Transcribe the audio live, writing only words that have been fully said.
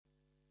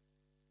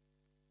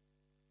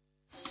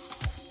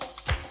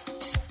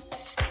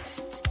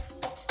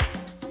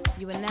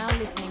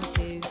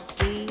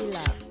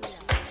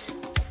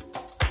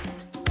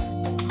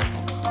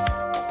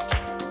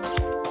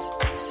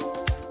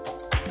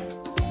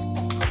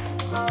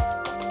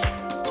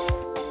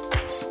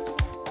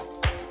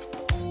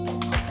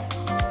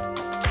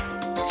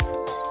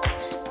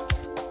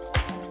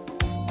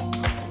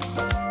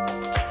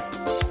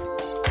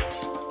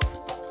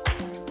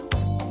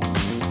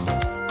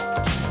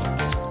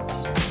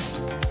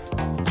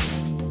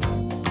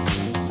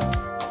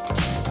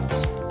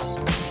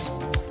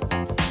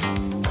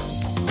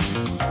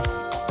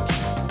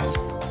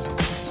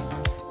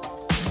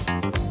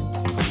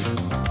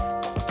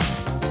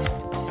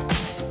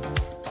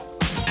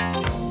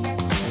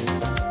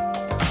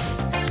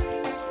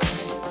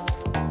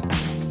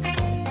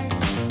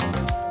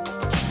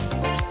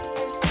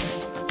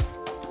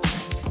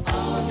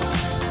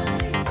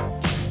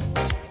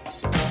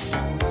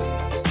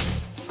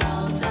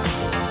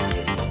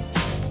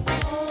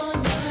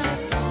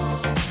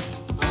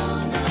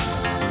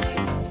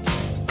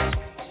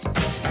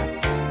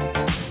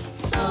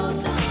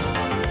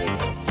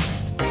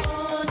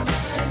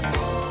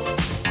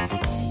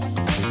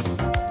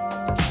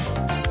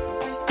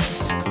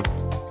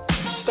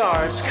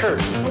Star, it's Kurt.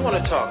 I want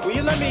to talk. Will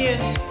you let me in?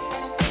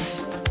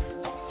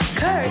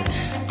 Kurt,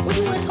 what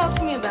do you want to talk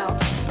to me about?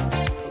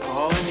 Look,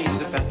 all I need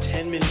is about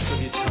 10 minutes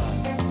of your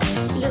time.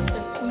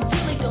 Listen, we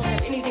really don't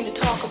have anything to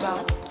talk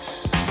about.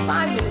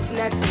 5 minutes and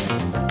that's it.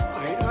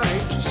 All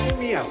right. Just hear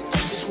me out.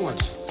 Just this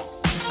once.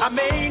 I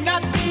may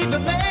not be the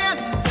man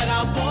that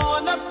I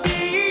wanna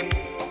be,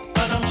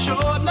 but I'm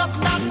sure enough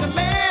not the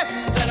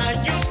man that I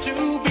used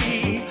to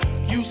be.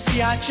 You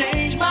see, I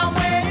changed my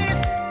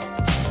ways,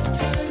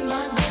 turn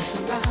my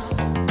life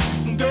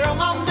around. Girl,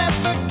 I'll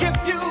never give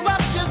you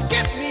up. Just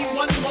give me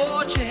one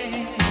more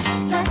chance.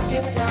 Let's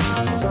get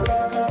down to some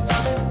real good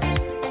loving.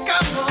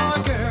 Come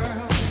on,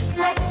 girl.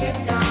 Let's get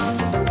down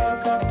to some real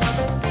good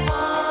loving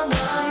all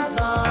night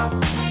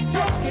long.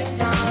 Let's get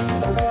down to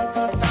some real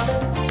good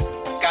loving.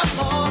 Come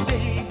on,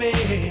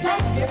 baby.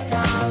 Let's get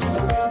down to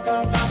some real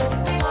good loving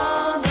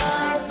all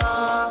night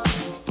long.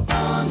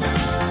 All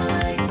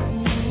night.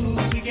 Ooh,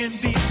 we can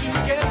be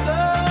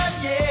together,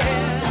 yeah.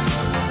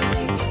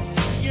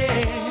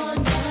 Yeah. All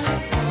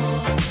night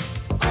long.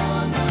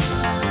 All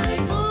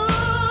night.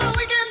 Ooh,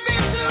 we can be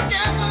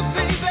together,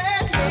 baby.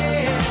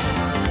 Yeah.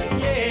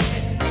 Yeah.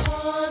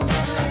 All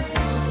night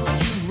long.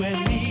 You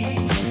and me.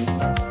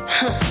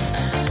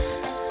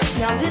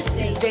 Now this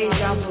is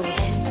deja vu.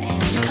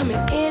 You're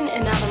coming in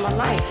and out of my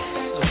life.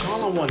 Look,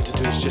 all I wanted to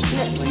do is just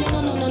explain. No,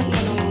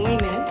 wait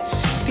a minute.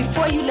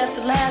 Before you left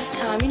the last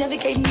time, you never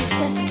gave me a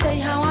chance to tell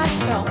you how I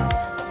felt.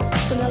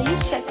 So now you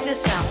check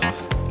this out.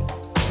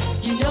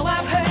 You know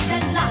I've heard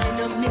that line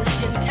a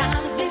million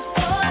times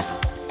before,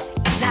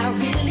 and I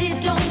really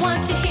don't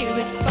want to hear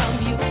it from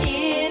you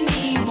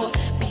anymore,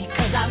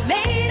 because I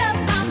made up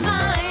my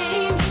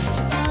mind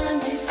to find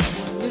me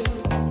someone new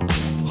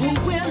who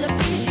will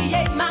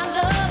appreciate my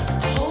love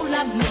a whole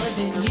lot more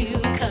than you,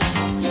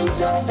 'cause you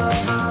don't know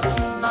how to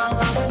treat my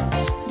loving.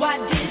 Why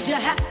did you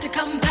have to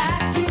come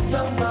back? You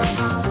don't know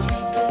how to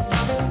treat good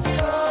loving.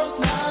 You broke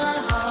my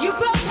heart. You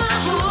broke my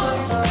heart.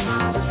 You don't know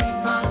how to treat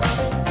my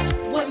loving.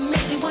 What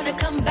made you wanna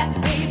come back,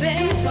 baby?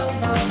 You don't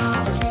know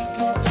how to treat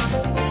good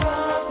loving. You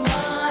broke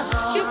my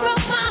heart. You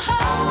broke my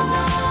heart. All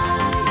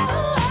night.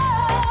 Oh,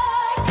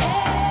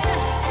 yeah.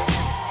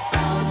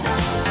 So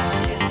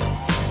tight.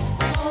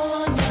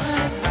 All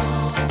night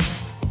long.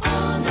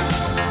 All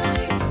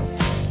night.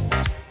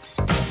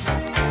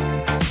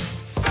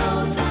 So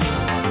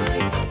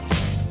tight.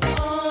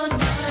 All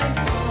night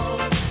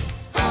long.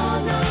 All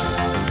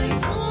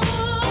night.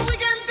 Ooh, we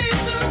can be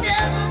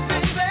together,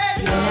 baby.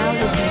 You're now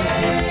listening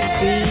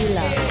to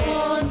Dlux.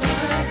 All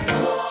night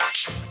long.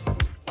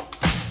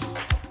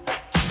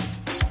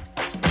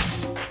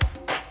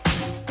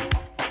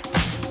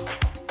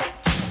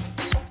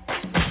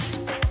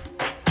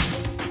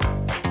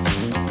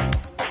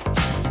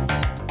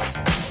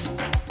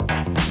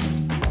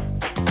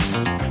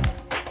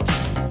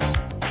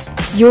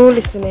 You're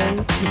listening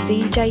to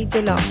DJ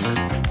Dlux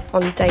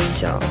on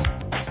Deja.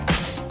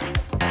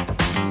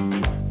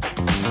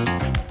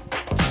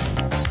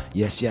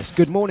 Yes.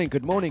 Good morning.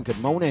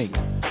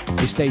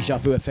 It's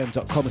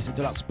dejavufm.com. It's the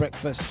Dlux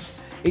Breakfast.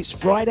 It's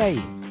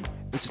Friday.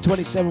 It's the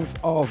 27th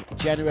of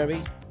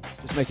January.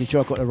 Just making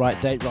sure I've got the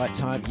right date, right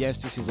time. Yes,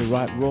 this is the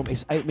right room.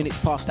 It's 8 minutes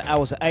past the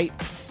hours at 8.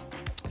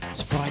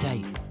 It's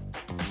Friday.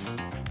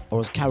 Or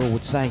as Carol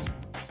would say,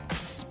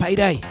 it's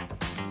payday.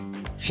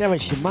 Show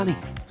us your money.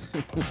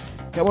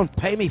 Go on,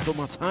 pay me for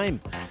my time.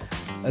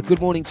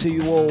 Good morning to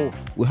you all.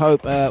 We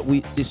hope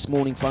this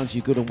morning finds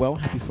you good and well.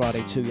 Happy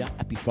Friday to ya.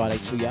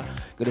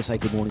 Gonna say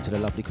good morning to the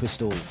lovely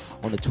Crystal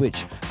on the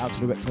Twitch, out to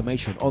the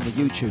Reclamation on the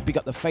YouTube. Big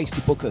up the Feisty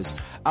Bookers,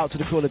 out to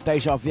the Call of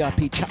Deja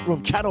VIP chat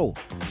room channel.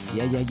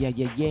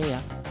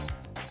 Yeah.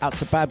 Out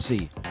to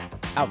Babsy,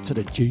 out to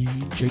the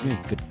Gene.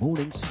 Good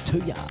mornings to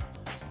ya.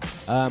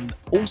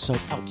 Also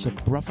out to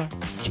Brother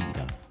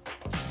Gina,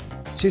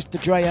 Sister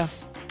Drea,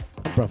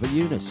 and Brother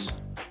Eunice.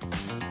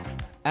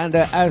 And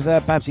as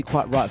Babsy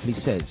quite rightfully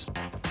says,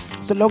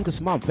 it's the longest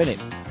month, isn't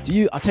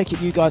it? I take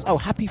it you guys... Oh,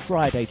 happy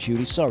Friday,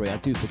 Julie. Sorry, I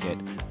do forget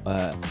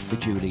the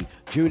Julie.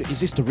 Julie, is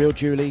this the real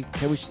Julie?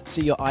 Can we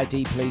see your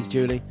ID, please,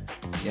 Julie?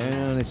 Yeah,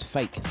 no, there's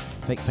fake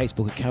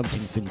Facebook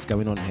accounting things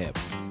going on here.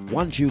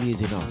 One Julie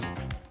is enough.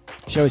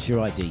 Show us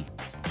your ID.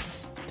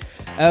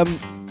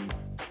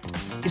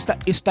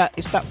 It's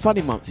that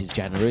funny month is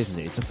January, isn't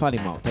it? It's a funny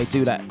month. They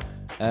do that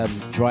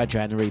dry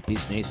January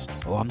business.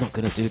 Oh, I'm not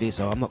going to do this,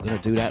 or I'm not going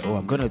to do that, or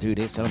I'm going to do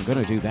this, and I'm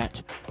going to do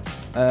that.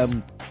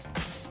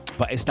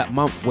 But it's that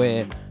month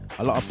where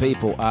a lot of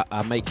people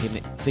are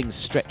making things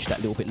stretch that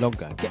little bit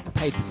longer. Getting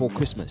paid before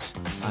Christmas,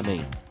 I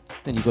mean.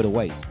 Then you've got to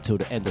wait until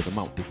the end of the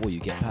month before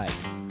you get paid.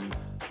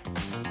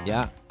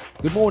 Yeah.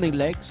 Good morning,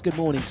 Legs. Good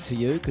mornings to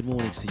you.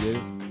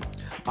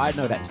 I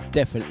know that's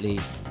definitely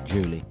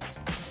Julie.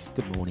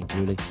 Good morning,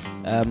 Julie.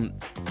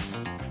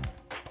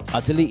 I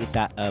deleted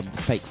that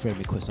fake friend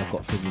request I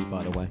got from you,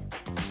 by the way,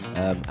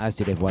 as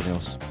did everyone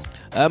else.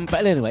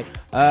 But anyway,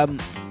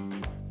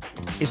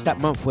 it's that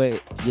month where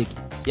you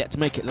had to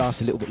make it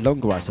last a little bit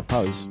longer, I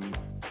suppose.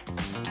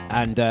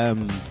 And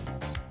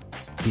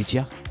did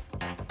ya?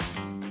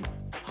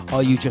 Or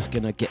are you just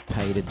going to get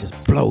paid and just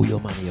blow your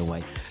money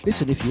away?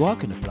 Listen, if you are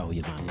going to blow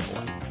your money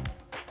away,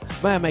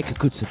 may I make a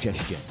good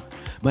suggestion?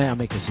 May I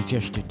make a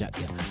suggestion that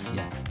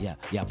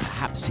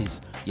perhaps is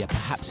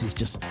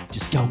just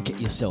go and get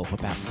yourself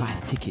about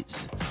 5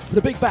 tickets for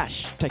the Big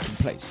Bash taking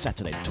place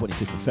Saturday, the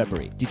 25th of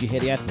February. Did you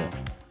hear the advert?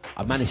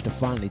 I managed to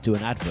finally do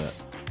an advert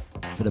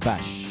for the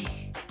Bash,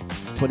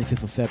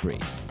 25th of February,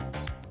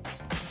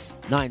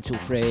 9 till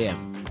 3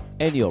 a.m.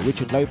 Enyo,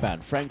 Richard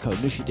Loban, Franco,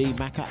 Nushi D,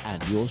 Maka,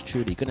 and yours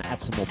truly. Gonna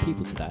add some more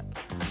people to that.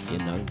 You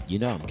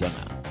know I'm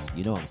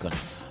gonna.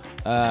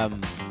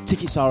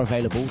 Tickets are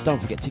available.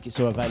 Don't forget, tickets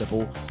are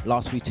available.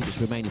 Last few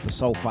tickets remaining for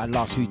Soulfire.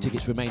 Last few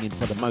tickets remaining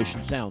for the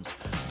Motion Sounds,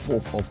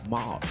 4th of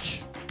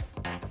March.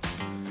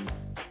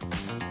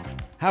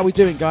 How we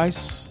doing,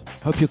 guys?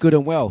 Hope you're good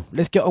and well.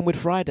 Let's get on with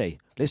Friday.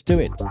 Let's do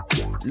it.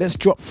 Let's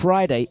drop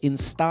Friday in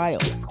style.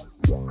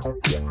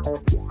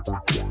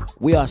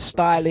 We are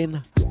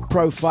styling,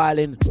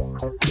 profiling.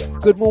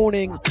 Good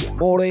morning,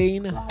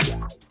 Maureen.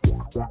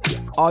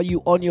 Are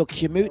you on your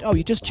commute? Oh,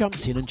 you just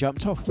jumped in and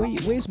jumped off.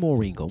 Where's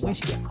Maureen gone? Where's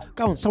she gone?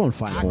 Go on, someone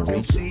find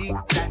Maureen.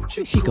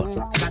 Where's she gone?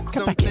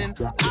 Come back here.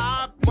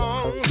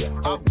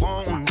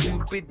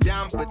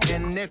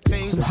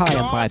 Some high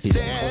and by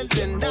business.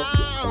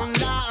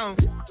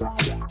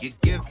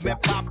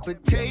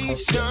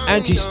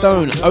 Angie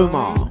Stone,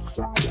 Omar.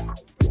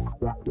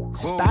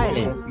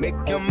 Styling. Make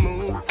your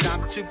move,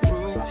 time to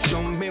prove.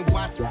 Show me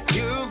what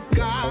you've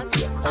got.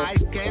 I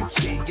can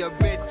see you're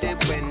ready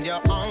when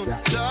you're on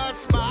the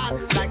spot.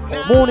 Like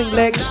now, morning,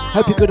 Legs.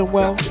 Hope you're good and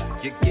well.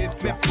 You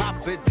give me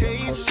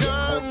palpitation.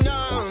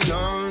 No,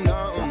 no,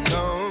 no,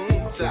 no.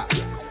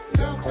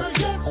 Girl,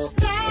 you're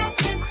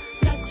stopping.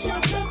 That's your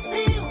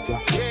appeal.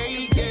 Yeah,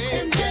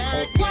 yeah,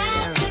 yeah,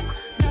 yeah.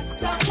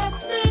 That's how I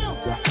feel.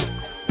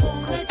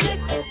 Wanna get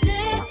it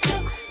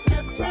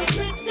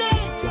every day.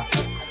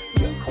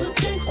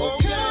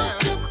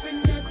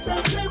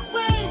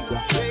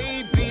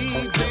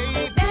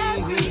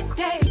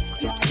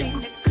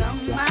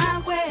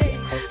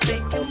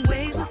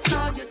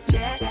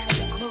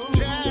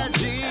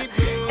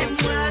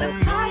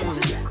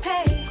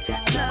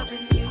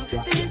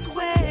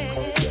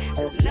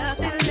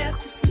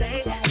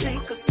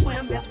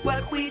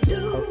 What we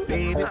do,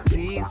 baby,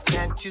 please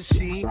can't you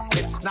see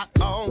it's not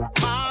all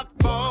my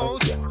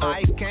fault?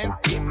 I can't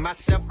be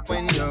myself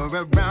when you're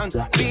around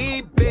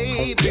me,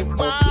 baby.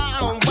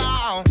 Wow,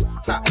 wow,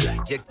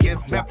 you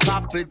give me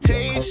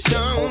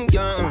palpitation,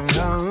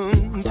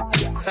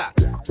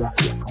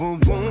 boom,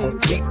 boom.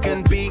 We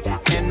can be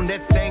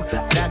anything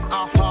that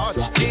our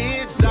hearts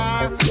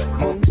desire.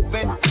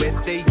 Moving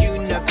with the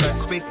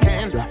universe, we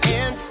can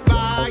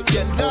inspire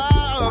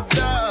love,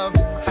 love.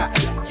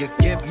 You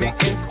give me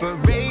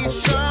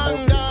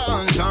inspiration,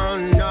 no, no,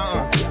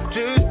 no.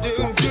 Do,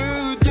 do,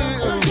 do, do.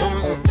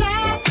 You're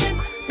stopping,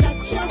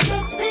 that's your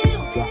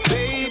appeal.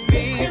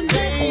 Baby,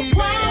 baby.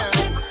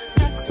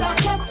 That's how I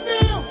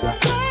feel. I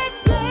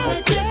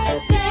get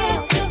it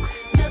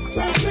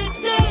every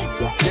day.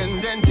 And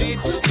then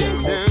teach them.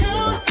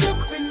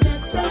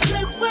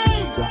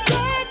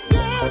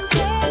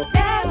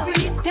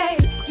 Every day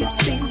you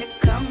seem to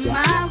come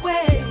my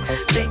way,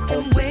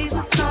 making waves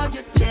with all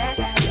your jazz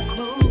and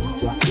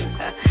moves.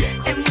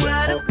 And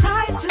what a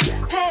price to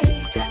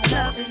pay,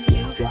 loving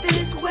you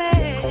this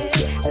way.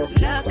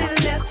 There's nothing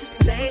left to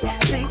say,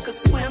 sink or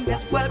swim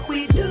is what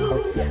we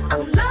do.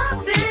 I'm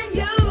loving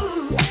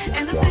you,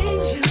 and the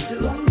things you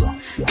do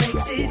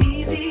makes it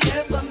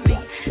easier for me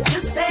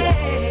to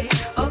say,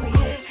 oh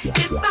yeah,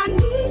 if I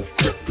need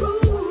to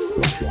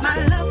prove my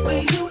love for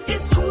you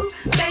is true,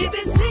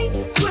 baby, sink,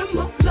 swim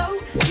or flow,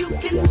 you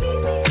can meet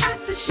me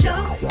at the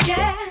show,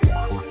 yeah.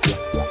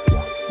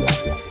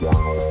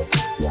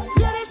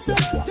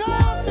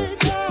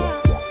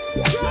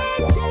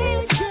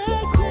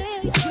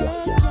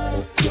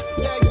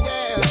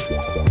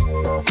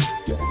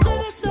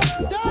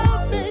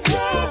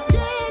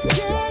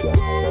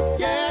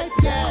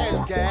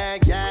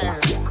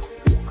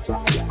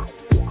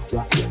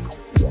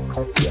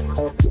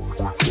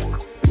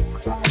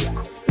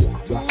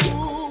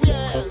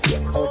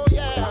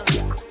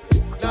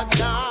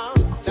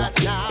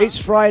 It's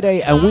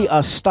Friday and we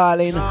are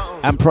styling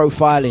and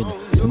profiling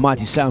the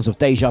mighty sounds of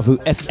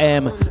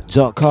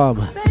dejavufm.com.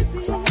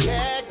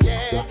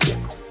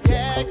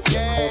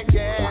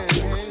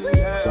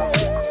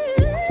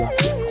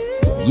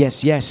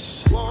 Yes,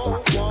 yes.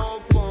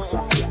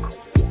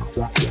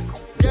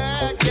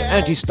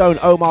 Angie Stone,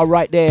 Omar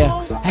right there.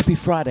 Happy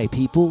Friday,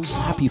 peoples.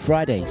 Happy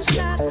Fridays.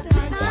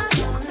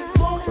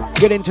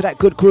 Get into that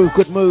good groove,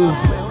 good move.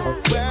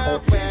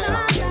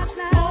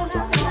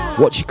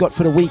 What you got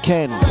for the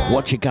weekend?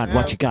 What you got,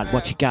 what you got,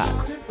 what you got?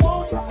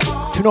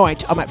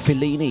 Tonight, I'm at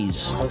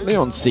Fellini's,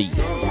 Leon C.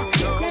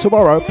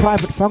 Tomorrow,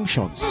 private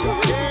functions.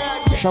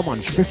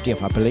 Someone's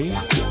 50th, I believe.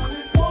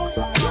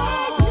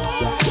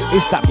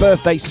 It's that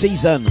birthday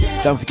season.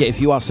 Don't forget,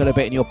 if you are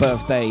celebrating your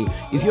birthday,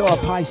 if you're a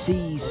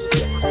Pisces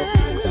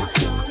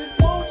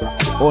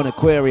or an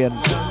Aquarian,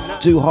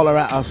 do holler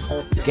at us.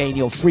 Gain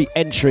your free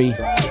entry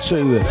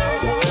to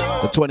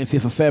the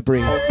 25th of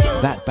February,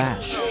 that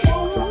bash.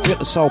 Big up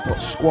the Soulpot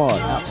Squad.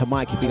 Out to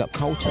Mikey, big up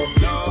Colton.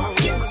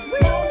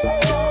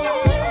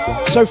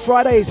 So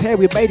Friday is here.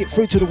 We made it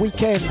through to the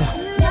weekend.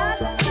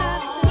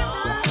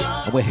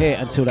 And we're here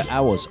until the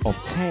hours of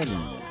 10.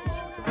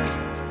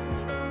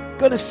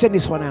 Gonna send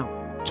this one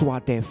out to our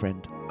dear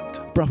friend,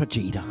 Brother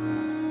Jida.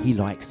 He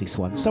likes this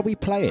one, so we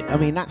play it. I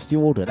mean, that's the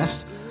order.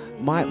 That's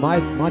my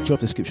job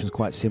description is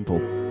quite simple.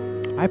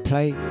 I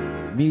play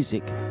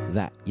music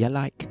that you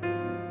like.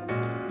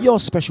 Your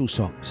special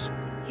songs.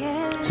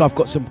 So I've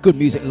got some good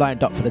music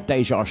lined up for the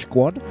Deja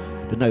Squad,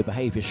 the No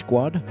Behaviour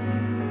Squad,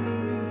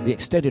 the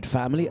Extended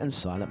Family, and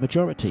Silent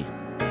Majority.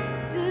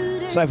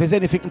 So if there's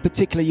anything in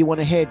particular you want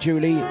to hear,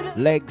 Julie,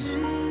 Legs,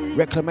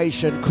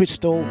 Reclamation,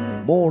 Crystal,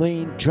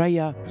 Maureen,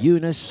 Drea,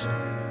 Eunice,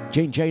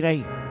 Jean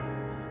Jane,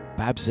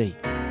 Babsy,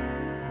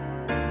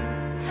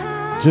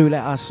 do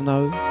let us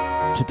know.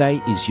 Today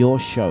is your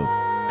show.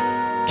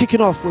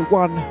 Kicking off with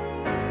one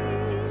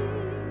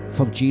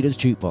from Jida's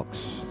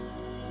Jukebox.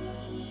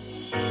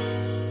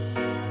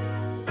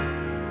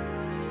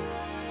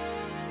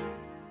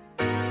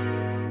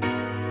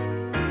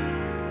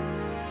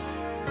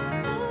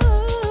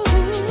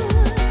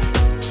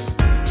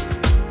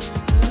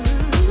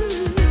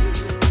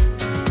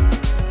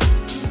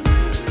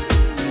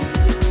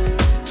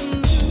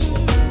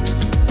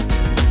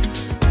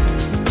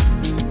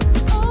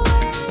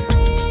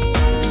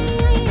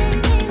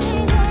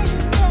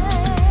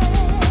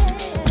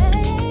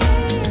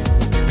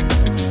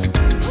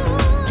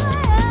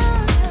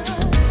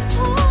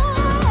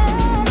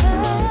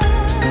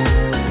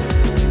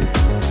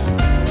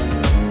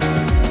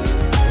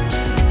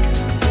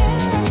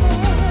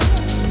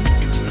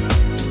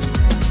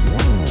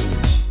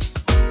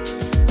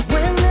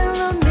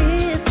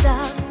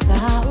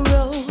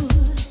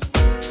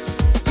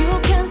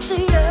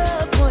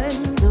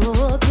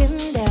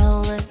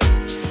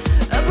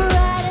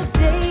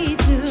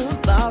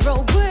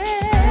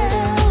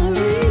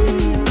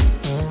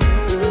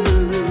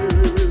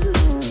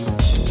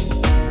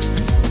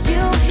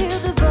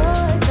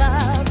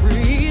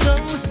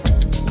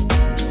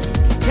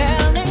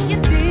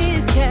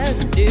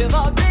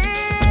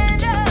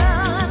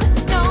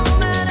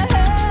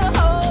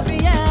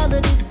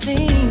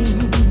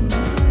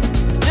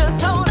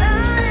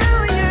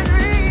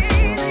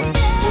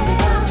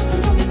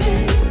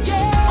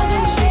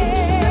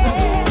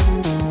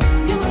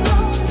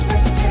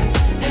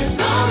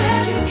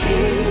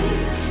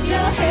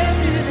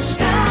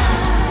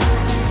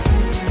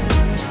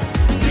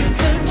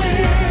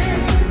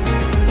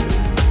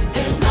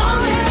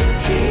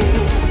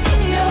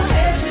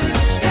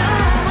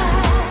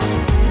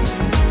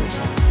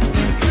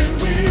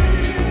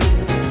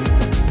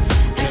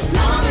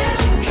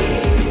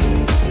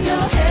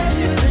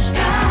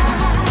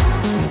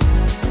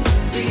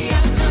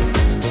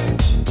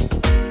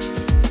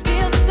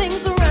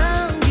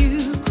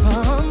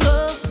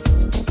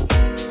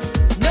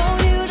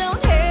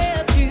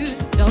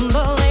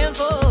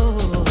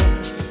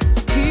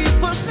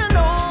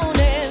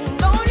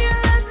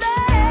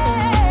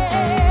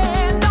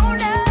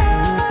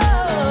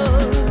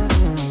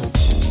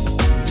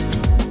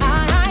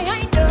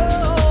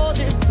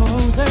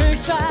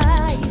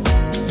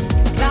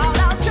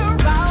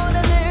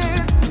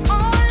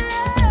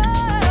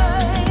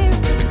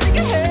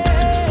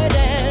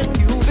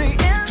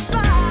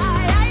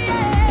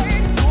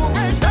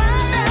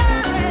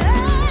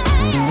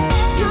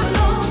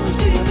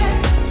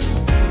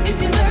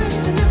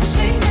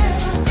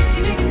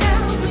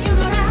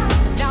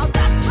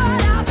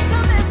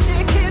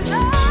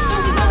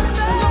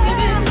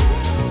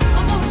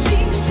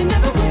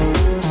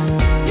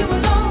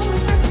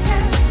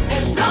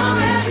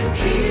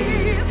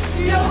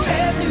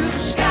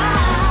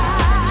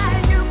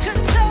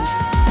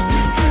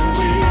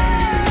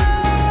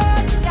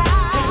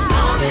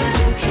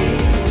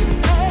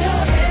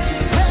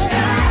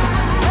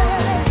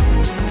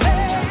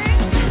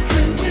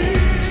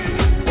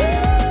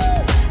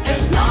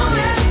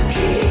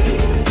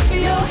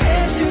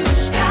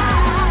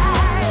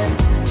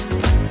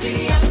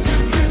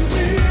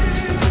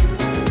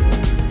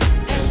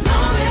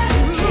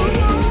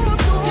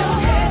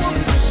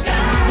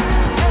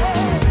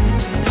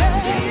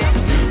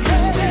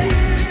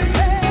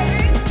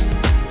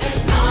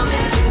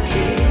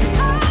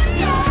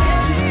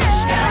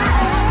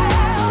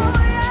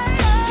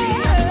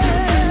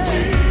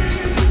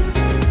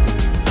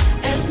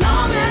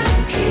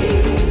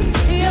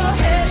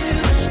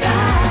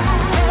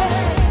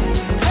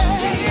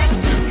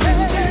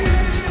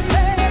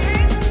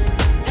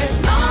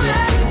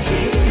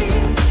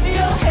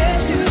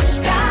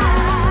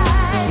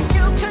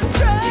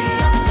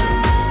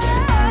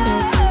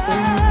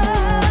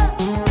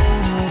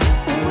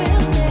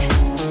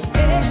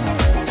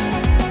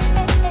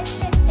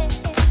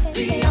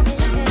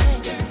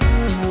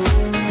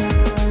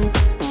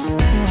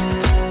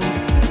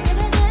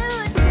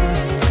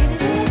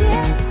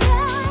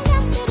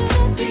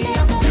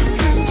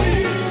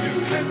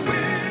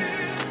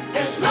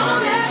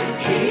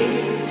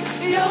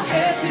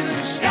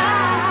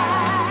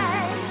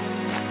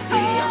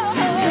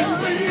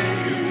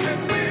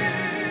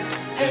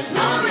 As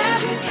long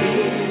as you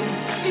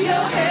keep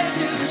your head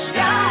to the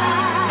sky.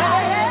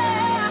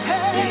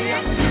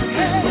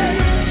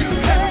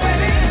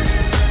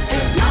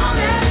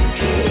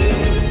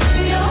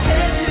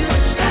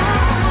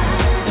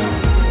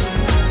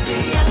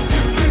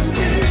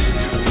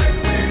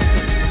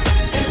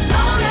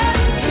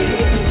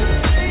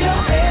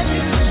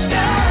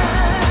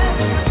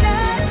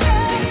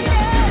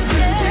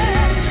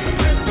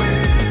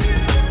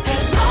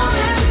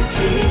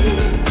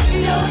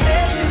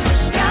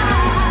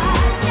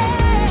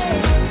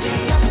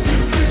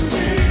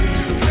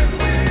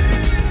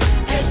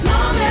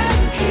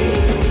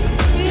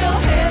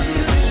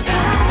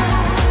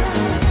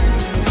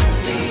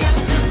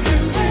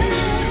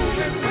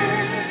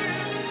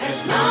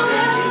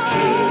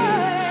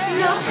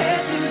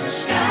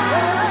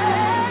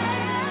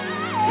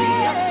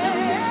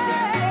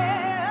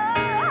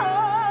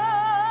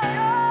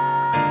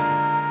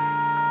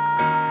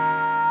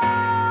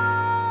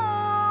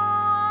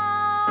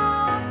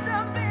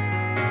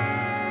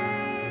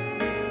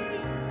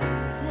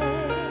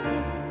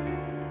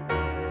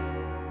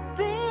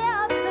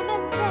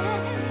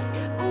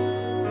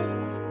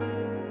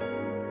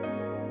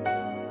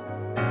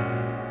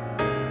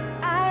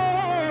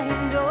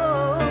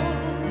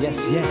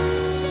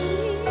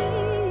 Yes.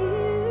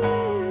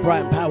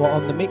 Brian Power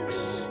on the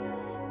mix.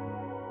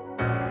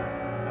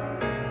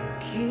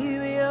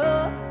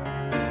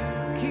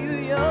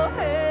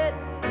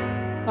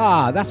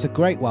 Ah, that's a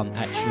great one,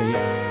 actually.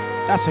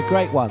 That's a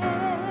great one.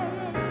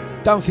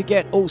 Don't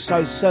forget,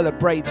 also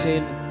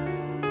celebrating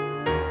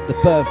the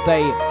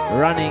birthday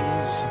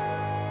runnings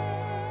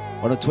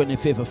on the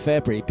 25th of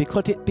February,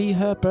 because it be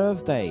her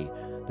birthday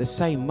the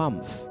same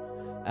month.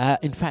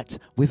 In fact,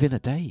 within a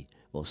day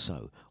or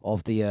so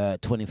of the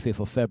 25th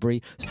of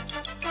February.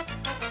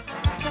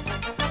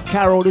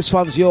 Carol, this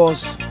one's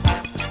yours.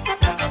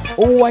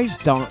 Always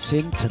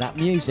dancing to that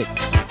music.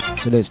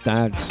 So let's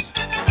dance.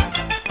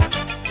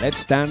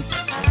 Let's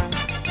dance.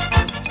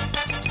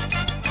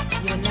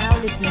 You're now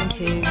listening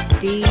to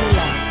Dlux.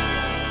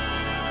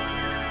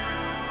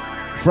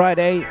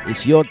 Friday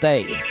is your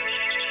day.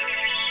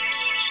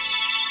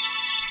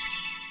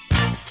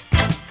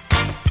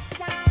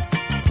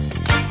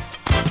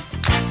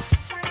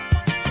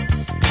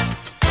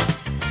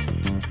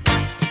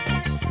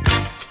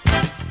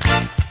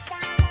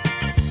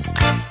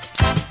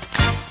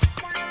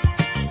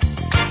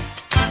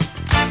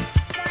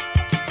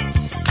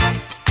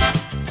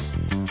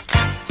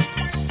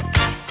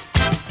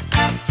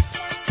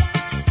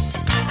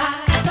 I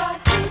start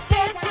to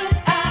dance when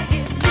I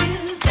hear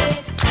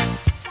music.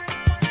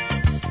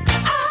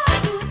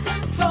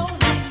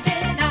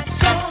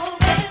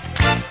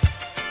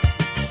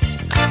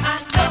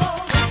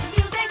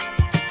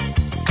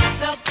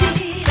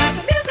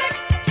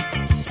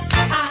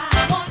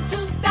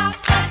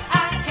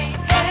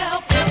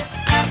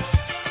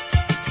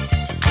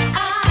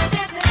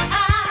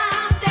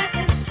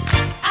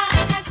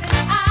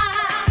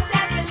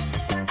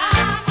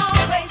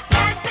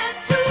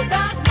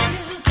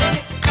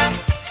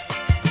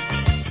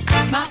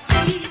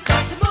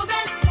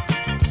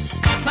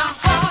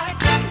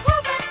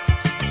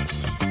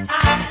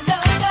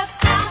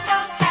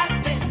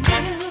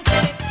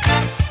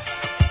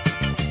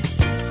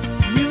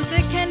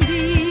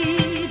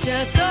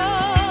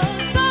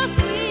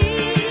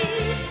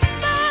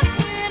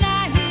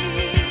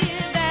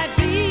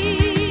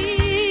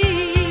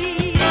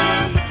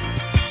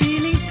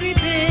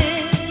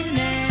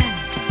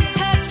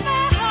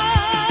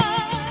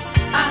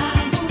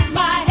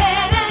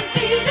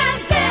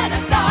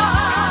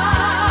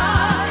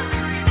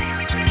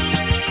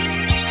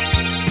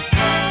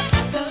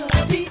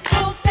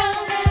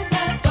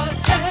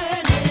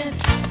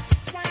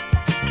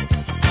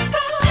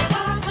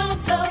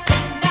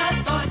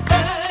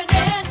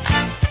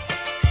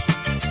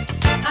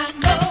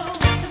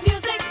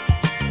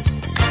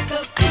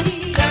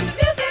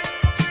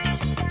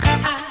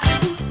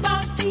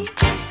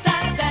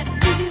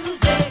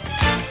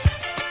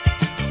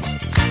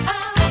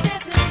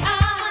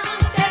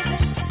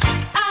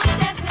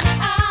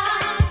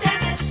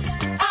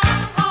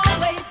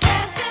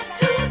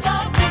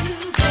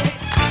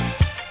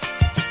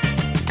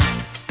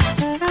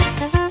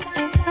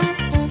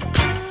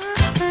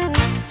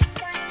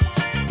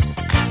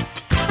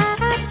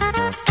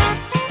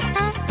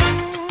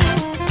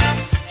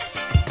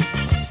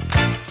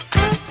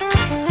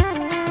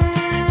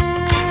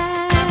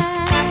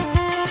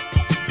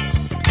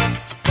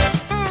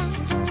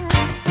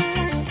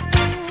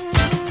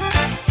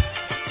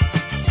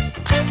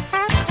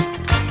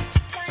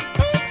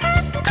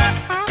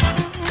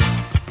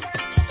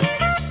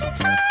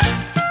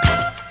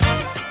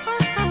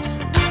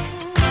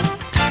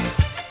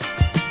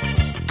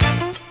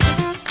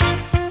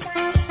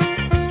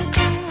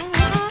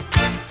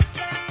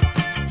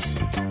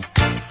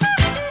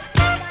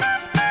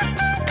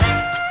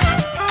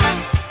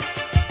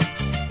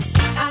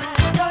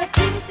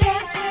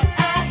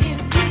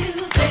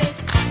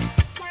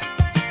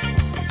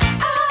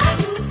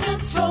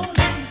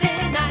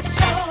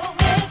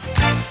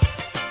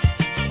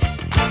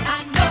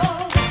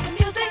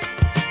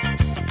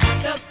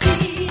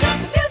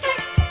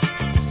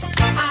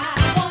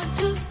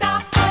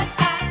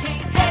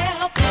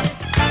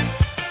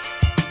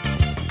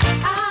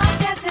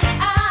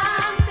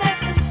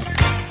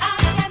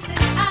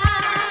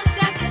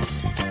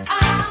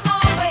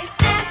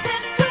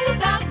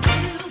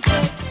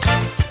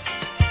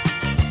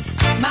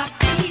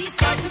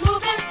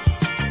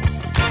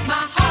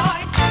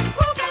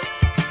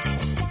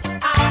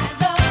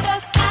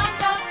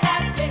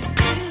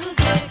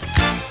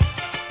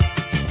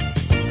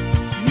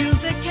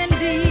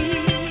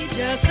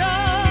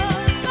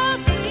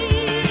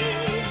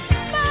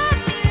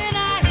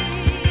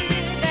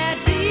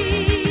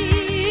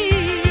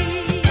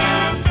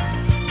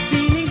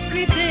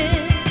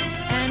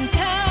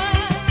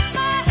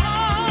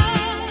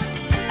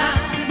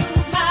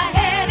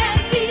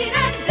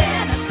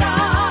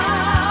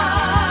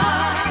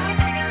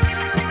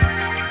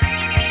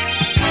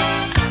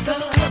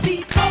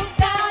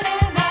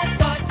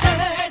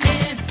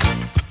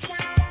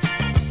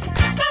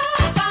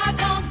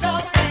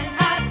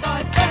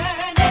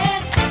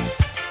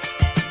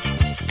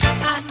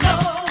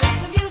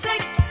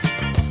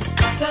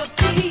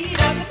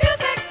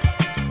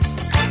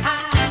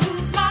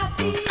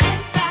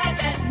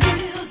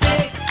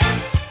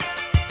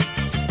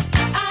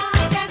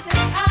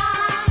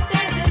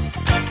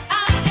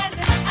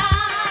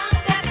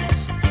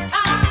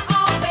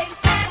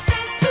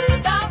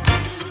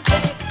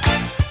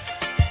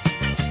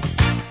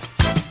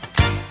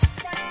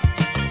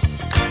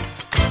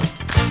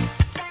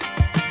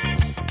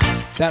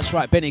 That's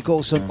right, Benny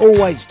Golson,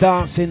 always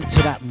dancing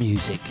to that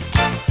music.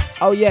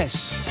 Oh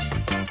yes,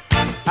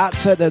 out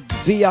to the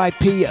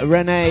VIP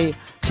Renee.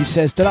 She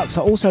says, Dlux,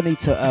 I also need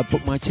to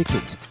book my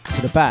ticket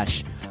to the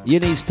bash. You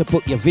need to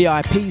book your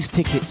VIP's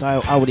tickets,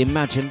 I would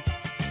imagine.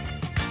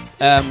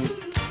 You're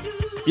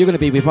going to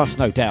be with us,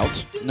 no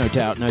doubt. No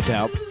doubt.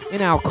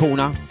 In our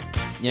corner.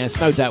 Yes,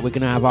 no doubt we're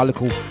going to have our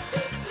little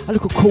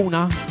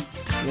corner.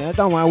 Yeah,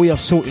 don't worry, we are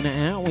sorting it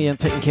out. We are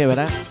taking care of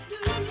that.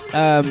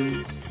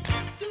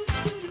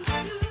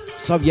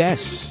 So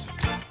yes,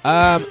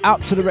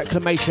 out to the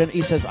reclamation.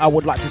 He says, I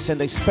would like to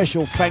send a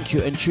special thank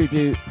you and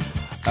tribute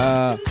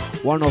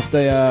one of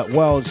the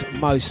world's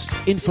most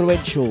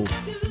influential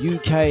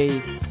UK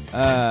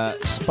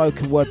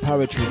spoken word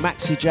poetry,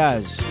 Maxi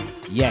Jazz.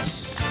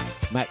 Yes,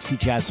 Maxi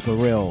Jazz for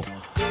real.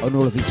 And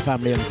all of his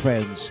family and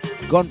friends.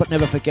 Gone but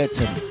never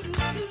forgotten.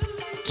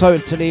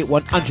 Totally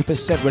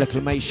 100%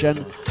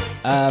 reclamation.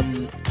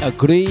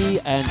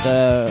 Agree and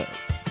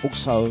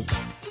also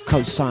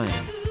co-sign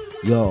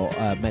your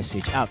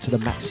message out to the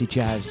Maxi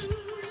Jazz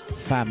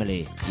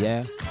family.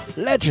 Yeah,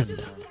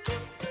 legend.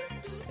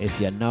 If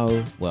you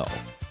know, well,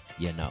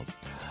 you know.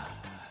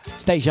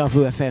 It's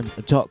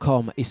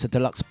dejavufm.com. It's the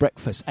Dlux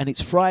Breakfast and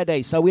it's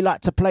Friday, so we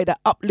like to play that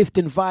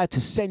uplifting vibe to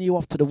send you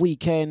off to the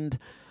weekend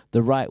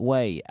the right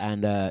way.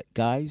 And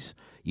guys,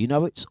 you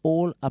know it's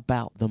all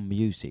about the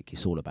music.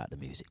 It's all about the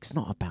music. It's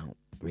not about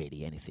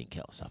really anything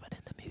else other than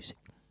the music.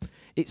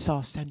 It's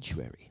our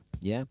sanctuary,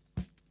 yeah?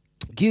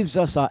 Gives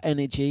us our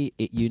energy,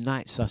 it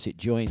unites us, it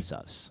joins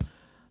us.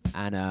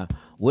 And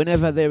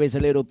whenever there is a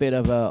little bit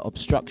of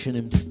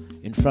obstruction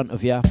in front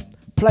of you,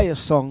 play a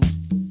song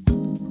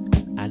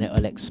and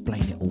it'll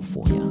explain it all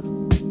for you.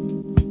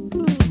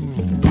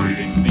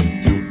 Music speaks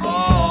to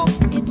all.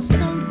 It's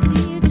so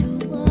dear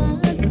to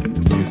us.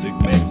 Music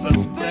makes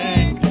us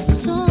think.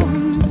 It's so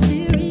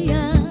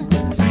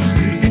mysterious.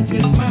 Music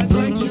is my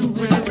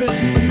sanctuary.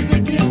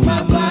 Music is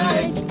my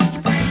life.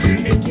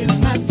 Music is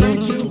my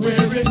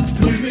sanctuary.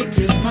 Music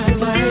is my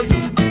life.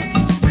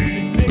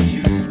 Music makes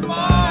you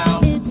smile.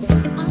 It's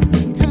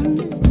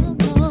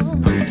optimistical.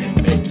 It can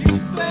make you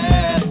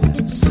sad.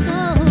 It's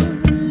so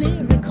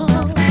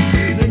lyrical.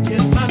 Music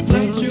is my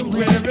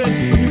sanctuary.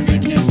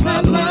 Music is my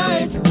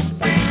life.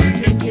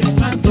 Music is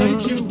my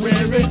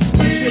sanctuary.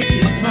 Music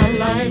is my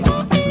life.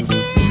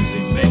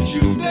 Music makes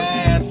you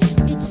dance.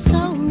 It's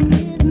so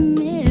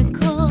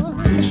rhythmical.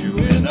 Put you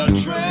in a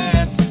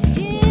trance.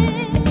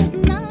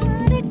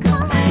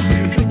 Hypnotical.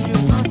 Music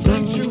is my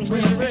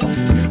sanctuary.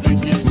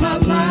 Music is my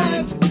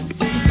life.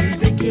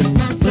 Music is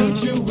my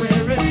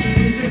sanctuary.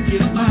 Music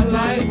is my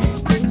life.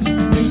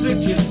 Music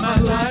is my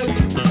life.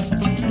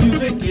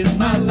 Music is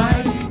my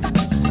life.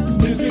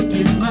 Music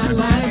is my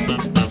life.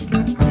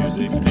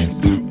 Music speaks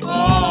to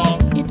all.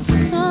 It's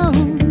so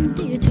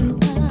dear to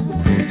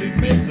us. Music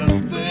makes us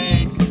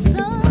think.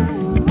 So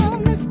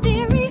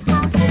mysterious.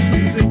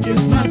 Music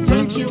is my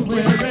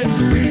sanctuary.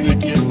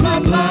 Music is my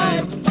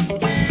life.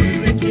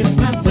 Music is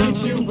my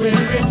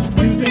sanctuary.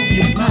 Music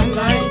is my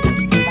life.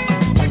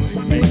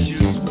 Music makes you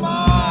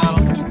smile.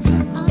 It's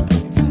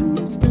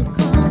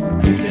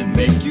optimistical. It can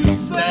make you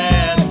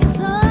sad.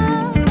 So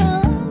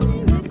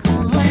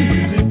lyrical.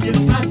 Music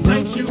is my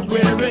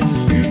sanctuary.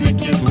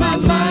 Music is my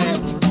life.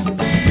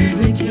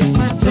 Music is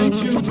my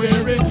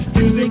sanctuary.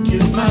 Music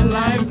is my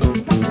life.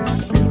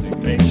 Music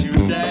makes you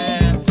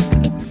dance.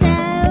 It's so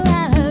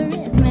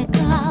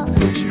rhythmical.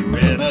 Put you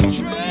in a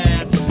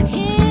trance.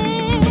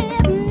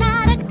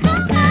 Hypnotical.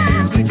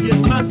 Music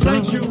is my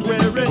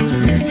sanctuary.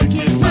 Music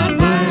is my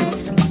life.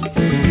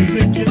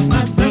 Music is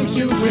my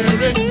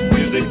sanctuary.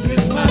 Music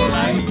is my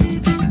life.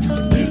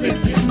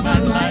 Music is my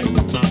life.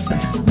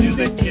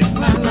 Music is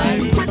my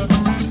life.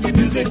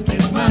 Music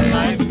is my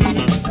life.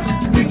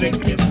 Music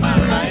is my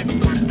life.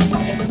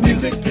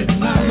 Music is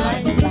my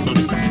life.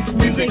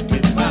 Music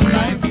is my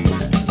life.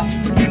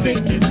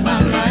 Music is my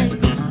life.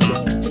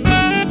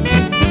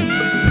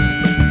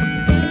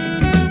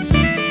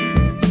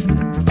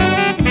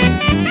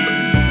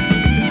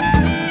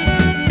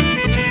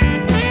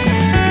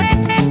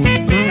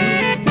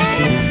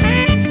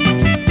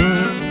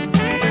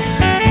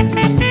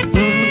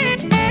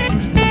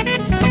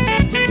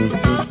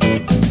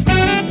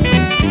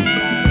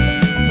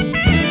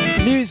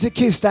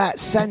 Music is that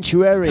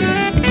sanctuary.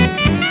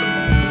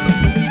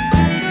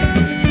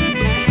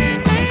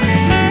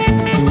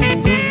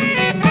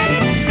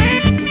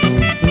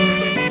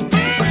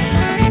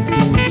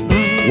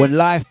 When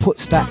life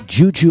puts that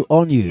juju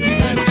on you.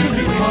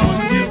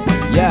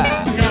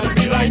 Yeah. You gotta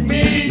be like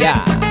me.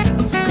 Yeah.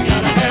 You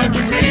gotta have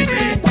your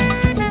baby.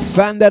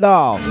 Fan that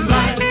off.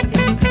 Life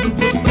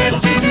puts that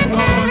juju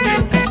on you.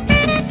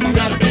 You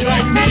gotta be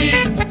like me.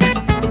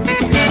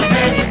 You gotta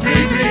have your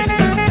baby.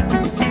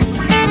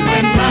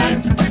 When life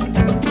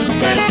puts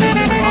that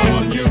juju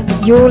on you.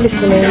 You're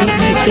listening to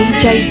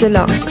DJ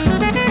Dlux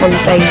on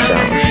Deja.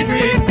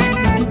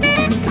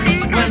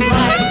 When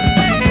life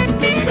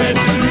puts that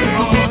juju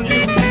on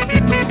you.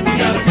 You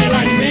gotta be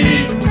like me.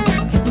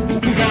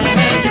 You gotta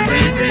have your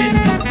baby.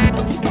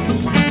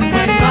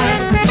 When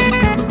life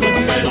puts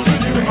that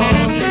juju on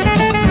you.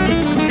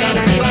 You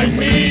gotta be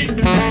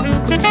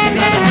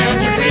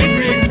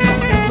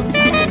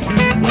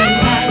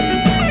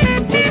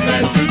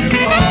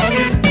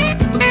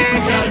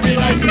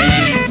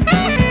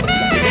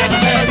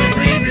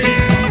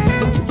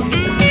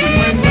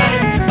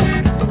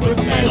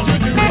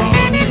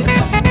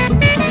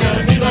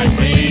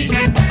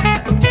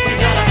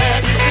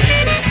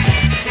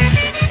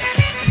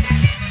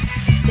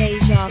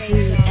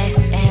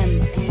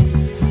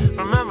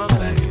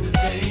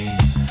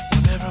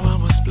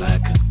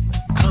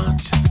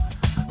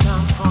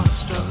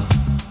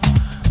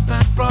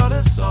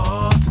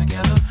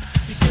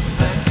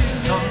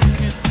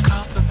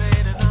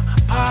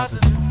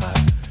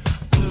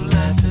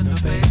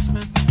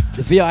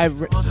The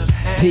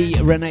VIP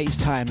Renee's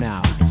time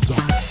now.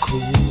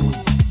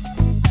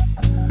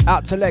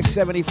 Out to Leg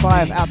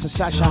 75, out to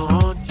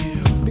Sasha.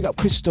 Big up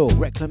Crystal,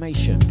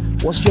 Reclamation.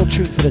 What's your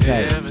tune for the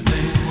day?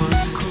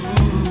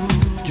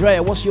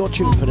 Drea, what's your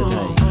tune for the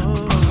day?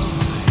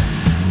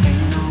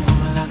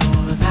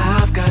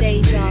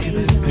 Deja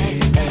Vu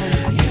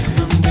FM. Yes,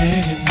 I'm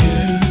begging you.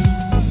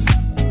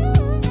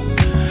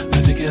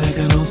 Let it get like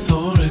an old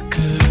soul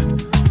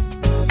record.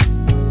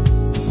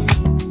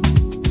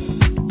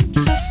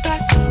 Sit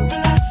back,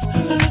 relax,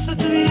 and listen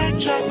to the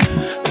 8-track.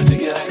 Let it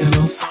get like an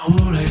old soul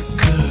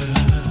record.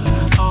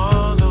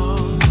 Oh, no,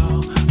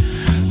 no.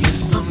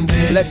 Yes, I'm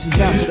begging. Blessings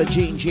out to the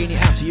Genie,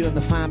 out to you and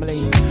the family.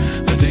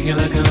 Let it get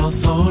like an old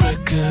soul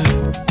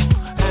record.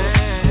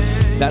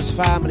 Hey. That's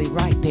family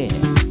right there.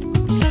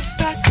 Sit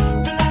back,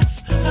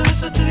 relax, and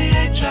listen to the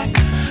 8-track.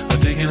 I'm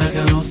thinking like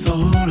an old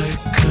soul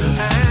record.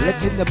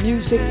 Letting the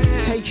music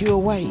take you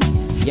away.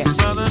 Yes.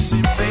 Brothers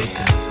be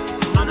basic.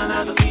 I'm running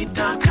out of beat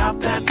down, cop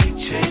that be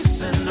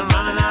chasing. I'm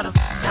running out of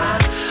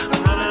time.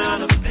 I'm running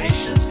out of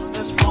patience.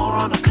 There's more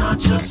on the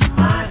conscious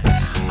mind. I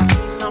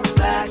need some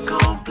black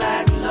on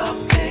black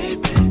love, baby.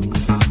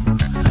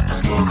 I'm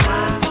still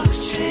crying for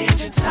this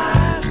changing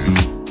times.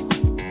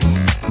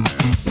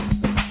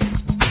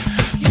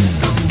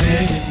 Yes, I'm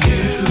begging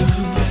you.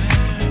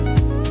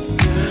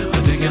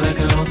 I'm thinking like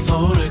an old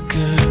soul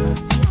record.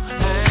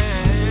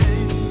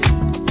 Hey.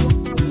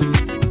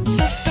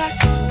 Sit back,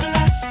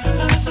 relax,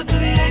 and listen to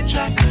the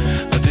 8-track.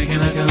 I'm thinking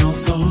like an old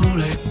soul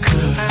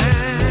record.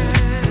 Hey.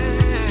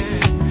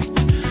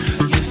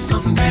 Yes,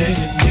 I'm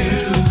begging you.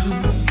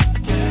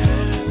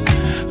 Yeah.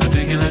 I'm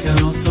thinking like an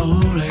old soul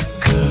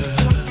record.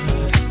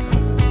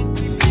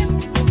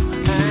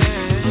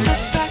 Hey.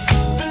 Sit back,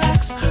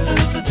 relax, and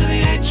listen to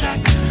the 8-track.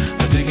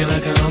 I'm thinking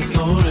like an old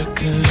soul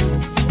record.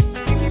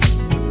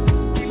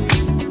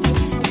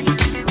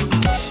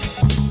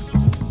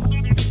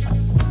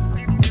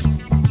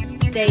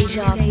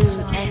 Deja Vu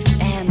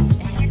FM.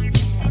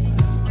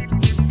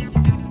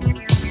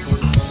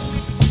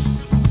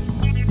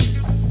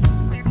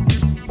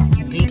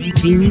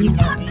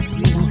 Dlux.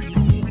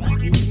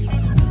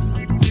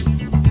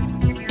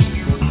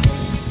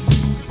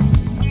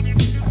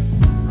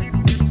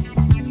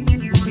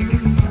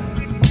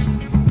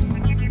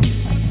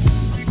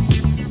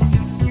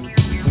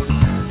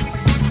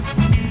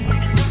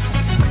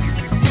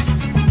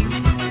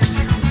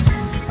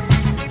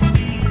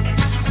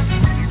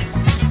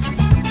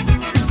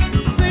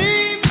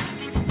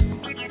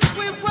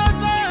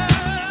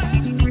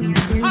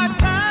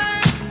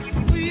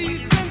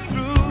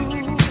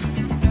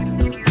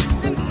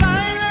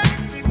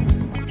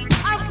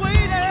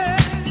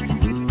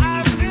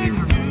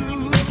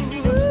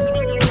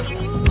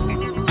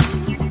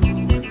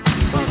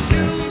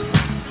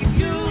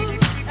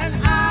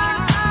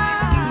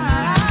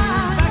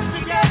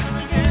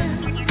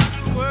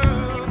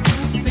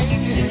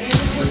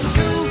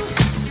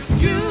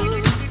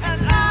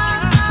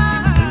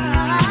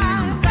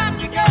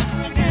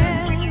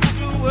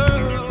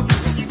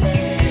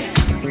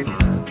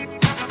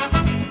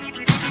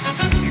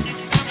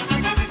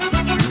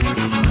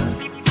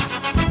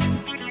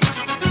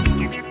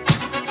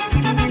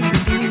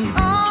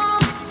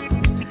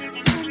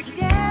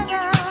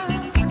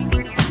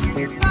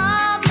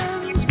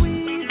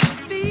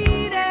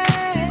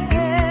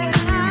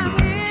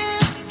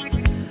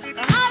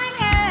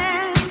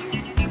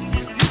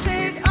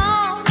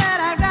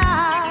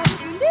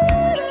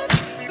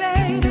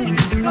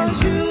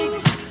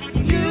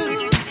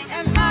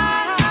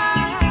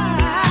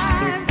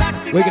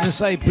 We're going to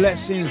say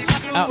blessings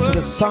out to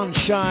the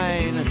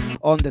sunshine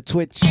on the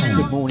Twitch.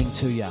 Good morning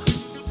to ya.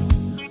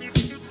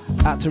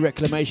 Out to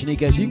Reclamation, he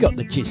goes, you got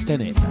the gist,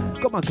 innit?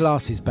 Got my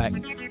glasses back,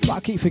 but I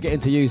keep forgetting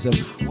to use them.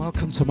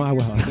 Welcome to my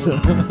world.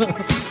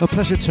 A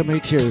pleasure to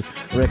meet you,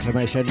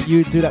 Reclamation.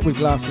 You do that with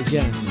glasses,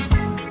 yes.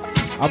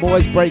 I'm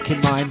always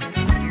breaking mine.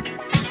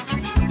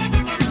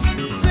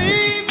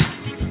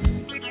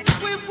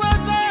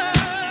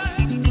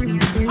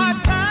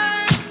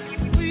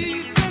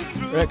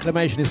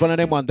 Reclamation is one of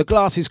them one. The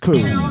glasses crew.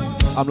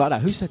 I'm like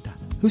that. Who said that?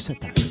 Who said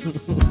that?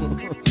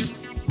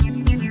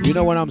 You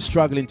know when I'm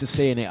struggling to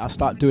see in it, I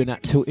start doing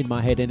that tilting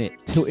my head in it.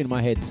 Tilting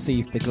my head to see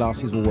if the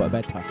glasses will work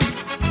better.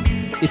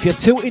 If you're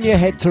tilting your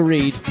head to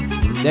read,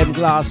 them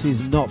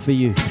glasses not for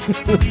you.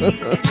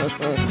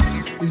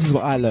 This is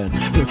what I learned.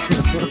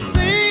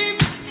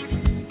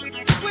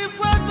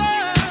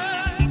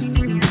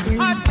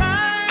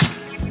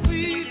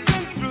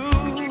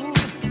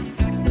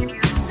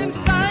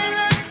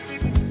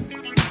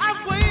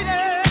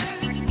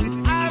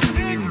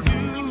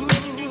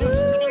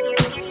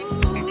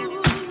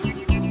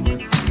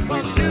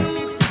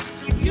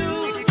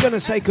 Gonna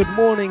say good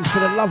mornings to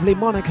the lovely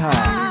Monica.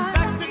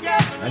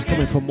 That's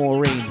coming from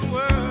Maureen.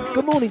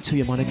 Good morning to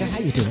you, Monica. How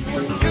you doing?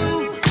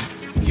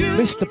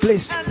 Mr.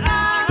 Bliss,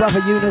 Brother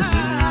Eunice.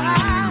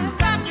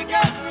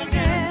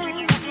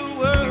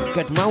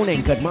 Good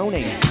morning, good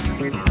morning.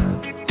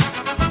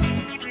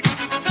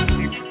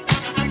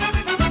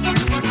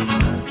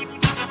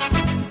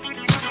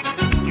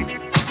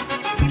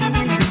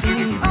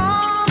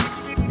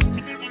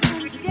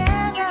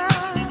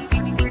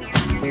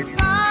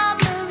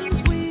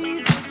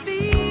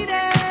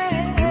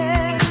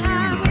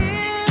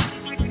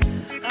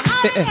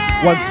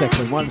 One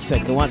second.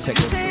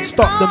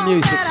 Stop the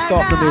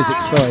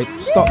music. Sorry.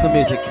 Stop the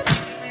music.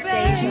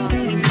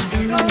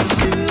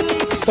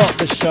 Stop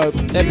the show.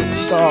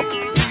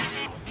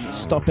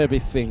 Stop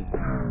everything.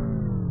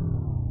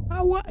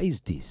 What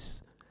is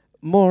this?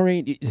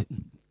 Maureen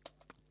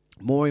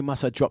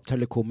must have dropped a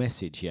little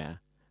message, yeah?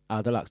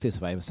 Dlux, this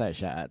favor, say a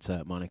shout out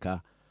to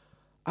Monica.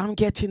 I'm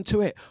getting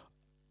to it.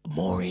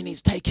 Maureen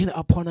is taking it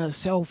upon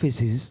herself,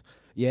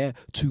 yeah,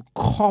 to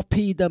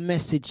copy the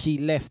message she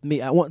left me.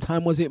 At what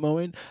time was it,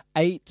 Maureen?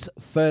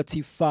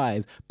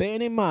 8:35.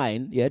 Bearing in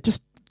mind, yeah,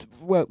 just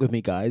work with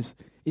me, guys.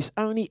 It's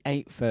only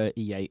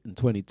 8:38 and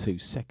 22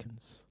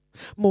 seconds.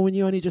 Maureen,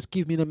 you only just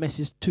gave me the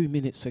message 2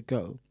 minutes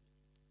ago.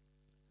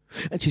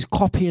 And she's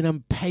copying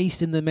and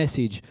pasting the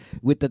message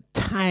with the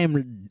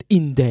time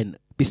indent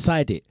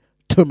beside it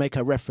to make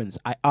a reference.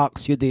 I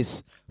asked you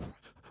this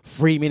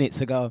 3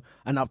 minutes ago,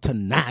 and up to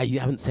now you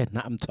haven't said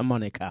nothing to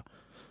Monica.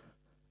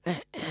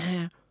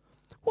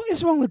 What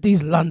is wrong with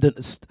these London?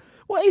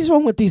 What is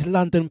wrong with these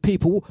London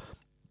people?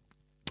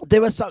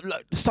 There was some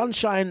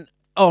Sunshine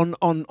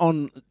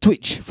on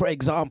Twitch, for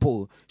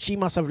example. She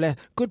must have left.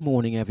 Good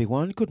morning,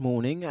 everyone. Good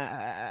morning.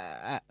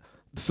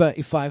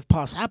 35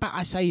 past. How about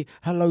I say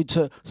hello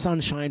to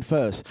Sunshine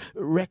first?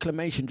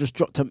 Reclamation just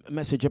dropped a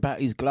message about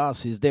his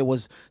glasses. There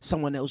was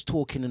someone else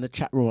talking in the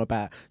chat room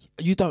about,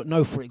 you don't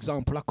know, for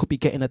example, I could be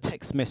getting a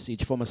text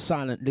message from a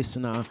silent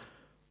listener.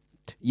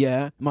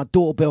 Yeah, my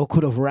doorbell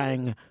could have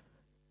rang.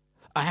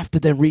 I have to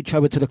then reach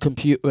over to the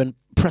computer and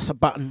press a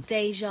button.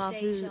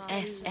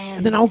 Dejavufm.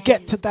 And then I'll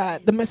get to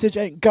that. The message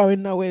ain't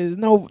going nowhere.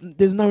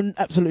 There's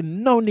absolutely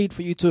no need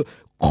for you to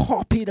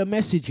copy the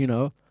message, you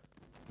know.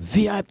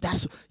 VIP,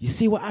 you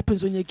see what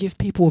happens when you give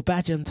people a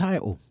badge and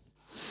title.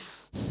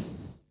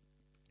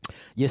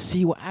 You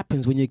see what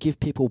happens when you give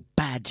people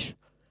badge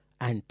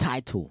and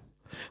title.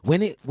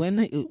 When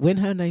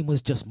her name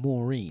was just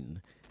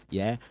Maureen,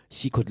 yeah,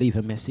 she could leave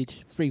a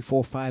message 3,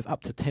 4, 5,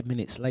 up to 10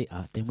 minutes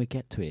later. Then we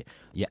get to it.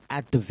 You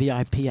add the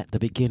VIP at the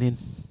beginning.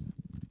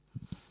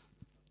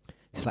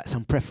 It's like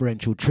some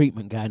preferential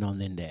treatment going on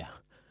in there.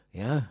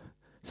 Yeah,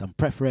 some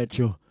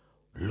preferential.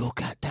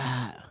 Look at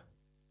that.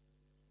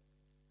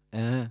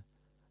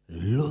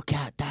 Look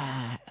at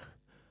that.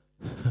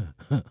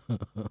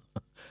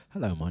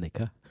 Hello,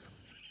 Monica.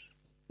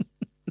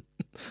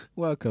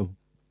 Welcome.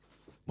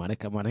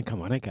 Monica.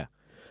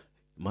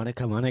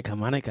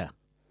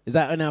 Is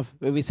that enough?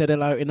 Have we said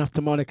hello enough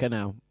to Monica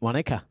now?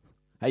 Monica.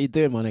 How you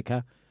doing,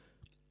 Monica?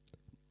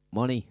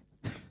 Money.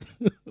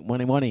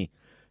 Money.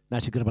 Now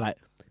she's going to be like,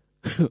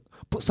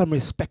 put some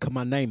respect on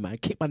my name, man.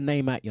 Keep my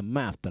name out your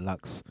mouth,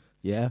 Dlux.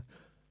 Yeah?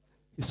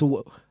 It's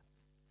all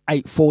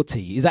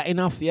 8:40. Is that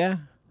enough, yeah?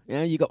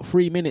 Yeah, you got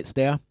 3 minutes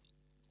there.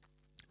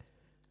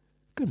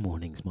 Good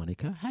mornings,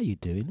 Monica. How you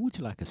doing? Would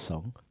you like a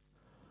song?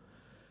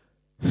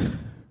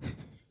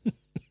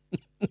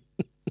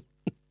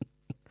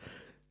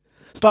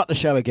 Start the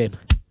show again.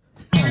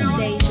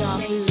 Dejavufm.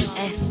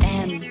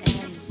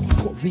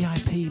 Put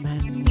VIP,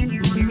 man.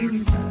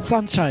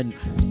 Sunshine,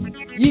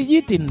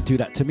 you didn't do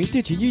that to me,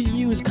 did you?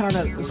 You was kind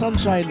of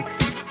Sunshine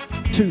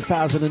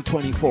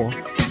 2024.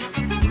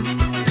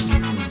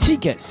 She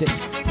gets it.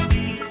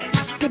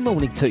 Good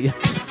morning to you.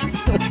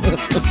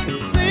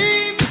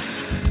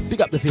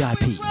 Big up the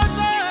VIPs.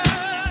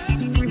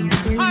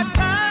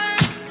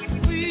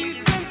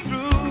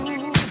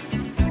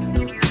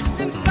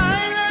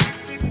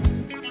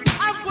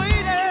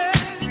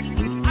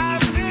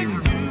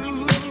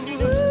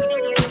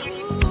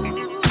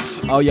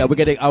 Oh yeah, we're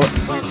getting.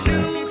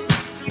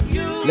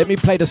 Let me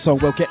play the song.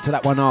 We'll get to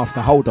that one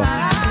after. Hold on.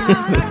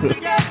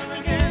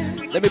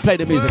 Let me play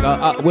the music.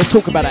 We'll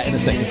talk about that in a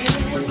second.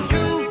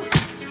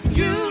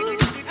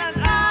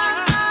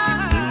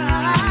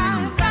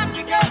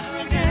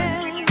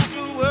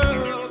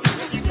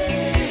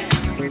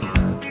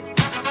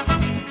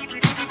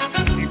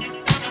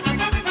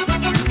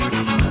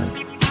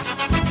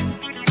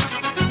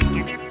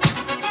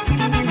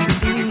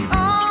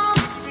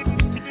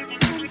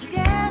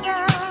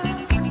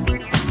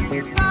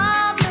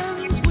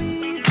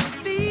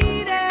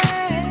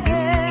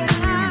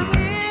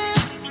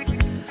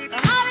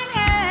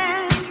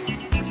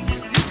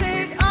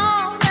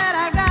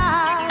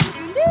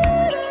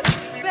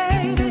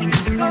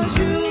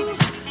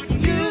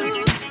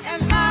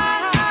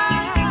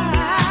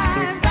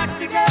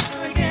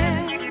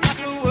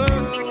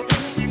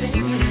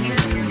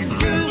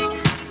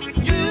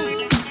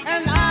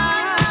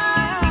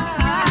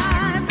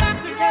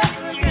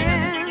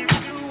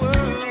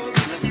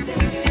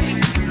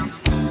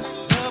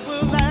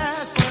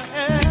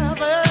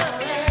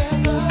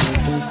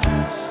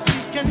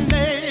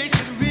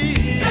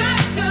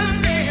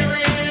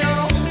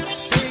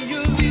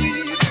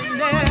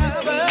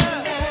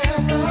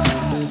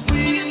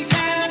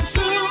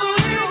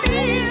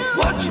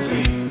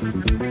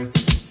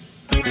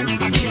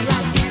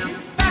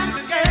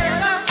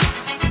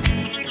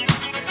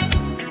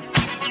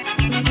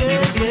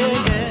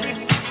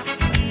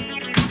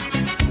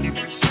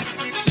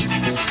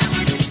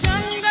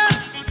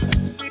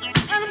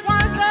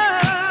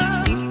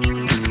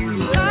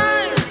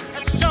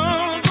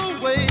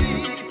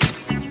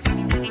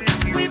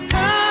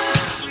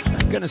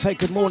 going to say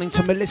good morning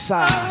to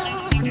Melissa.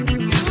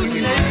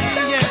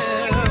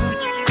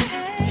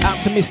 Out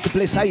to Mr.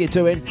 Bliss, how you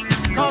doing?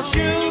 'Cause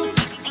you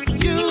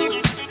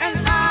and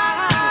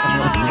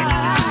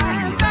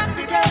I back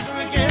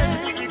together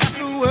again.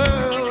 The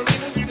world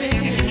is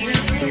spinning.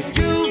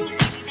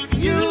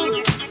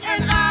 You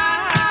and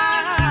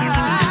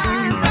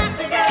I back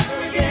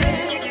together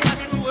again.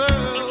 The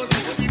world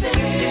is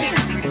spinning.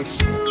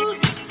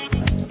 Truth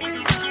is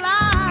a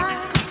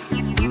lie.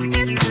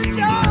 It's the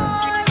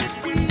joy that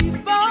we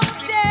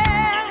both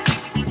share.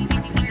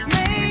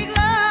 Make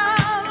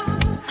love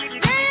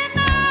day and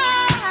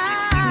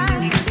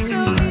night. So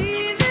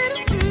easy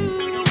to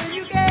do when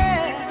you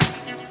care.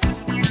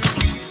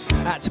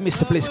 Out to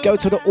Mr. Bliss, go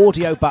to the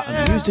audio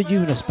button, use the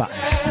Eunice button.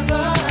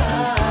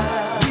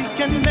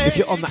 If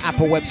you're on the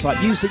Apple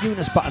website, use the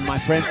Eunice button, my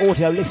friend,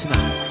 audio listener.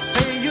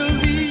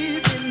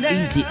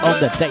 Easy on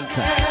the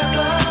data.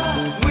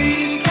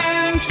 We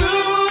can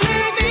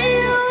truly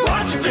feel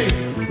what you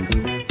feel.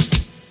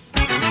 I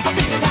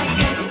feel like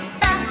getting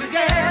back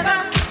together.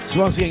 So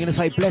once again, I'm going to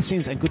say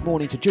blessings and good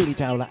morning to Julie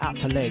Dowler, out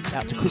to Legs,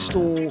 out to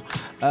Crystal,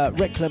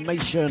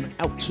 Reclamation,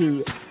 out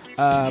to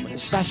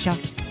Sasha,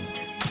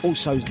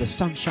 also the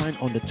Sunshine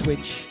on the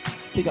Twitch.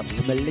 Big ups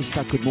to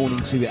Melissa, good morning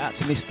to you. Out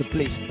to Mr.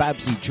 Bliss,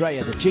 Babsy,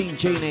 Drea, the Gene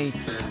Genie,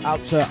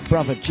 out to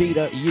Brother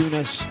Jida,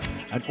 Eunice,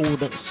 and all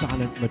the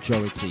silent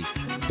majority.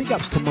 Big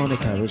ups to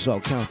Monica as well,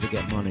 can't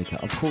forget Monica,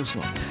 of course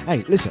not.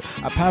 Hey, listen,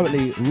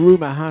 apparently,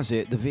 rumour has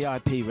it, the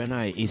VIP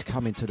Renee is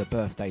coming to the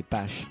birthday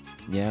bash,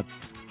 yeah?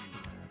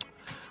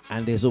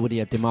 And there's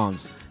already a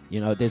demand. You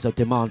know, there's a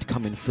demand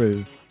coming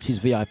through. She's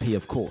VIP,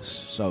 of course.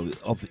 So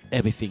of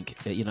everything,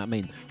 you know what I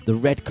mean? The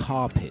red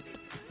carpet,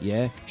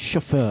 yeah?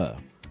 Chauffeur.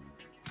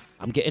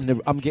 I'm getting the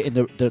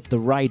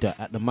rider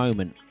at the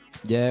moment,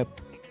 yeah?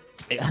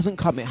 It hasn't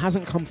come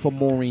from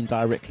Maureen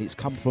directly. It's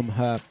come from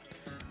her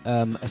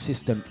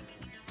assistant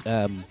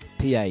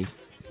PA.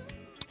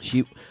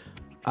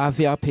 Our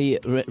VIP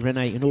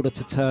Renee, in order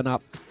to turn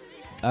up,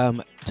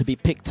 to be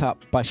picked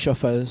up by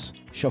chauffeurs,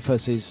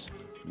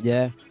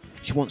 yeah?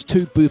 She wants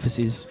 2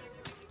 boofers,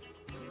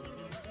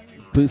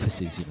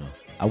 you know.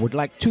 I would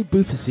like 2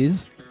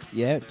 boofers,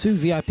 yeah, 2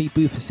 VIP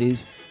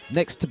boofers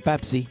next to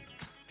Babsy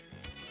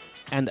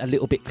and a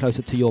little bit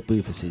closer to your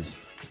boofers.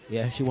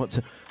 Yeah, she wants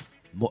to...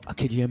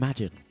 Could you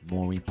imagine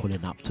Maureen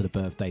pulling up to the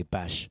birthday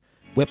bash?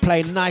 We're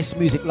playing nice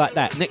music like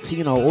that. Next thing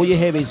you know, all you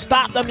hear is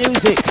stop the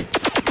music.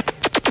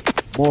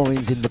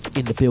 Maureen's in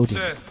the building.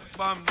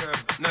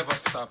 Never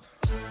stop.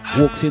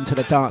 Walks into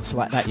the dance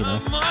like that, you know.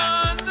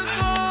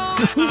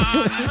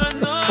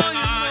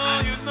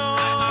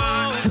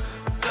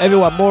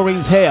 Everyone,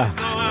 Maureen's here.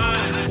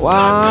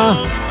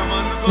 Wow.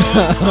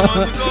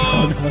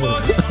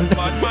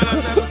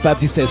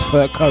 Babsy says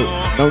fur coat,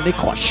 no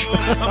Nikosh.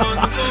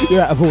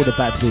 You're out of order,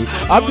 Babsy.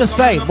 I'm just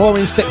saying,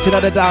 Maureen steps in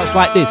at a dance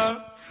like this.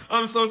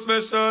 I'm so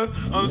special,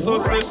 I'm so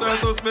special,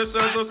 so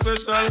special, so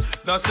special.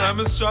 That's why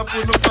I'm strapped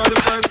with no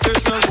 45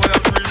 special. Boy,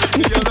 I'm really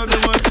together, the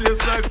man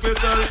chase like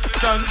petal.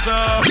 Tanja.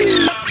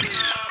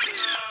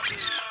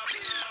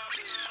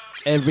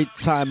 Every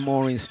time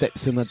Maureen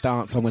steps in the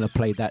dance, I'm going to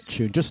play that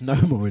tune. Just know,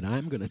 Maureen,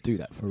 I'm going to do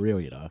that for real,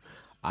 you know.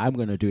 I'm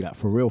going to do that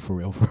for real, for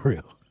real, for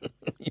real.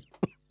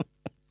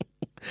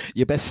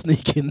 You best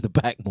sneak in the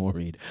back,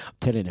 Maureen. I'm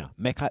telling you,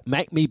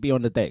 make me be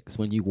on the decks.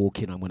 When you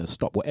walk in, I'm going to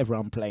stop whatever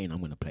I'm playing. I'm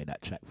going to play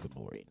that track for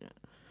Maureen.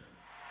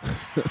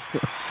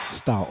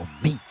 Start on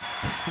me.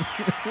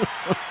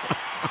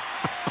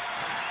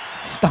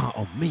 Start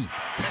on me.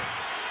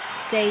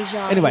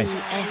 Deja Anyway,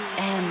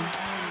 FM.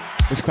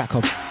 let's crack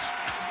on.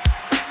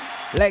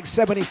 Leg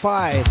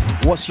 75.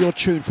 What's your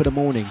tune for the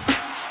morning?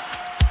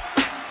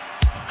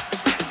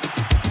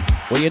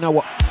 Well, you know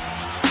what?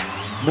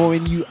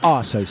 Maureen, you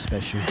are so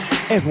special.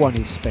 Everyone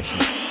is special.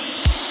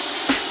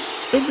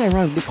 In their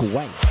own little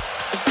way.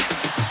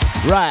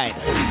 Right.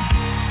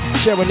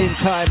 Sherilyn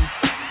time.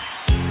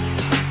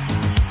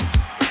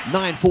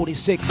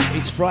 9:46.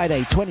 It's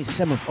Friday,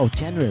 27th of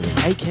January,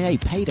 aka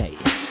payday.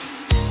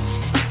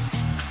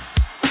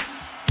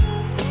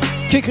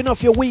 Kicking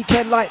off your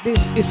weekend like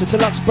this, it's a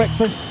Dlux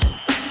breakfast.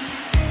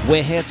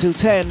 We're here till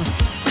 10.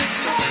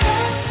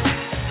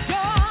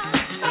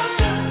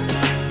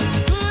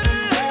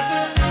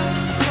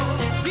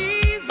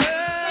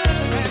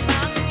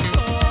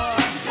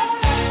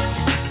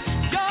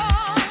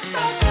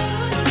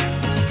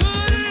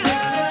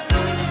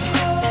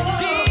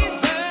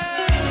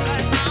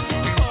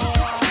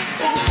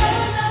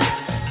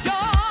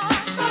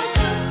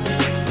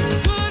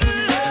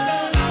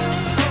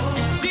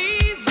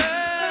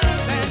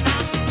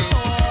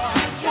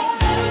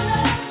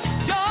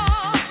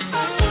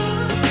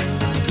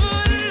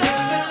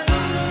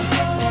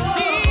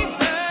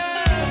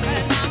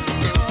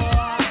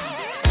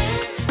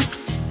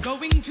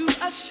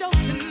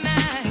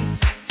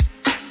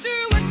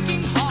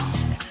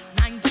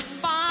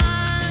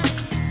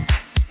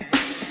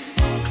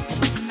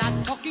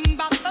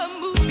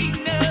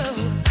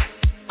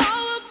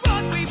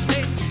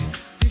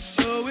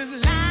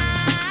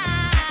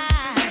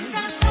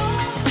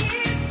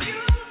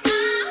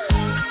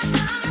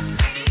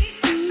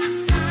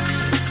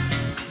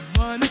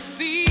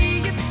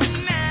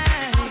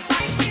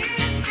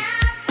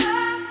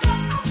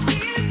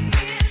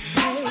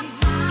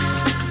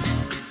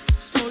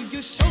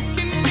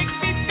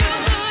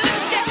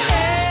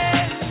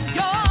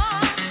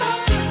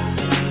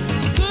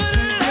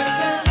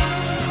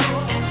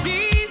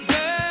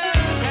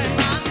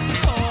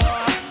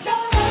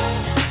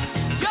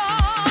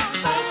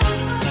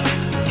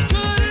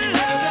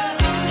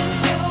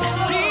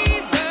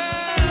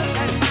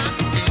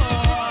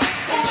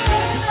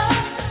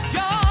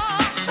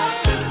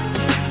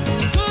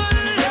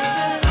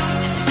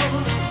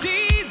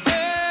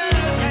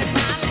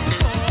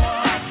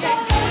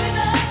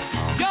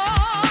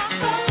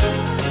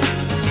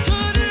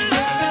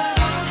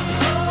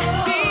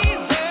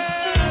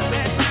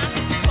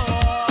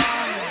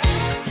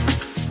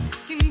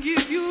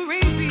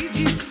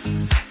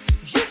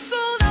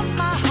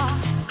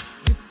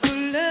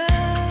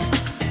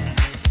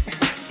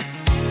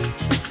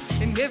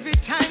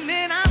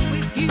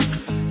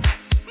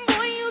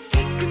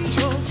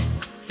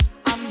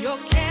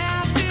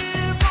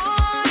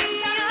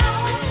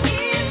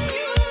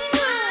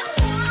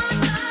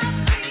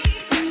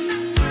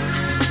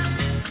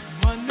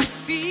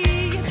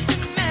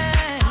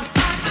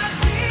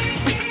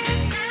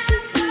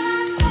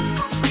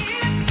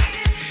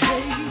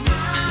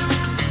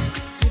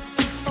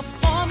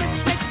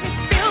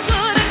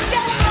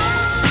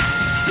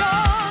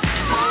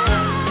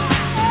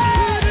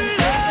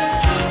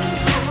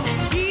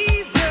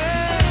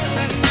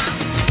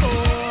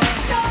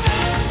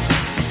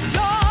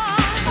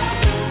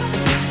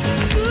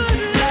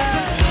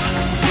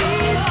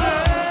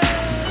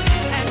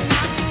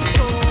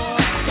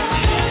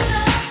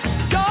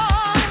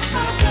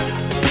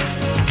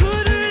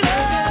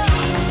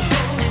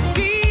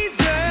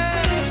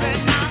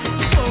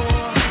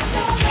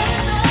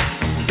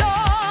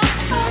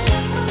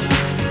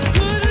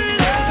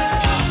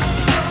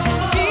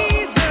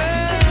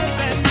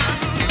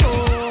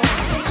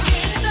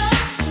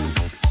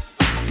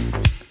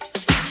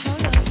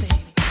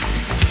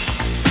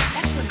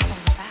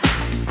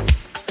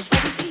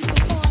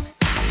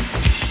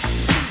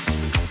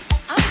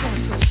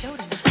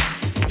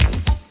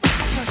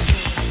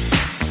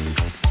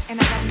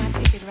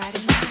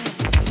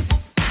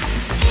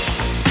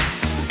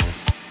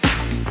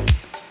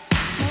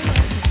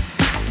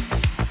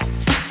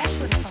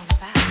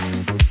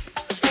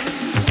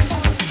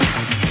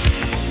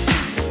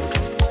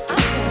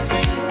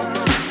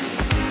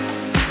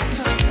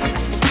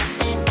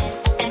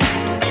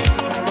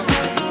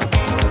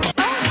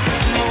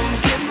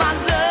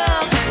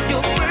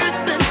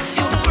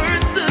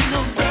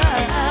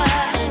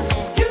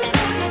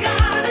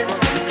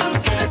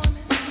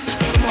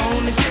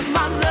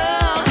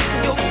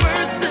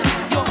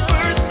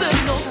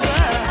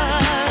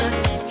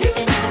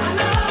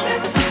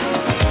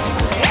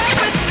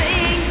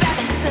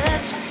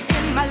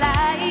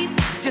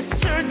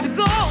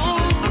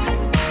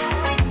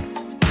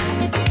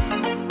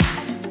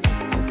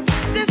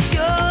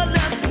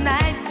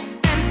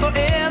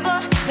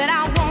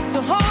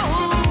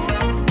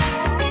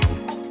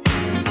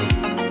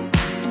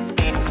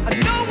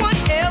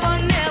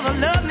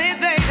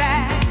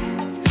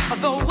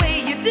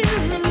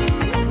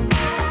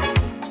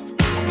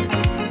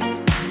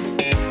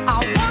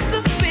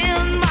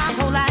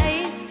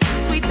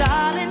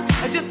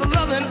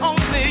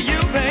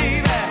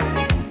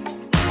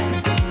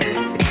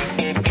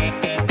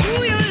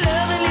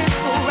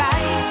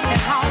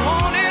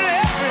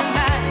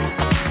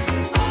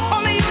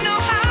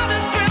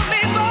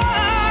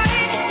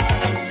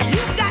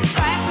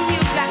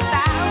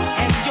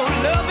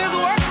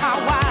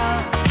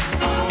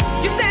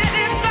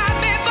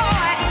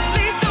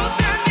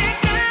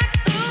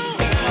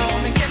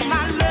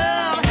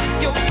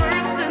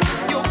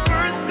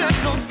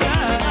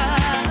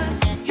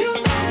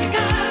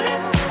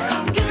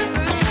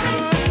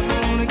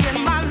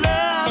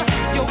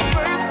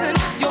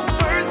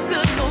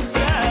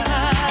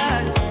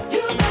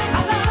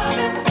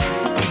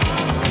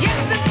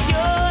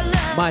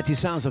 Mighty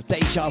sounds of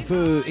Deja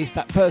Vu. It's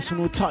that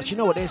personal touch. You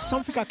know what? There's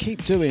something I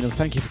keep doing, and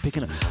thank you for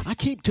picking up. I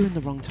keep doing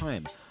the wrong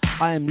time.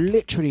 I am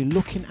literally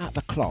looking at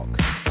the clock,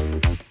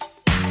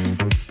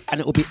 and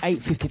it will be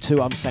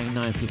 8:52. I'm saying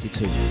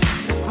 9:52.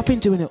 I've been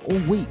doing it all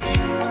week.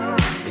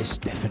 There's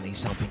definitely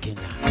something in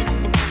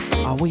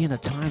that. Are we in a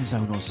time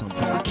zone or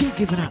something? I keep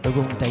giving out the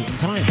wrong date and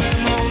time.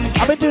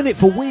 I've been doing it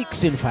for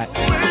weeks, in fact.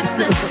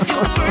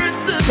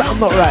 So I'm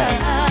not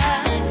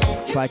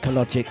right.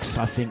 Psychologics,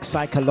 I think.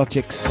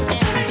 Psychologics.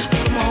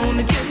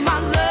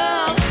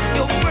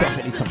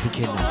 Definitely something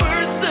in there.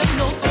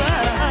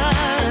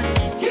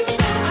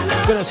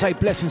 I'm going to say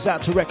blessings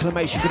out to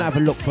Reclamation. Going to have a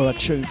look for a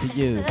tune for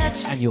you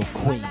and your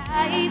queen.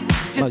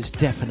 Most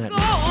definitely.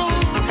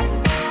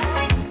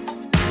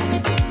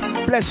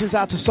 Blessings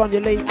out to Sonia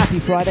Lee. Happy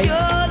Friday.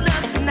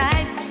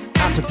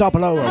 Out to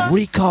Double O,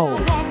 Rico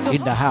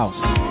in the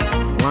house.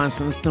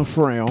 Licensed and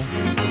frail.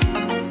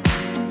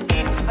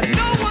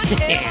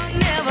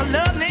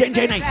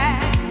 Jane,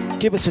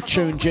 give us a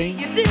tune, Jean.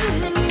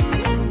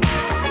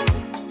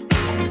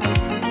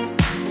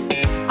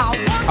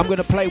 I'm going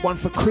to play one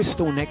for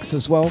Crystal next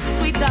as well.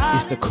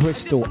 It's the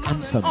Crystal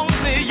Anthem.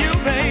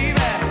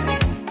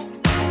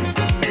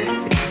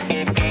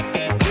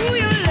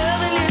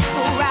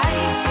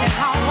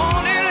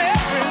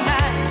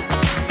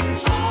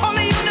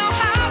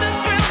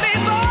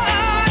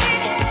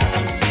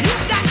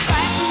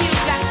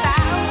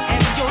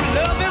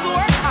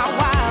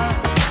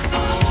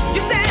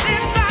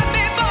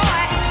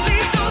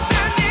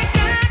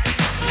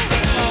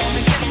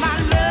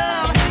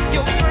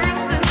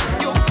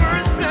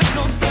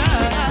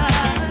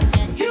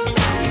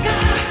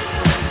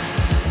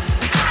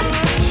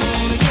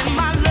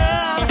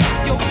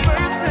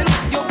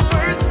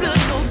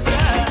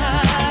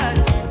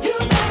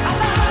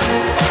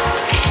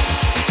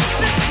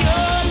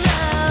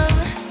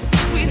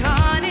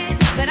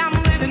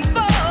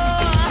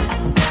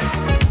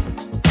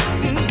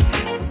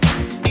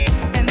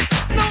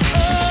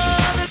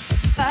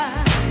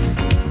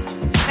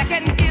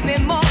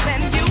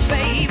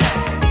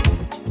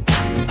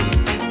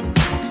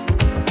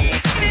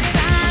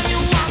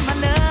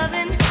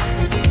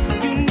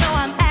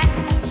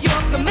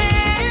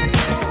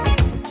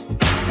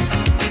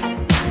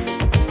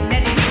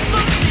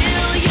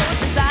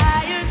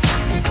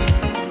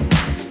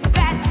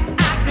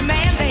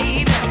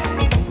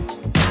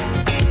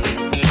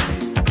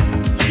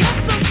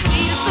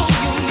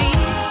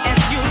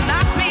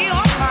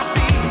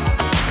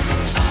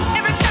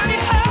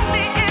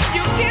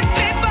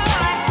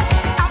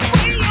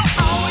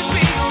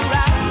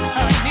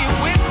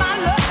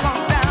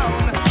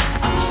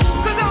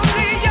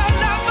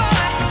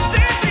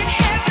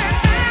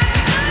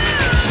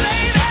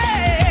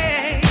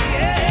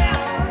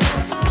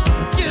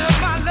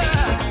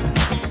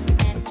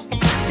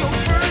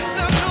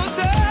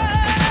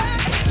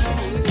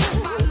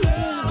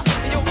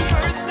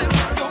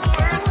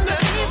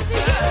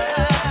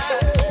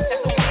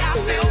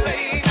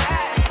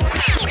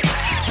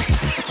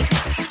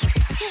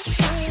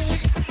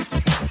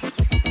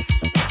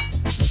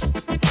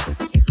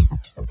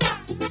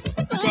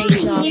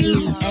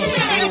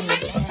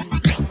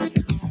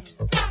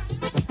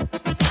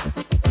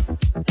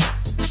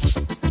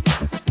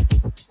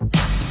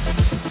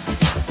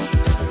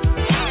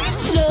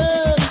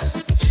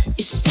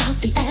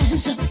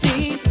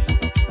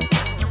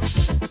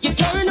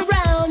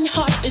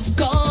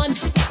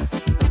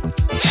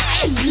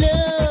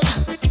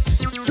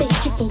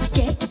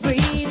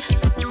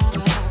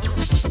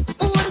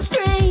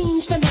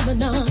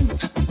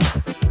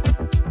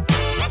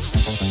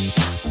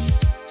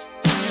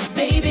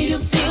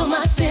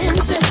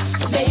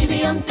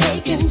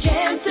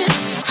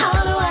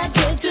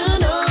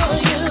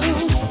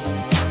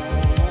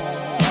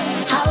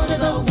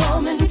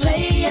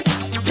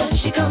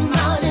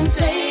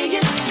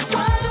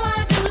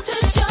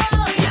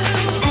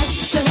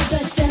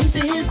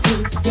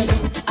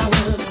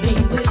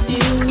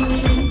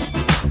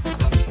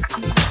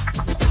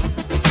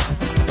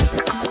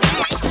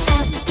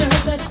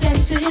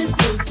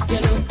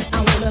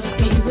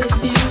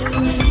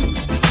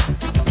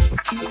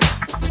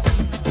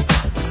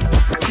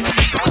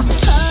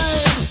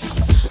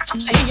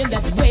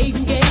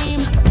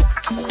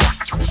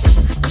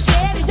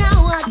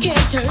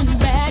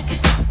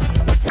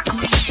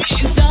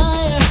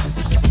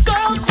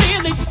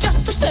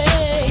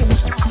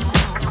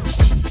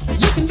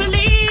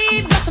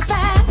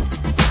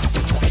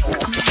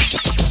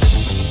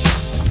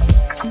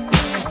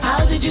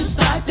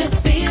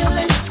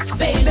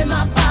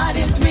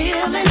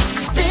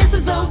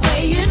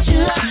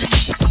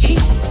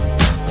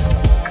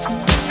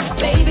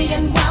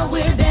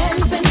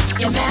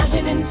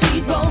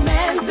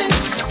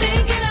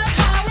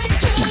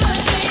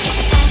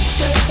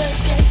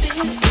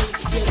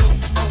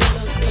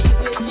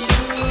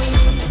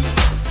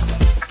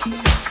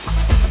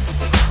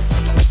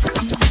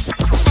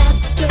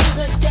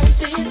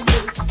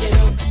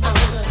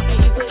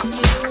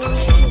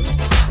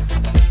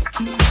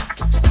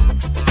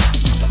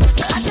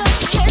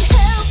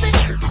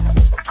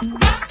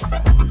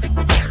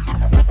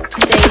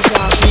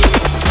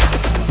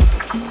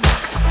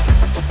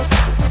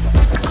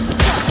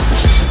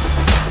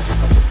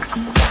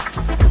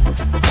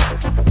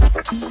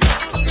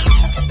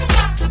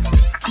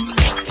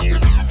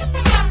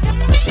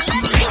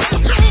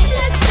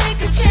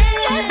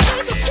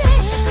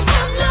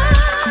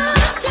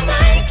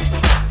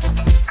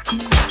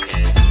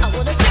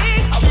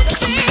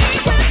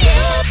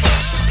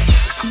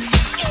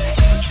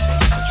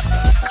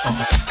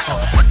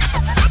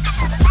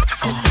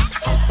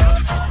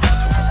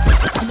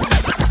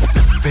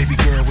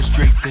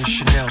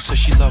 says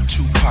she loved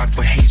Tupac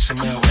but hates him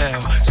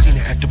LL. Seen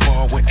her at the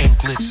bar with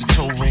anklets and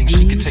toe rings.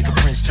 She could take a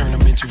prince, turn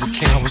him into a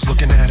king. I was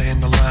looking at her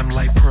in the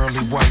limelight,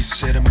 pearly white.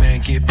 Said a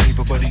man get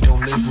paper but he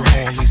don't live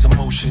right. All these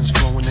emotions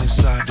flowing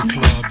inside the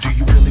club. Do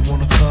you really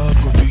want a thug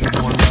or do you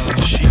want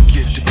love? She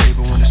get the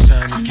paper when it's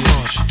time to get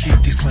she keep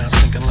these clowns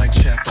thinking like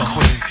chapter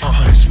quick.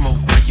 Honey smoke,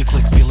 make your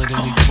click, feel it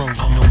in your throat.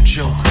 No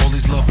joke, all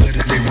these love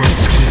letters they wrote.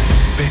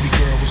 Baby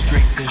girl was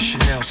draped in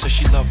Chanel. Said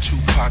she loved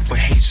Tupac but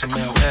hates him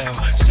LL.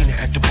 Seen her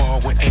at the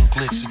bar with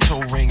anklets and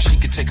toe rings. She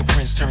could take a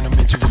prince, turn him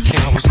into a king.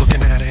 I was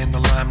looking at her in the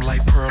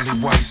limelight, pearly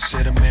white.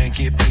 Said a man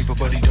get paper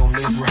but he don't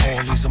live right.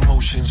 All these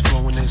emotions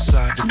flowing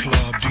inside the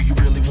club. Do you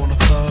really want a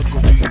thug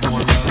or do you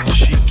want love?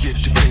 She get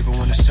the paper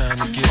when it's time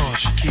to get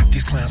she keep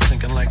these clowns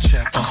thinking like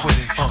chapter quick.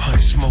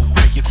 Honey smoke,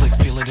 make your click,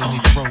 feel it in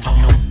your throat.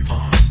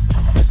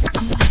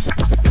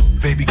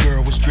 Baby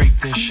girl was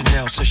draped in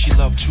Chanel. Said she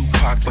loved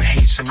Tupac but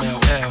hates him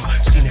LL.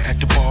 Seen her at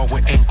the bar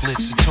with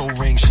anklets and toe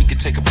rings. She could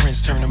take a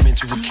prince, turn him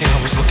into a king.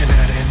 I was looking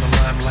at her in the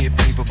limelight,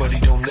 paper but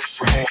he don't live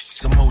right.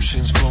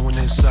 Emotions flowing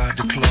inside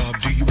the club.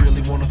 Do you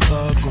really want a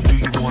thug or do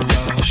you want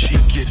love? She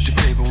get the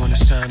paper when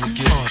it's time to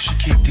get she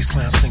keep these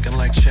clowns thinking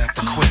like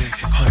chapter quick.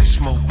 Honey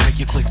smoke, make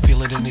your click,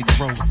 feel it in their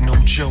throat. No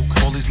joke,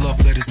 all these love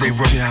letters they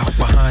wrote out.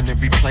 Behind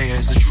every player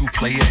is a true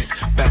playette.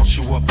 Bounce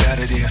you up out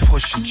of there,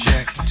 push your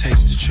jack.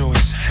 Taste the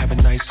choice, have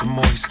it nice and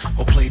moist.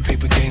 Or play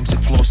paper games and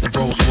floss the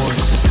Rolls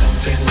Royce.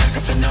 Something like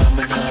a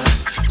phenomenon.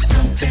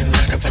 Something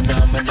like a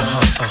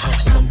phenomenon.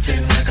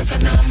 Something like a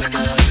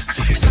phenomenon.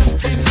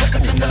 Something like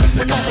a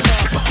phenomenon.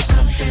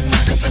 Something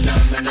like a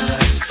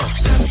phenomenon.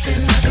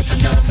 Something like a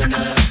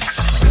phenomenon.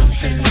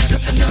 Something like a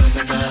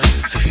phenomenon.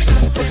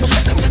 Something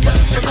like a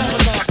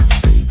phenomenon.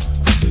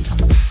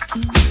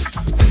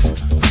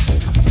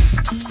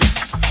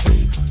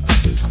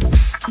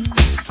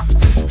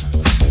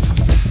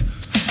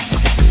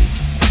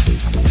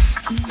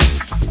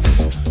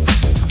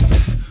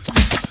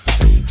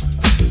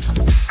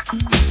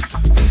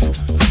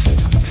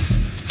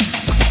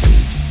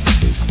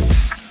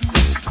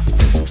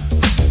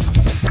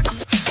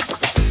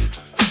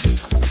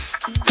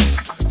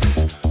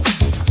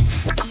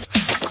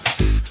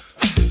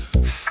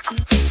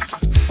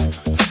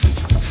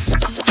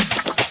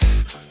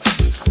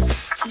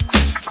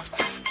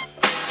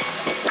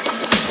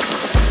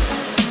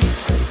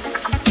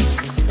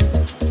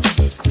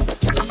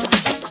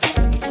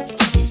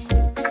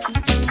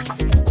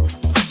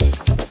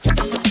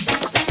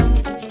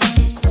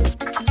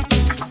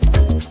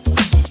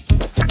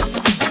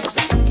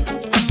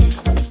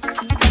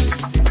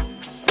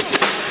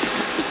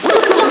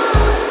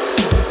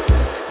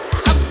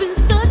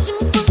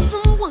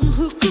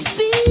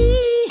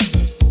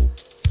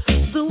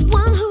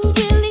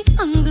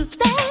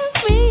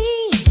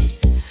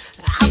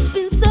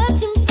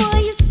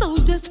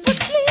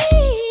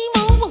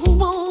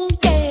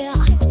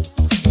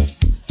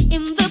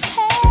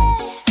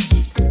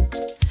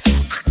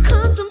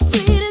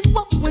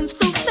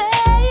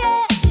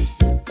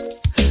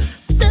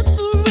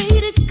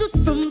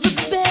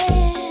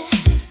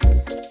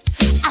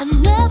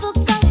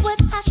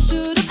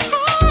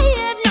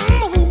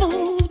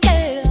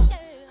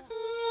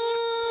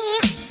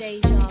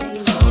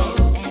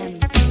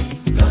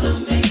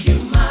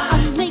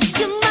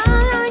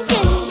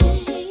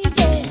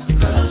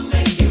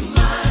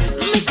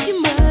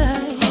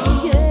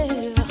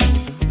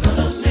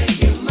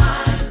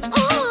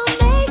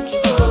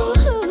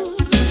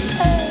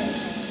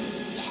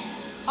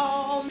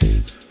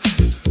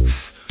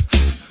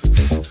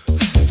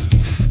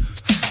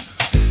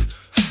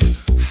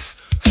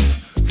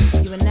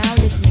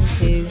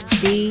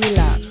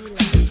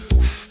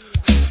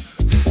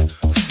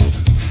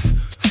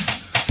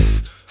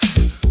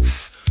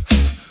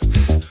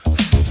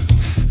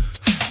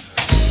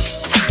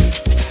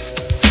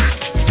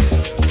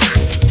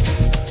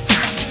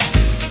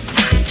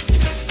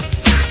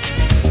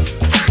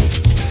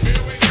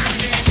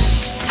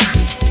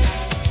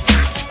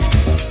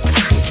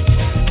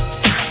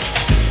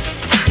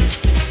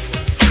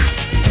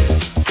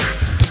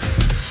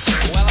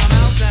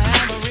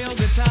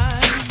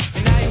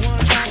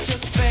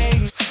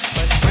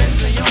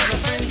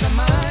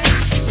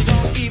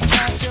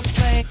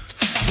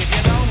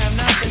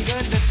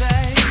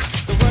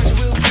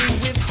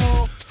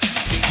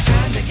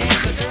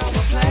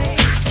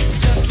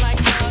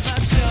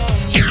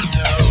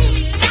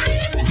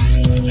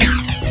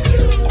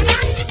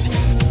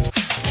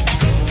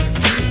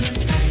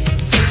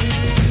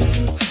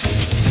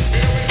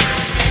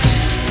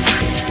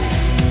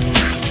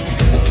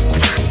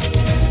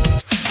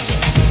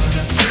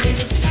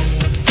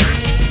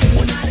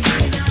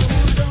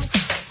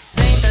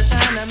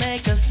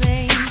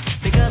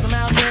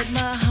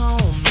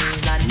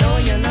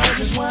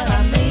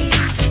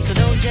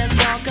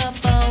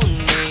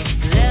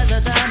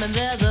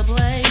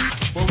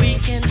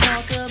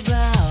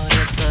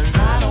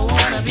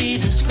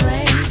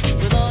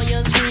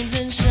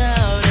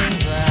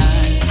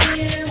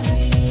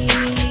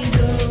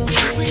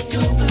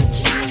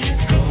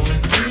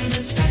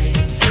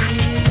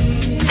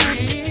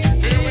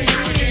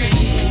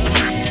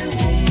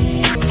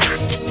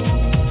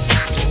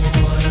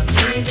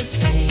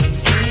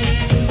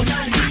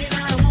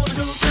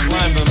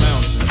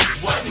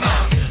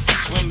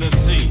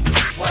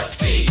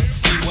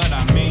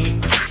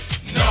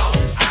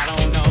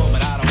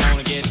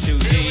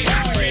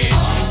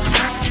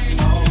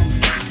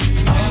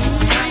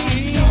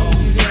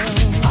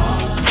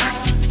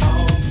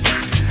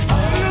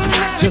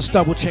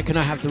 Just double checking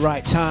I have the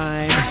right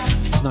time.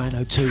 It's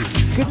 9:02.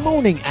 Good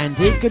morning,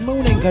 Andy. Good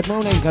morning, good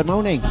morning, good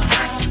morning.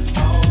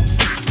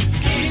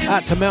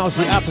 Out to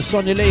Melzy, out to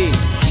Sonia Lee,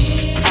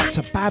 out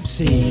to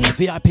Babsy,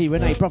 VIP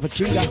Renee, Brother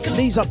Judah,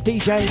 Knees Up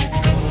DJ,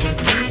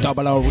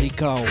 Double O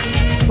Rico,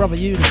 Brother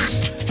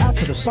Eunice, out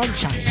to the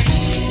Sunshine,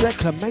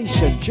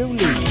 Reclamation,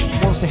 Julie,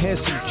 wants to hear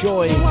some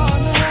joy,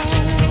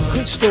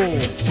 Crystal,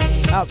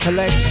 out to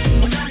Lex.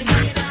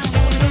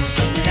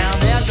 Now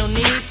there's no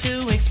need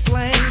to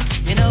explain,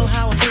 you know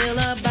how I feel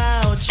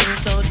about you,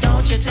 so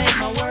don't you take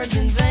my words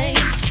in vain,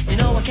 you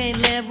know I can't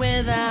live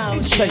without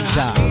It's you.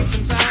 Deja. I need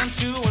some time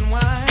to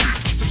unwind,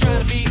 so try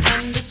to be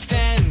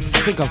understanding. I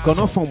think I've gone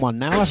off on one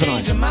now, haven't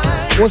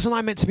I? Wasn't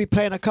I meant to be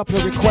playing a couple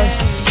of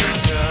requests?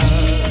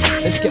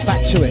 Let's get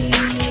back to it.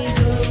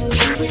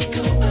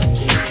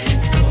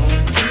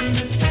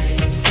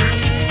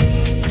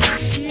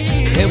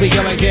 Here we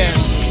go again.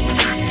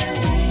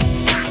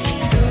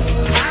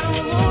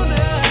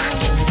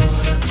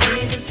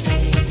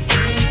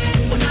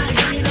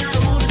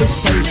 This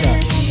Deja.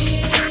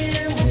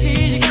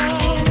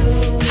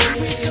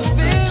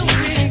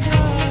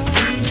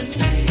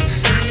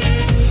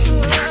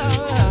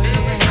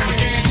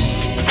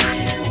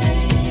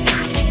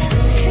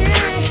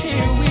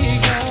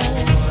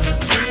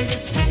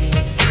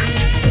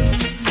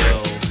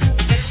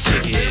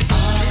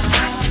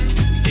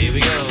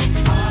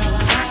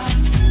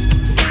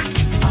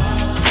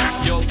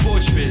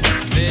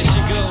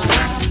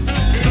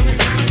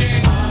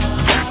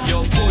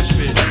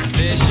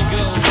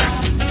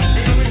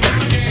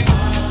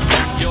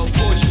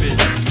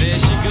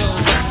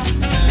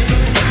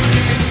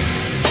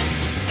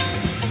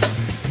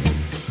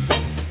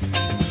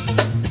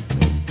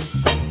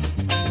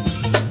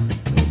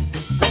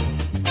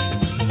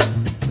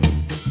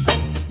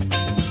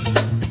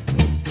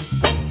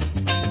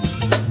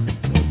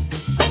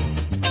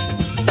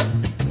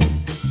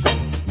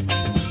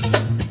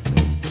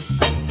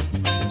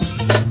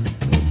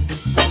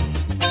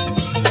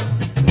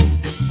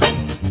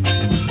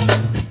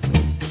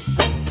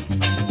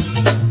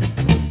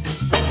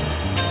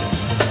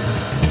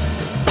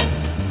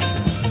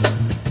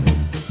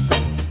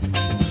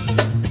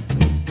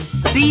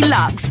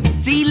 Dlux,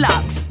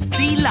 Dlux,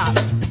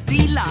 Dlux,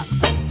 Dlux,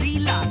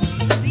 Dlux,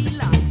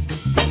 Dlux,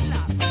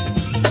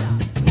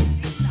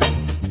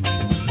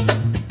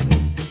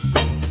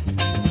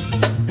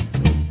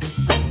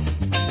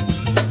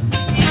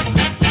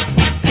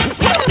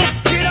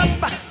 Get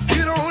up,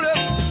 get on up,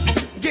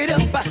 get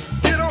up,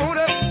 get on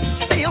up,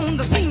 stay on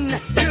the scene,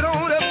 get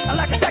on up,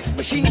 like a sex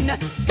machine,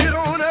 get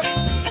on up,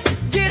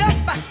 get up,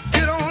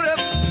 get on up,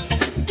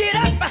 get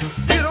up,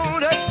 get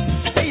on up,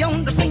 stay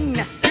on the scene,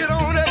 get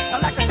on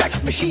up, like a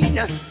sex machine,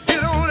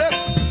 get on up,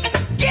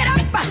 get up,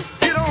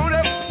 get on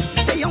up,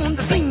 stay on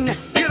the scene,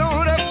 get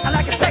on up,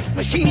 like a sex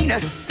machine,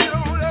 get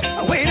on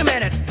up. Wait a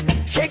minute,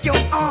 shake your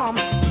arm,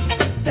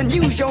 then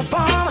use your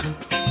palm,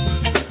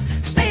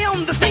 stay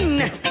on the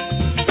scene.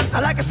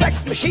 Like a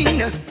sex machine,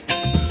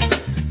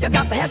 you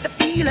got to have the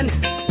feeling.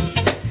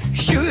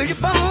 Sure you're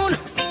born,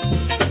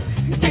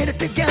 get it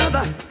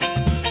together.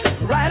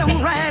 Right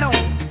on, right on.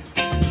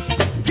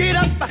 Get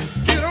up,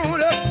 get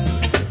on up.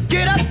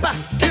 Get up,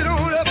 get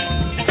on up.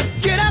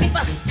 Get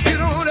up, get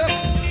on up.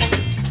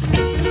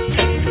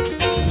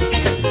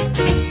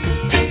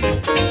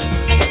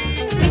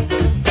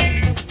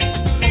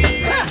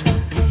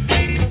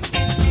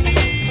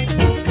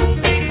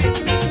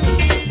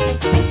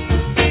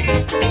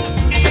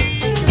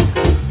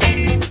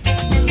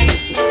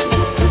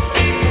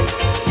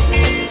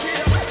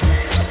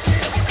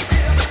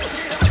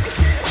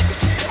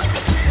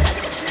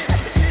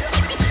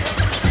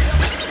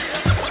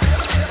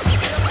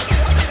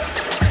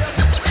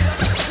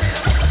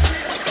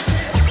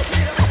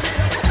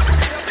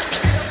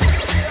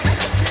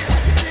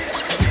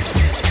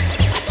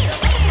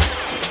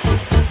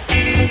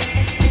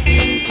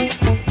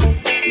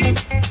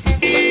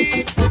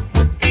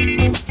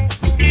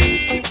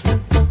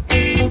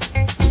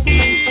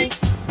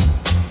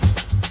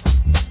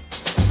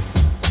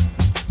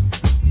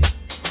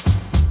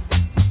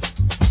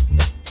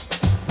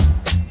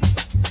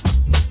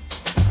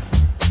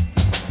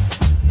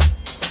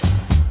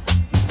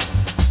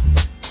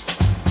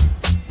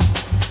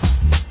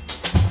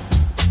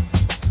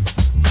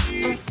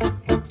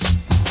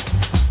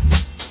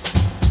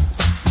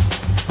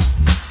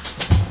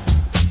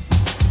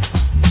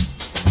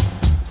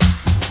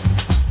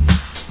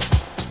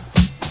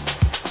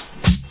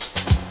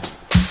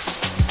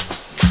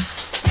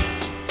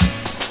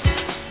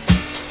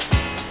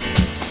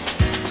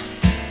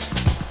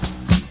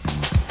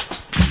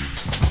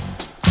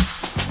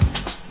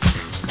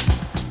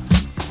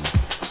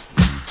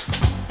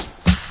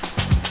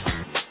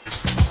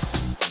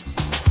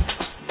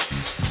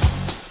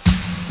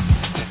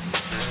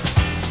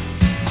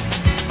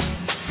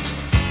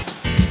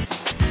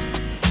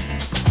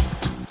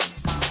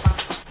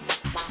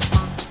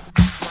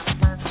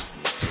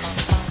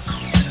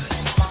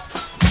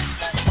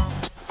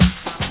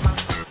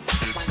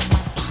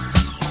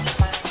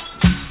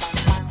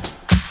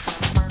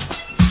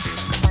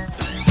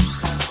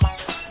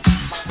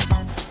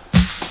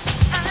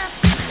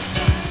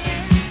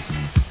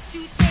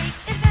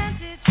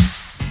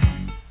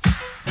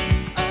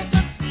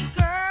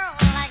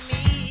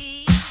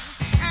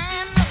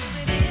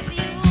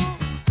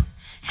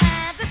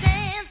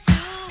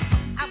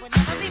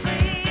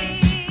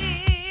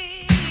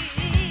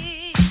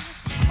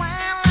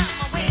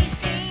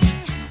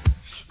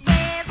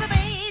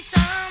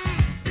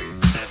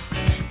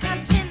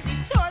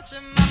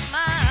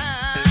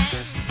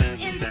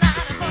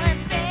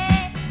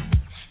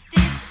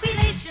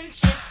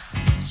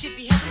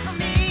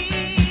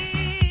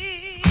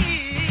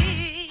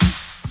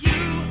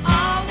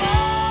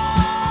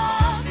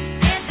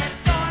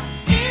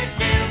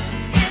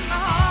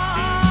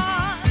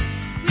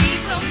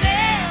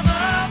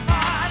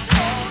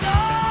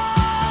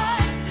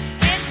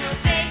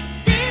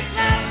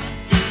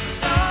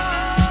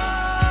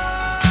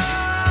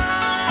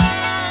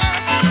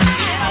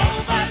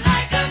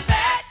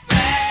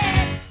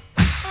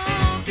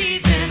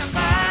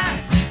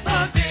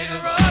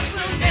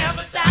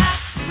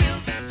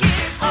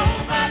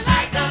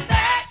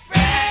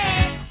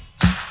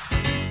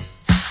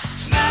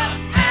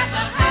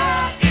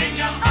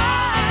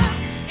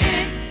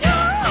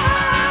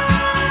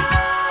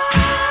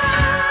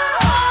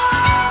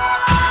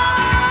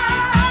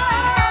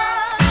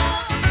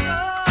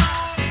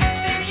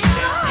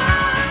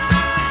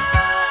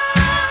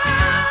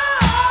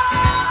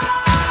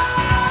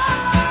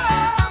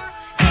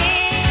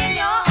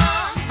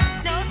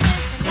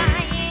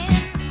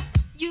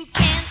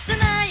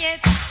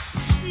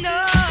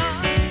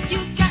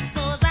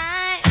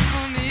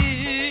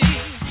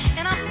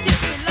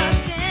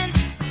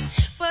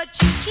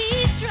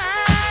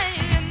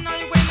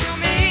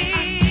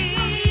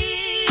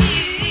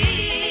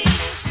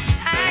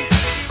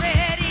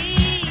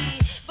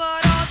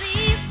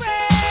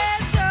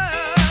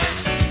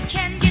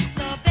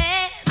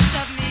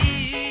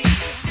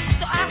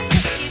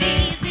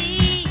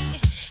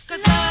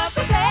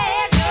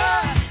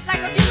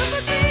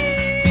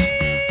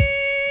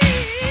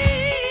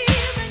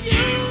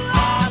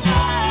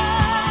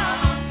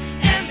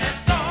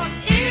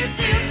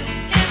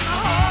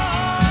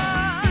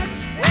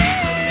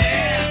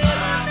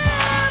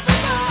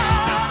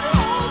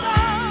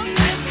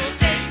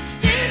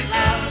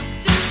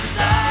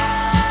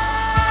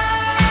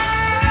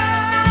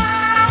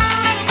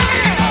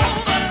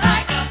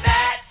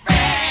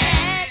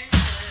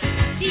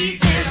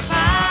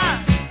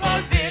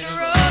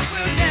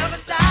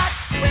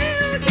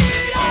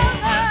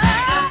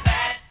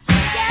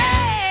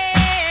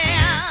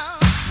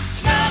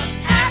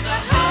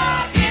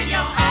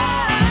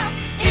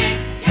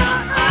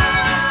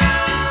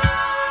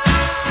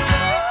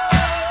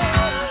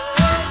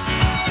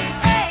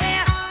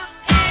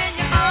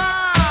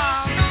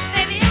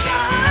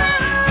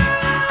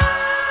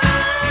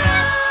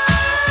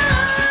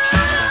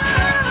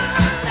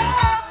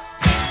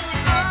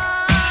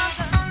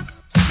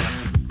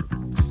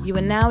 You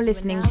are now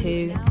listening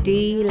to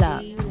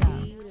Dlux.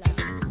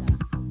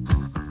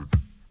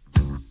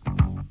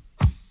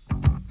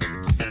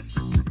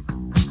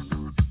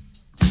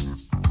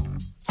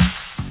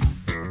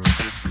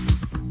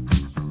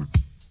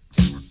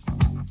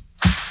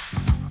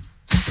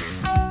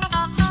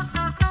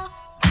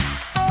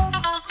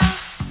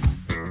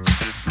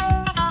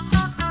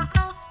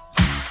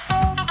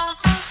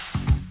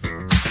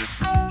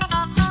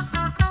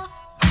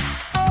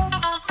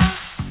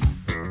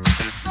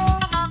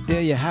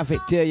 There you have it,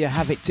 there you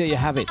have it, there you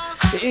have it.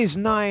 It is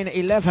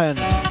 9:11.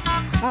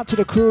 Out to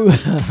the crew.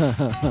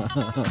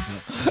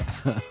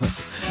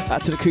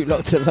 Out to the crew,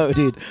 locked and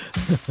loaded.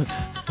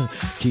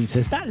 Gene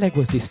says, that leg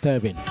was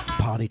disturbing.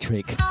 Party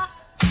trick.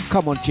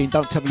 Come on, Gene,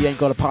 don't tell me you ain't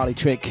got a party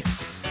trick.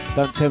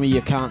 Don't tell me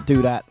you can't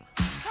do that.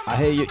 I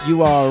hear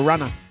you are a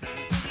runner.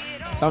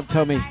 Don't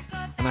tell me.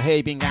 And I hear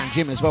you been going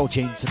gym as well,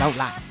 Gene, so don't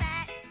lie.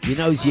 You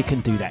knows you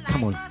can do that.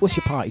 Come on, what's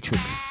your party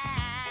tricks?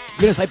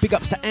 I'm going to say big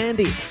ups to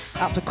Andy,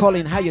 out to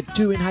Colin, how you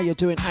doing, how you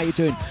doing, how you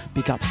doing?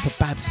 Big ups to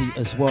Babsy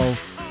as well,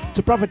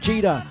 to Brother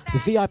Jida, the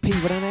VIP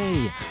with an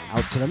A,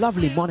 out to the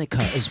lovely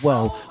Monica as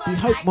well. We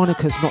hope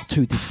Monica's not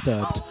too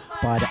disturbed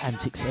by the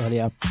antics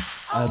earlier.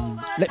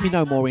 Let me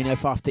know, Maureen,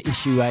 if I have to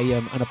issue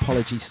an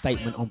apology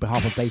statement on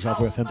behalf of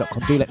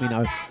dejavufm.com. Do let me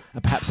know,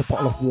 and perhaps a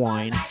bottle of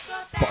wine,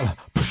 a bottle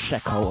of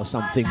Prosecco or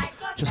something,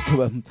 just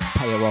to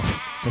pay her off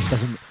so she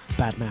doesn't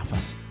badmouth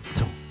us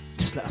at all.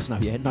 Just let us know,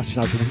 yeah? Nudge,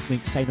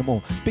 wink, say no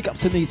more. Big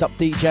ups to Knees Up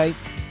DJ.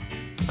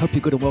 Hope you're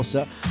good and well,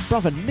 sir.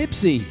 Brother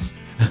Nibsy.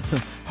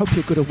 Hope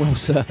you're good and well,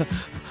 sir.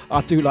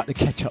 I do like the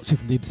catch-ups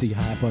with Nibsy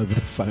I have over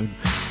the phone.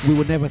 We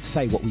will never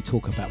say what we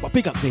talk about, but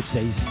big up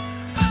Nibsies.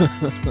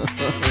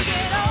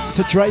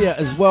 To Drea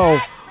as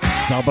well.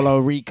 Double O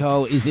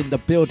Rico is in the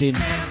building.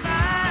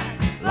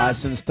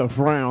 Licensed to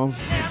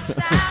France.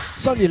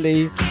 Sonia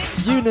Lee,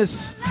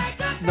 Eunice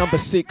number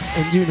 6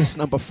 and Eunice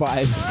number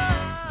 5.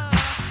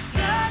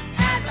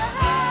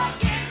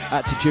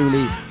 Out to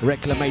Julie,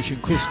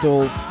 Reclamation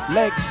Crystal,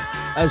 Legs,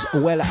 as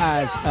well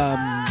as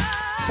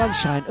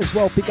Sunshine as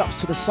well. Big ups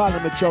to the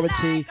silent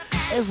majority.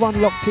 Everyone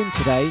locked in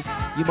today.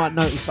 You might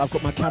notice I've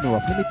got my camera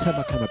off. Let me turn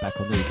my camera back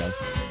on. There you go.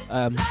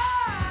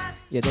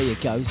 Yeah, there you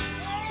goes.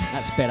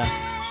 That's better.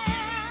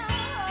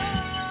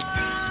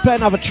 Let's play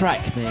another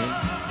track, man.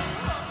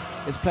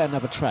 Let's play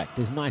another track.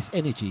 There's nice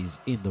energies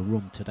in the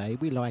room today.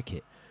 We like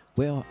it.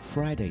 We're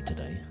Friday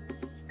today.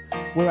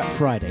 We're at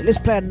Friday. Let's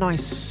play a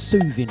nice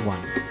soothing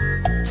one,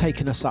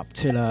 taking us up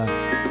till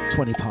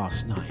 20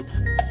 past 9.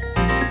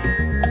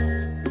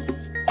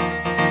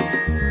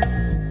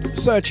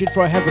 Searching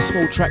for a heavy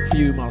small track for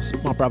you, my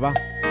brother.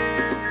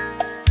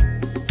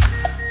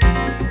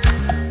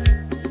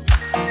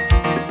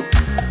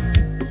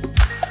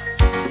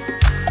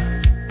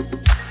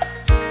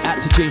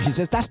 Jean. She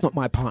says, that's not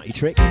my party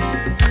trick.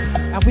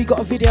 Have we got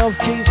a video of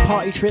Jean's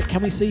party trick?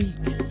 Can we see?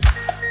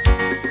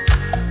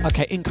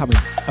 Okay, incoming.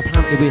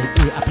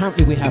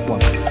 Apparently we have one.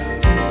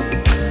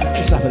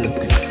 Let's have a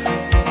look.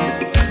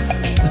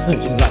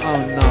 She's like, oh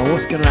no,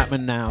 what's going to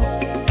happen now?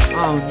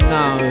 Oh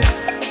no.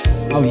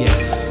 Oh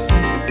yes.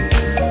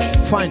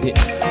 Find it.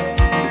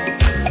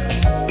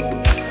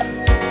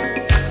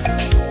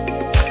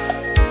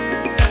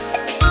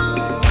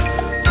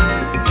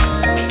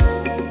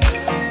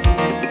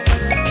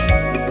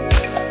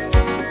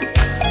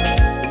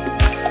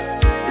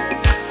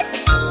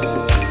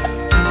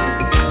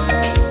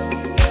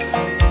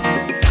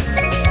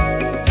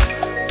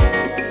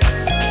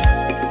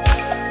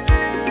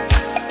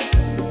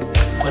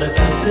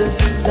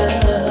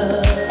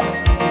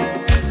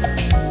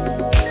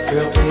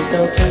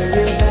 Don't turn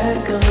your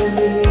back on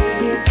me.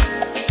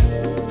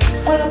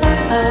 What about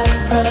our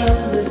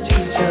promise to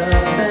each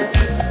other?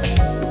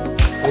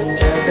 When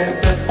times got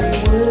rough, we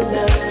would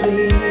not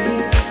flee.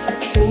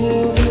 It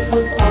seems it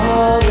was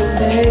all in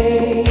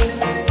vain.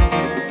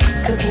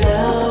 'Cause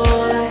now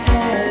all I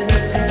have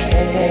is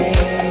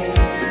pain.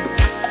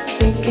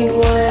 Thinking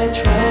why I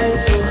tried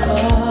so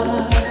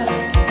hard.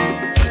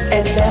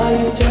 And now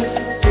you just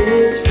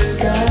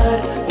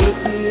disregard what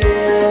we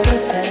ever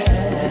had.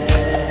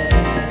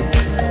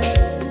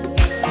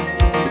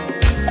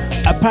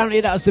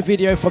 Apparently that was the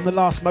video from the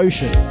last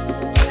motion.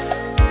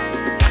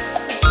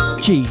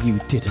 Gee, you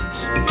didn't.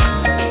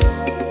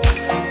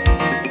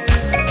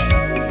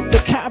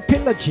 The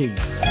caterpillar, G.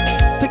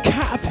 The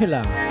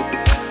caterpillar.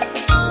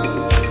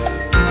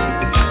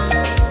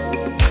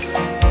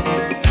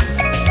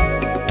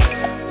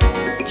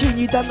 Gee,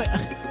 you done it.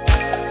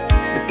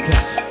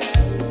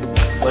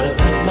 What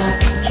about my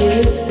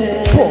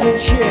kisses? Poor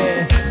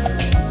cheer.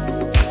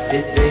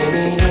 Did they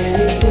mean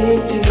anything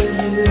to you?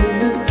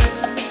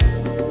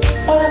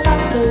 What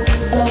about those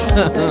long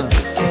together?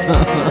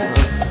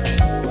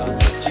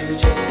 Did you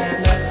just have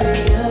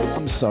nothing else?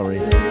 I'm sorry.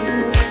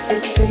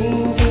 It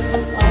seems it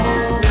was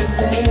all in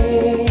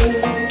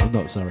vain. I'm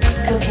not sorry.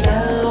 'Cause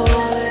now all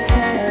I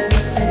have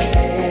is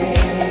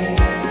pain.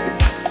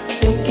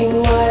 Thinking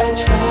why I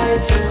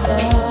tried so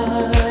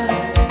hard.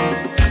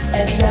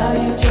 And now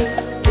you just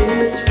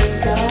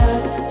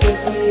disregard what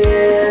we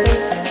ever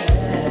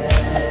had.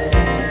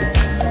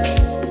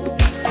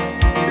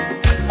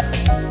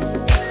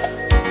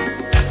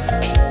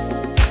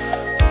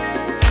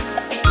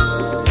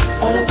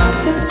 What about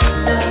this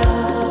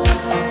love?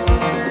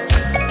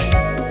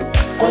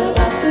 What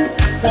about this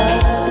love?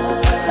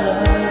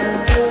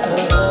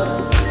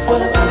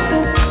 What about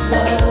this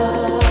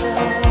love?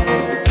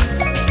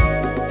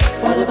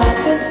 What about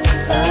this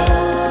love?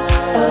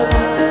 What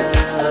about this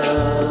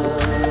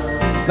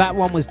love? That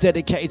one was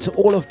dedicated to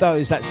all of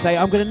those that say,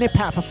 I'm going to nip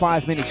out for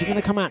 5 minutes. You're going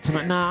to come out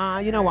tonight. Nah,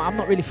 you know what? I'm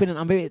not really feeling,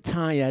 I'm a bit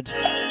tired.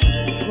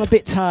 I'm a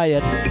bit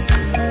tired.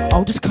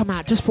 I'll just come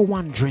out just for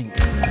one drink.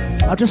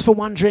 Just for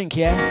one drink,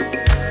 yeah?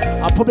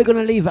 I'm probably going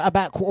to leave at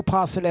about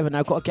 11:15.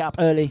 I've got to get up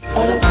early.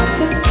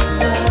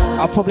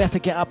 I'll probably have to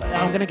get up.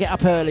 I'm going to get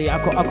up early.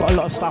 I've got a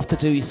lot of stuff to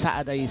do. It's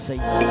Saturday, you see.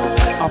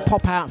 I'll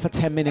pop out for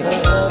 10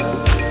 minutes.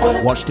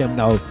 Watch them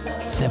though.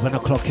 7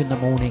 o'clock in the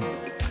morning.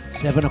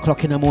 7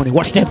 o'clock in the morning.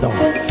 Watch them though.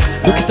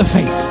 Look at the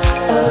face.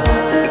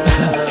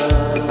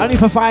 Only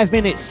for 5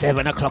 minutes.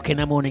 7 o'clock in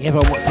the morning.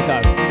 Everyone wants to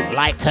go.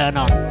 Light turn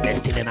on. They're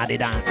still in the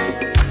dance.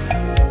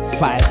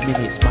 5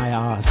 minutes, my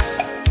ass.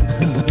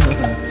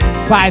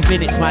 5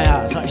 minutes, my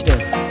ass. Watch them.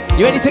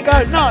 You ready to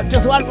go? No,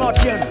 just one more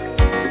tune.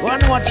 One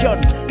more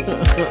tune.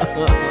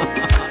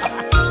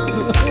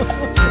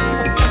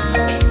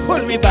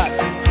 Pull me back.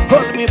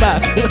 Pull me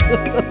back.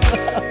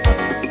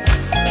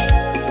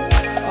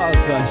 Oh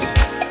gosh.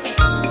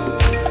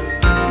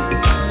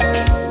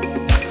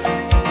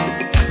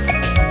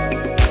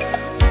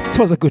 It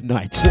was a good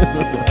night.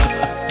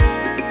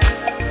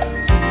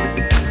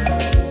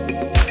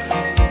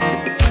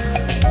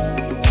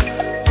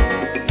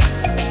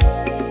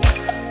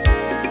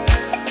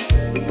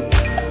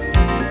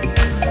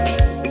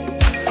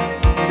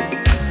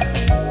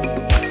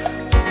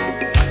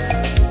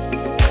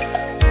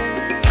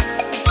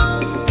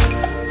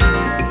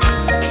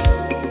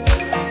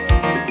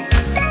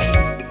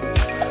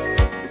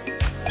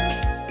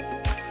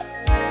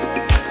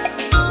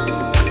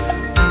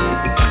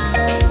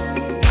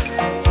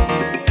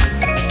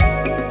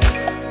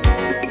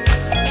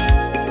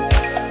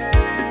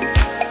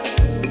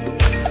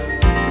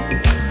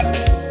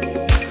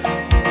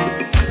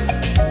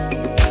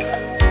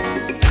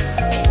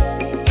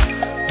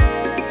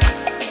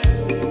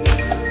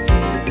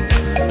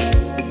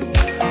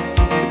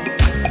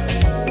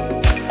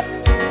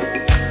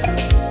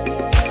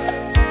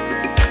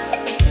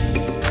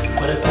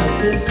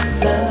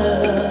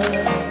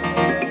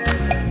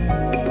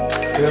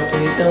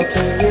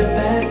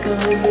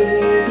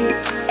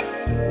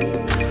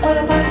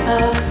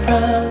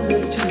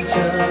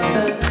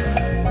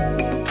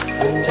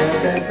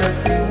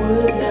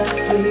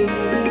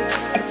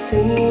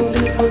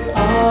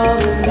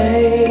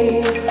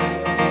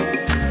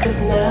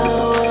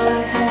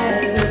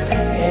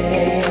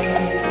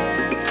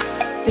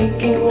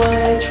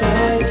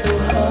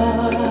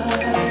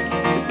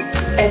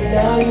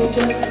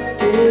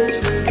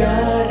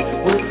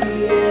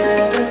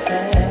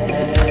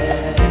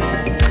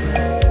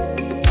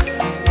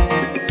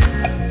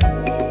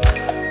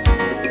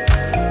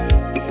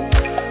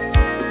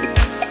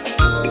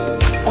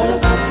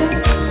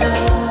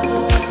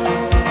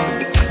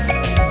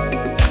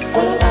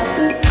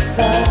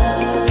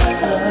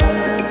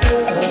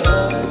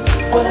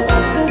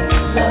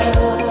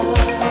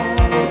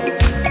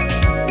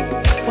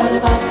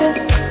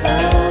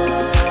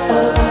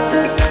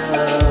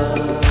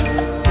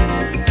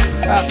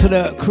 to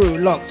the crew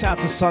locked, out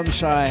to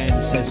Sunshine.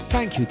 Says,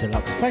 thank you,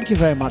 Dlux. Thank you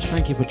very much.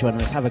 Thank you for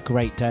joining us. Have a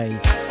great day.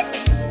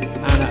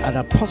 And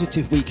a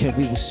positive weekend.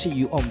 We will see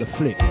you on the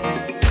flip.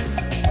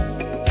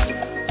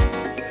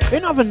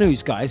 In other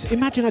news, guys,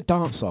 imagine a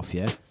dance-off,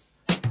 yeah?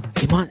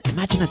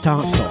 Imagine a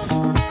dance-off.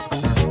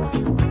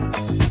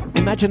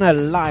 Imagine a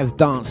live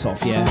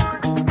dance-off, yeah?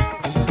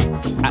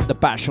 At the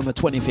Bash on the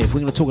 25th. We're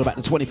going to talk about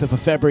the 25th of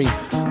February.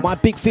 My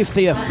big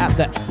 50th at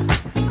the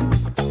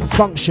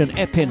function,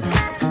 Epping.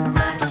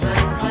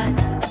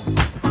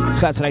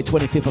 Saturday,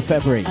 25th of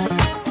February.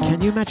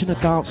 Can you imagine a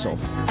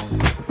dance-off?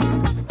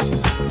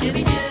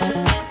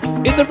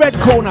 In the red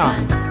corner.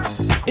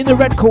 In the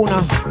red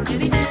corner.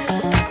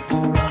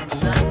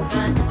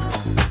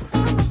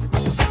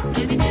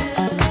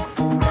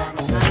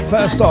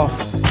 First off,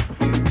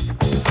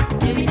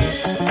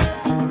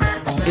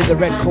 in the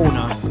red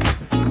corner,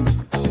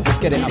 let's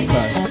get it up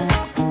first.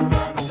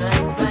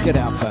 Let's get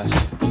it up first.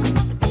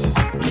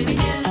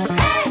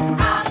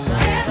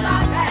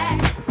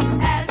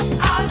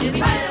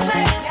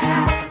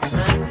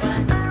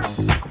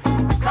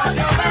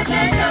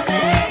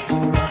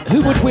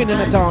 Who would win in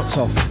a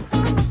dance-off?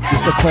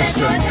 Is the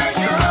question.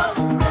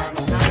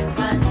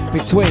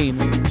 Between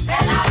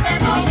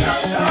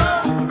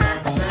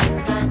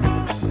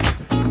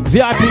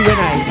VIP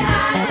Renee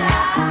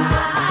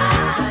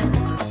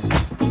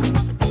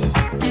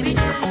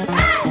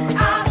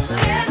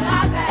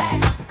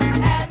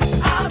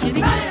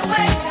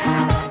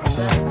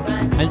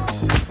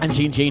and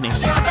Jean Genie.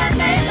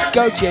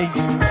 Go Jean,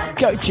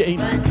 go Jean,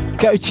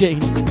 go Jean.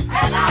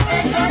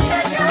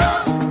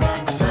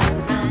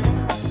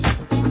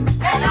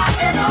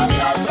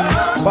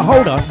 But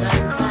hold on.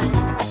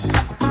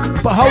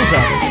 But hold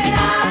on.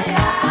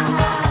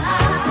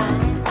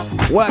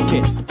 Work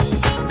it.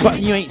 But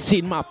you ain't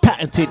seen my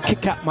patented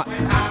kick out my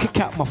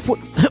foot.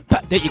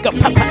 There you go.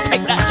 Take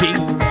that, Gene.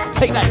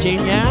 Take that,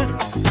 Gene. Yeah,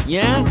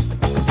 yeah.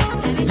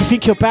 You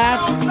think you're bad?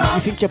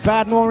 You think you're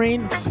bad,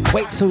 Maureen?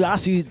 Wait till I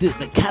see you do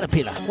the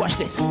caterpillar. Watch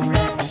this.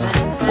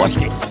 Watch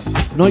this.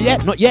 Not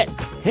yet. Not yet.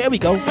 Here we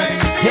go.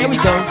 Here we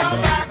go.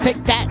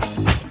 Take that.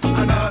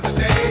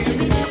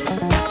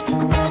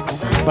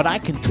 But I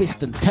can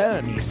twist and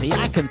turn, you see.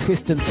 I can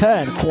twist and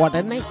turn,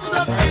 coordinate.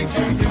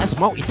 That's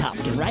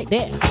multitasking right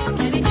there.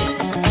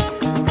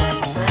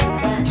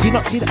 Did you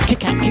not see that?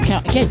 Kick out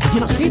again. Did you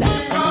not see that?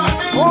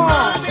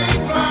 Oh.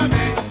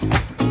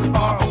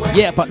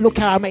 Yeah, but look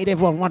how I made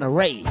everyone run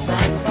away.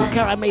 Look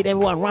how I made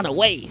everyone run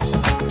away.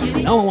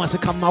 No one wants to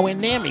come nowhere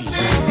near me.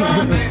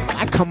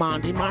 I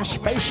command in my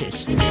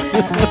spaces.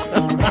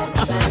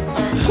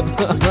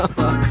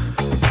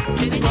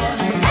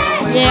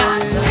 Yeah.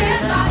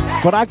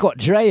 But I got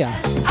Drea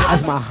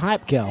as my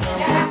hype girl.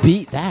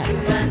 Beat that.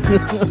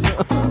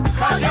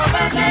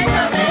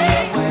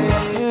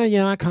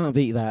 Yeah, I can't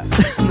beat that.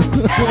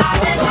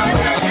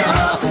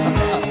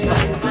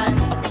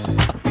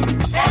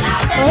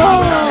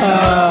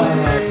 Oh,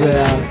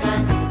 dear.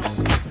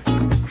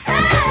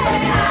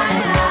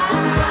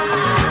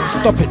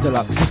 Stop it,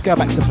 Dlux. Just go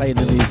back to playing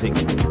the music.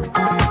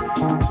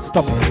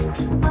 Stop it.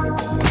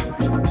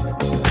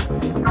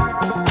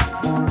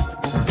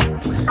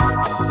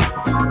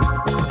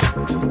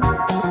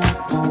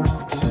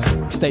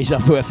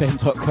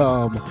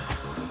 dejavufm.com.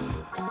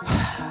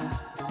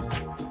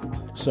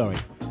 Sorry.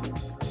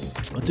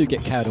 I do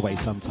get carried away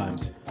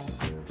sometimes.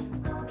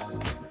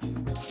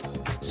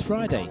 It's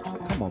Friday.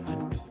 Come on,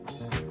 man.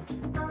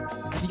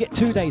 You get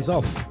 2 days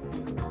off.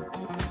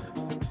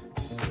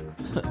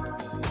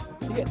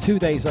 You get 2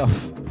 days off.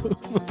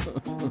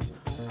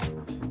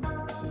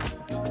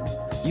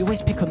 You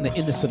always pick on the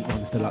innocent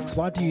ones, Dlux.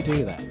 Why do you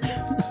do that?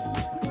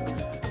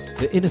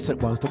 The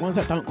innocent ones, the ones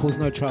that don't cause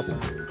no trouble.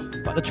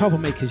 But the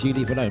troublemakers you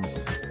leave alone.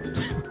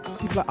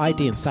 People like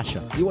ID and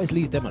Sasha, you always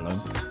leave them alone.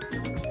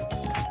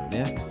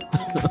 Yeah?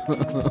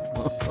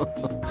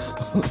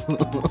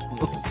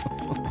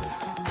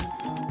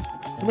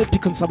 I'm gonna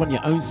pick on someone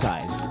your own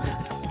size.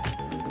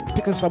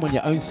 Pick on someone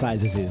your own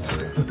size as is.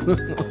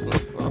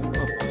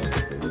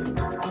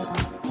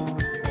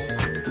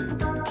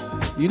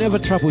 You never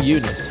trouble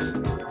Eunice.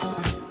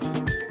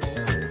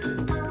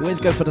 You always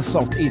go for the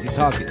soft, easy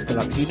targets,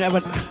 Dlux.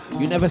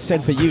 You never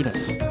send for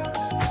Eunice.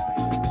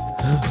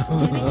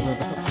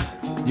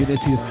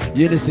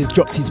 Eunice has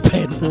dropped his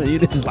pen.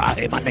 Eunice is like,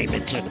 hey, my name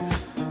mentioned.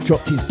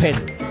 Dropped his pen.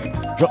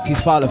 Dropped his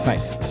file of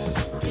facts.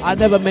 I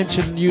never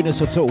mentioned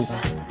Eunice at all.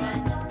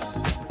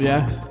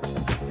 Yeah?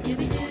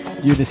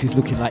 Eunice is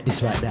looking like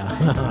this right now.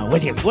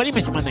 What do you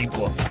mention my name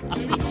for?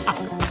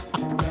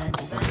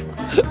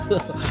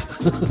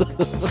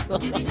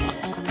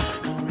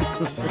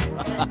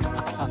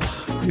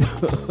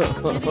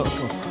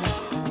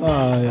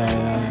 Oh,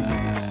 yeah.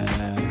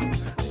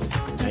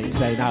 Ain't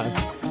say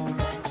nothing.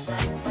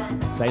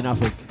 Say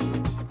nothing.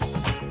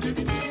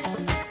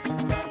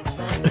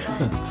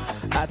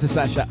 Out to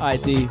Sasha,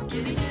 ID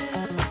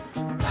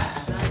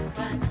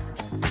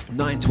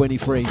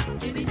 923.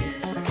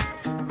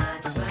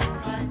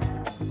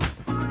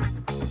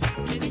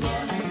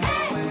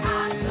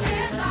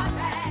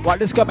 Right,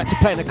 let's go back to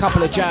playing a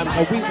couple of jams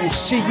and we will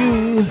see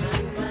you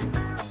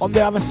on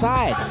the other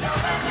side.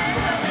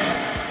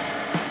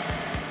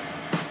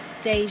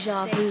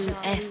 Deja Vu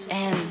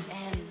FM.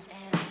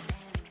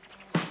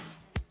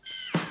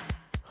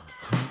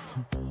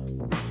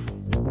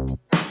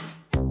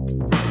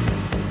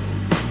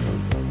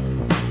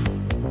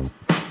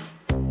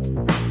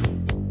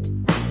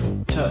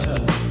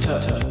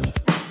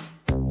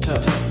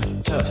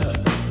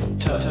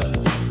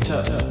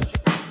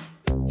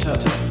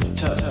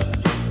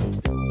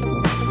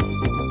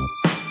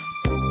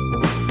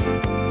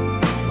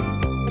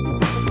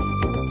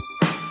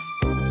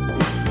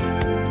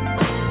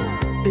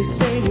 They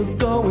say you're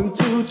going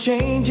through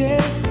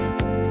changes.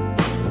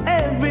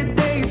 Every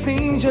day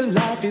seems your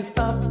life is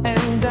up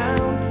and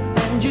down.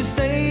 And you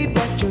say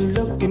that you're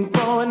looking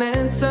for an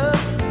answer.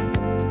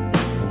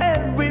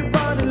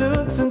 Everybody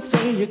looks and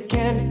say you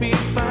can't be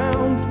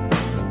found.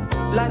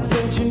 Like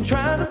searching,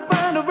 trying to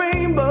find a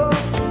rainbow.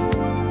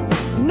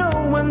 No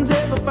one's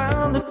ever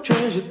found the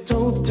treasure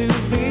told to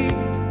be.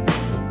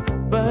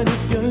 But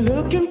if you're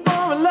looking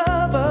for a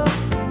lover,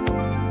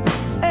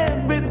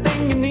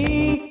 everything you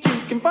need you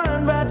can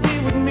find right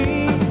here with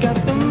me. Got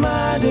the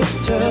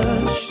Midas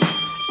touch.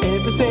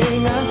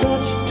 Everything I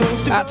touch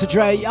turns to Out to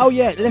Dre. Oh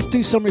yeah, let's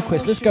do some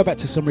requests. Let's go back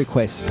to some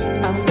requests.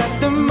 I've got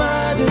the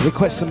Midas.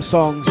 Request some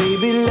songs.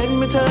 Baby, let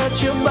me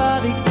touch your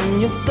body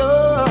and your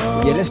soul.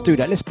 Yeah, let's do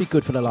that. Let's be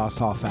good for the last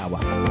half hour.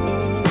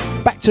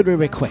 Back to the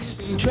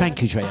requests.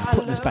 Thank you, Dre. I'm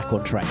putting us back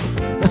on track.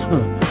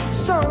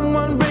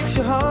 Someone breaks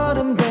your heart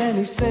and then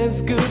he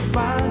says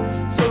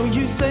goodbye. So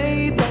you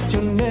say that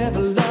you'll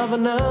never love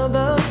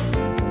another.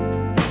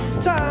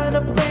 Tired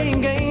of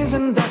playing games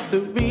and that's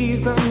the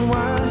reason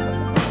why.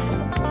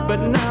 But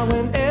now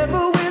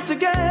whenever we're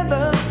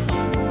together,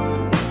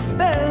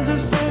 there's a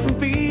certain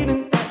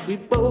feeling that we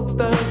both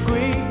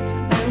agree.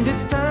 And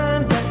it's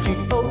time that you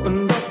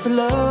open up to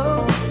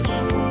love.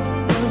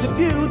 Cause if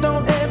you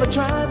don't ever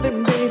try,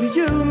 then baby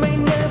you may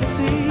never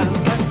see.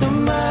 I've got the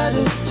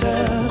Midas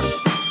touch.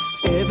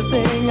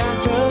 Everything I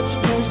touch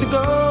turns to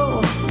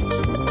gold.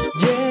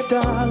 Yeah,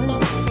 darling,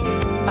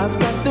 I've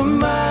got the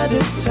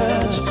Midas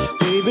touch.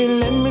 Baby,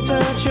 let me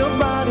touch your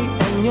body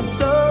and your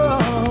soul.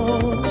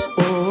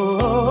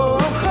 Oh,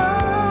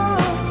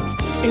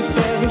 if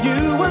ever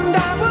you and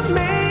I were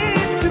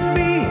meant to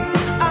be,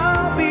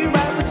 I'll be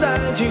right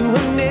beside you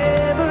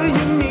whenever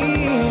you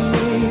need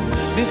me.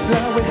 This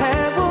love we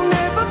have will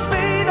never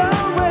fade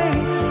away.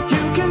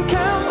 You can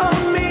count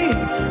on me,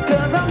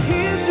 cause I'm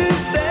here to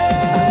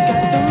stay. I've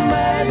got the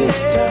Midas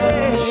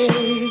touch.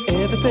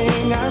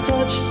 Everything I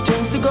touch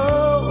turns to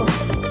gold.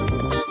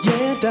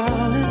 Yeah,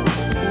 darling,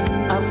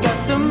 I've got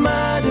the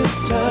Midas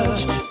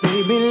touch.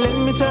 Baby, let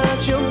me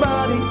touch your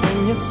body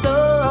and your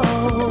soul.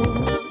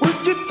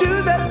 Would you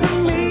do that for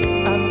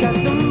me? I've got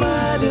the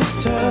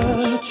Midas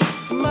touch.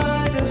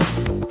 Midas,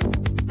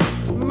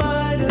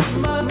 Midas,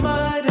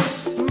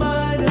 Midas,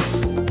 Midas,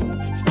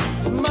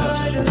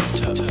 Midas,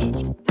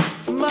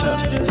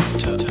 Midas,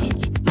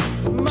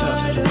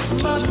 Midas,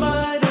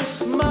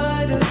 Midas,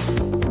 Midas.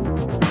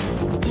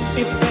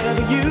 If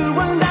ever you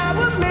and I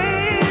were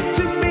meant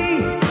to be,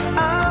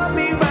 I'll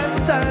be right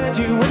beside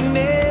you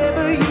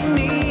whenever you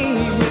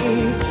need me.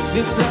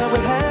 This love we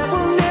have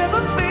will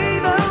never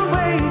fade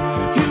away.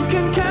 You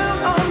can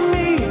count on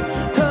me,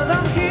 cause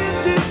I'm here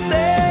to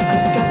stay.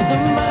 I've got the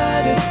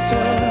Midas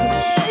touch.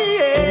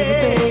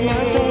 Everything I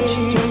touch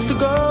turns to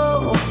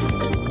gold.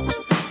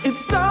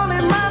 It's all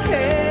in my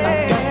head.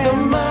 I've got the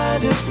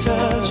Midas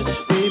touch.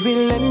 Baby,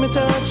 let me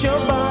touch your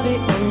body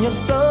and your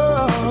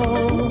soul.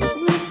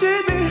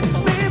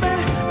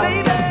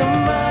 I've got the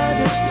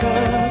Midas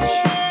touch.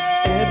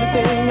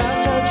 Everything I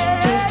touch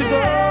turns to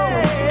gold.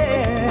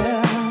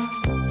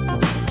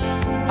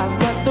 I've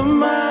got the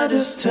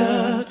Midas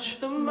touch.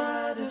 The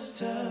Midas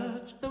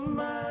touch. The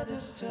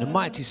Midas touch. The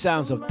mighty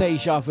sounds of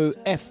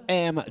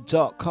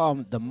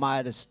dejavufm.com. The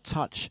Midas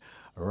touch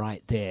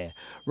right there.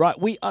 Right,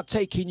 we are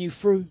taking you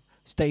through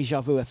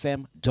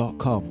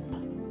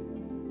dejavufm.com.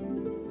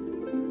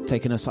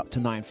 Taking us up to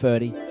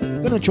 9:30. I'm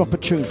going to drop a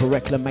tune for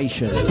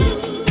Reclamation.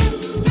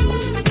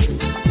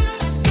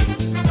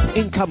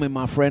 Incoming,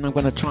 my friend. I'm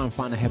going to try and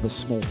find a heaven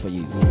small for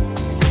you.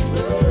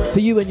 For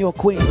you and your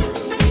queen.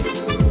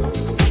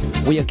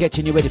 We are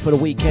getting you ready for the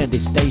weekend.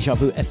 It's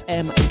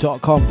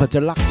dejavufm.com for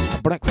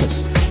Dlux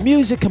breakfast,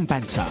 music and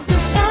banter. The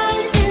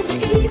sky in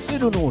the east,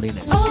 little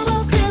naughtiness.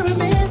 all the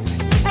pyramids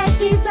at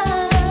Giza.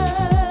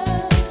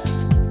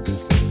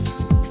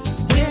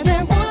 Where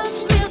there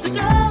once lived a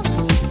girl,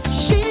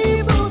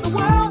 she ruled the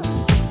world.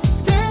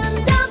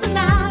 Then down the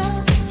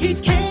Nile, he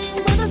came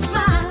with a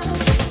smile.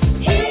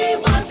 He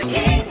was the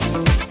king,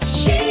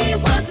 she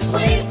was the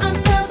queen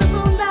under the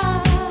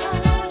moonlight.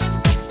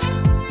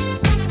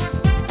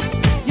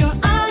 Your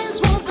eyes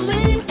won't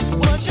believe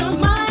what your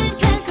mind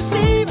can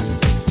conceive.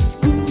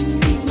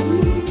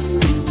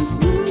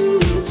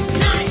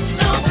 Night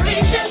so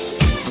gracious.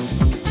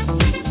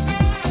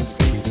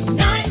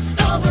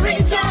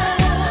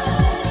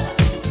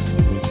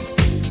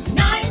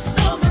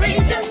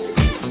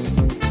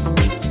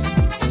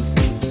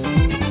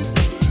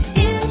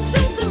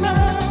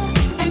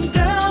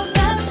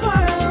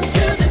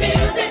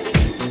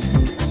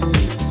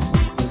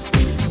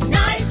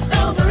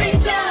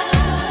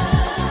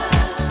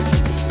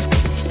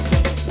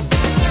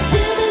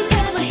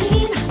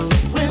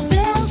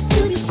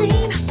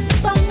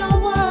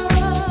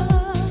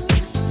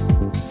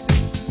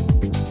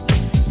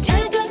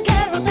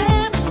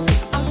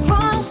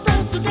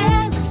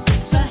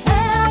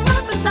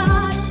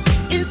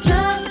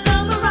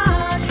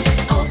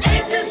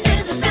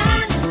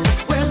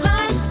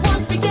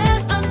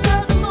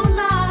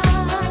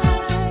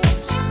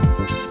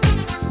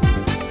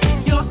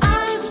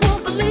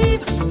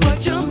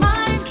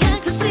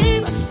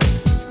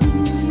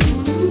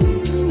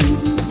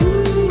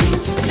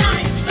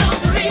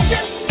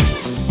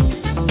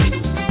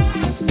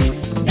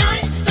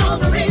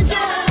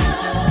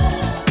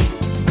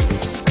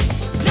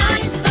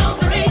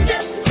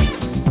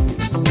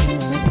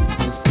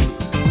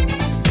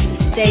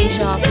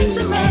 Deja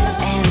Vu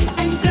FM.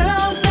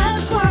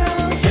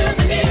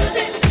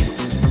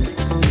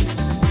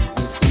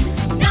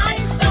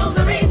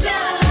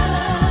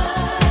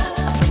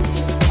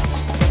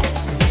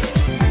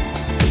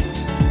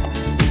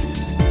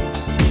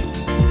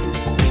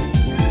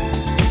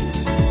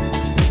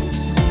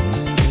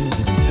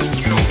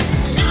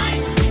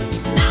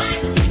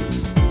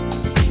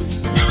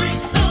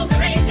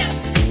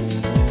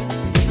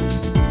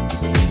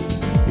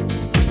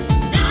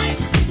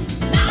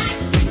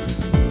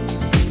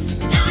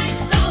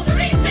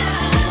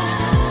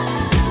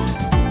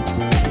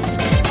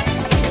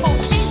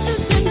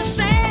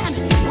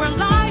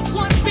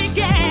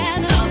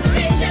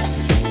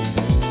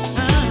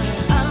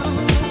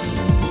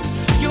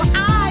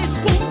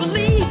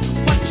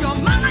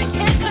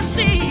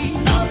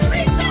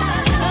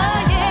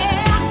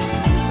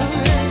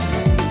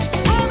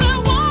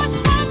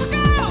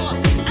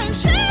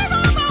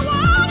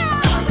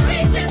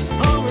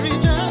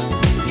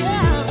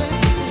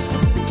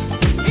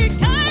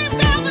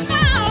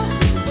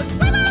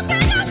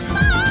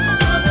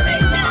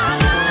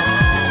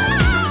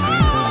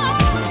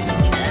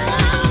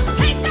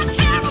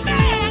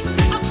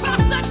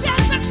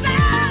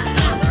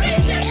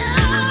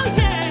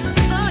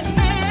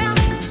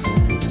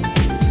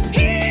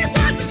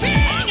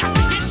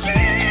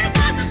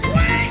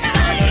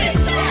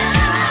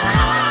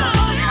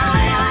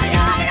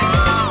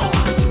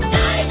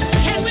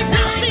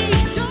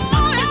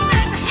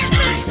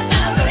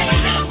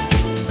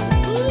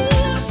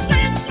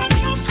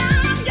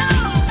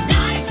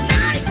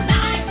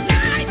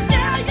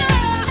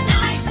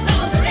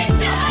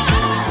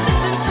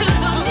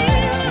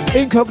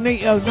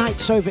 Incognito,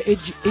 Nights Over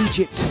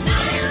Egypt,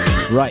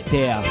 right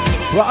there.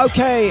 Right,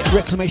 okay,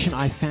 Reclamation,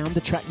 I found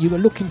the track you were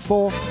looking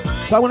for.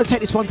 So I want to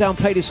take this one down,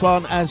 play this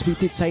one. As we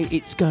did say,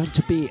 it's going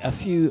to be a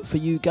few for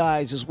you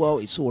guys as well.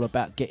 It's all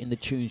about getting the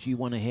tunes you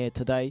want to hear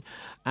today.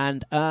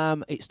 And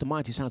it's the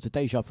mighty sounds of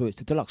Deja Vu. It's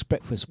the Dlux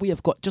Breakfast. We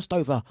have got just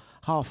over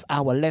half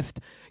hour left.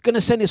 Going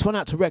to send this one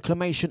out to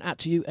Reclamation, out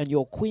to you and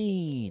your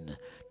queen.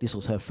 This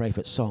was her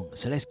favourite song.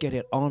 So let's get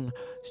it on.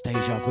 It's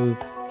dejavufm.com.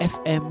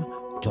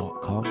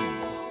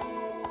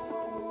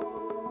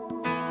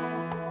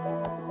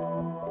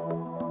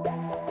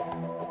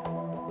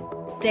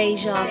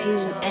 Deja Vu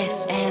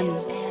FM.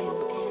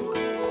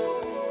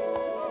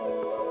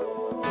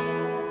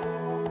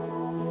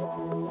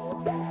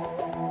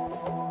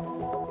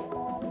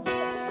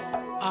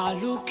 I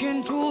look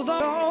into the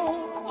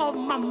door of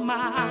my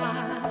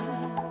mind,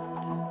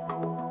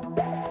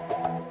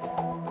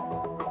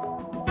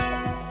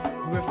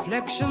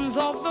 reflections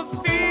of the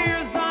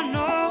fears I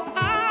know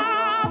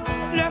I've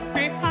left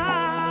behind.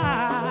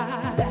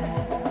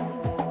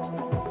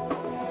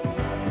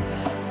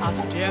 I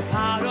step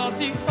out of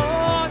the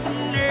ordinary,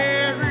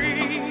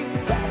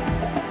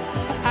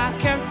 I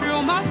can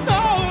feel my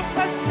soul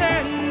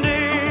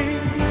ascending.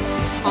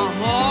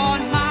 I'm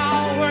on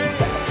my way,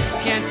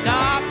 can't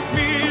stop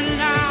me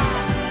now,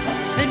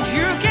 and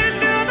you can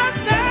do the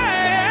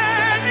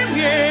same,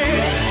 yeah.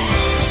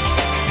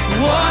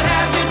 What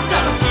have you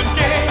done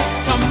today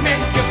to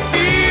make you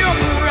feel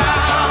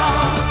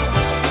proud?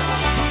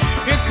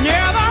 It's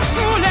never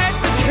too late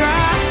to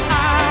try.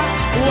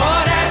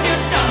 What have you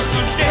done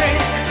today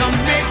to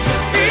make you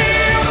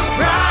feel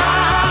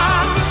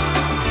proud?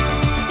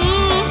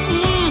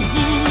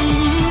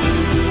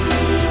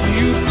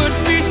 You could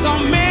be so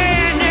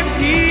many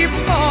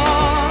people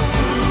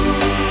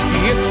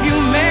if you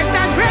make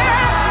that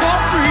breath for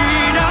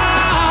freedom.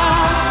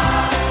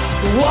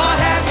 What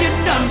have you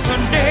done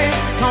today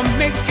to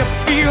make you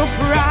feel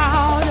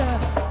proud?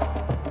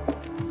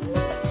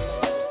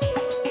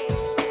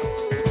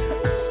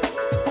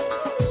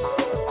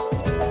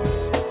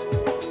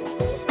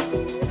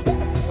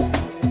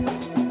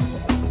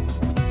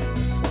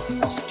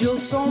 Still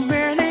so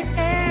many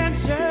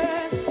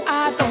answers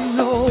I don't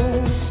know.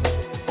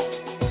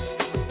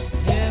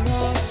 There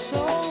are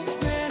so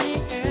many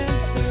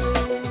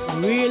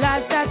answers.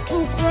 Realize that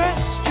true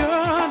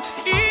question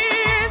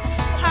is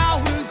how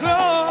we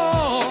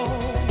grow.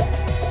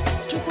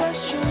 To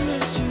question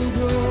is to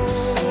grow.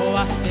 So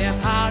I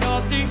step out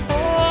of the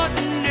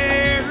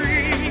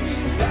ordinary.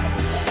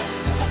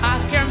 I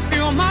can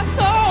feel my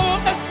soul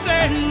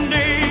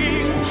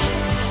ascending.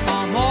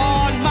 I'm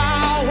on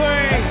my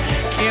way,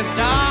 can't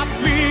stop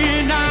me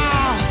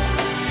now.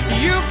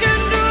 You can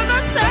do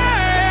the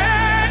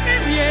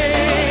same,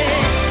 yeah.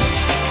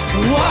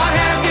 What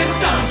have you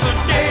done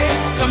today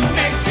to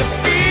make you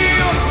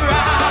feel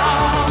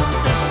proud?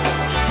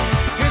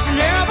 It's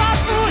never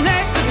too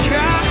late to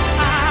try.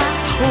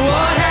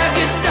 What have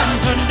you done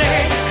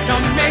today to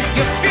make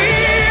you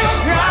feel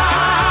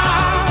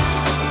proud?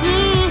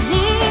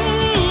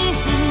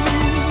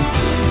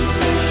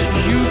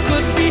 You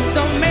could be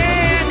so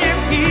many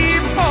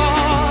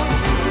people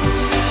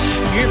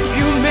if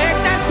you make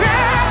that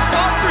breath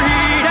for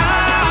freedom.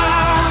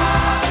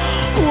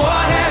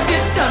 What have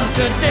you done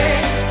today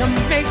to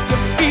make you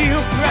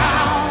feel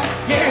proud?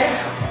 Yeah,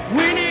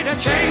 we need a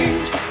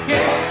change.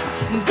 Yeah,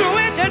 do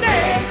it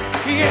today.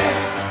 Yeah,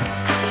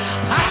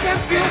 I can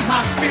feel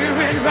my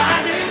spirit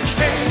rising,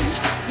 change,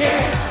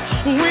 yeah.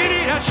 We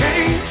need a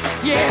change,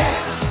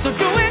 yeah. So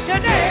do it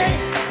today,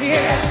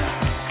 yeah.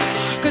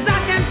 'Cause I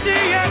can see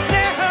it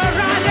clear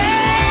horizon.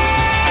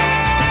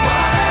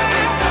 What have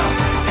you done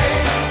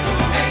today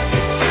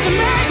to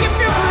make you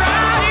feel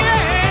right,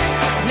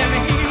 yeah. Let me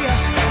hear you,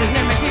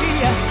 let me hear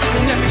you,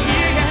 let me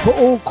hear you. For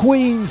all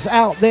queens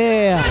out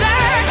there.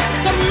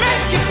 To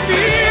make you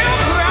feel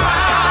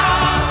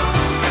proud.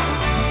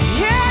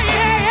 Yeah,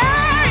 yeah,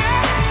 yeah,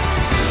 yeah.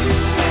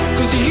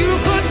 'Cause you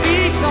could be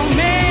so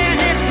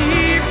many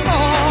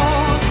people.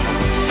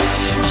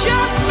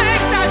 Just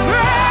make that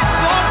breath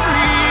for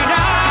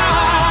freedom.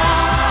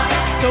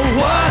 So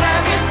what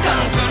have you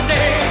done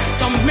today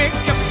to make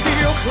you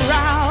feel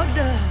proud?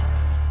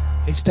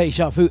 It's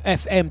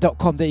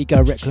dejavufm.com. There you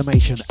go,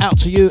 reclamation. Out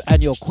to you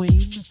and your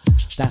queen.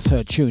 That's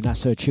her tune,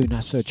 that's her tune,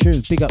 that's her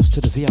tune. Big ups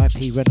to the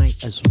VIP Renee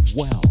as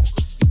well.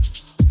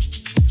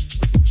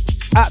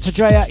 Out to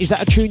Drea, is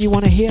that a tune you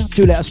want to hear?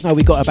 Do let us know.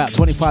 We got about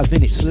 25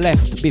 minutes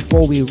left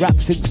before we wrap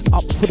things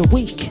up for the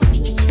week.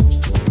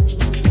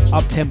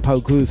 Up tempo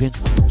grooving.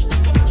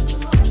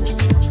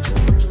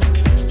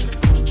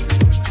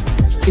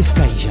 It's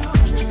Deja.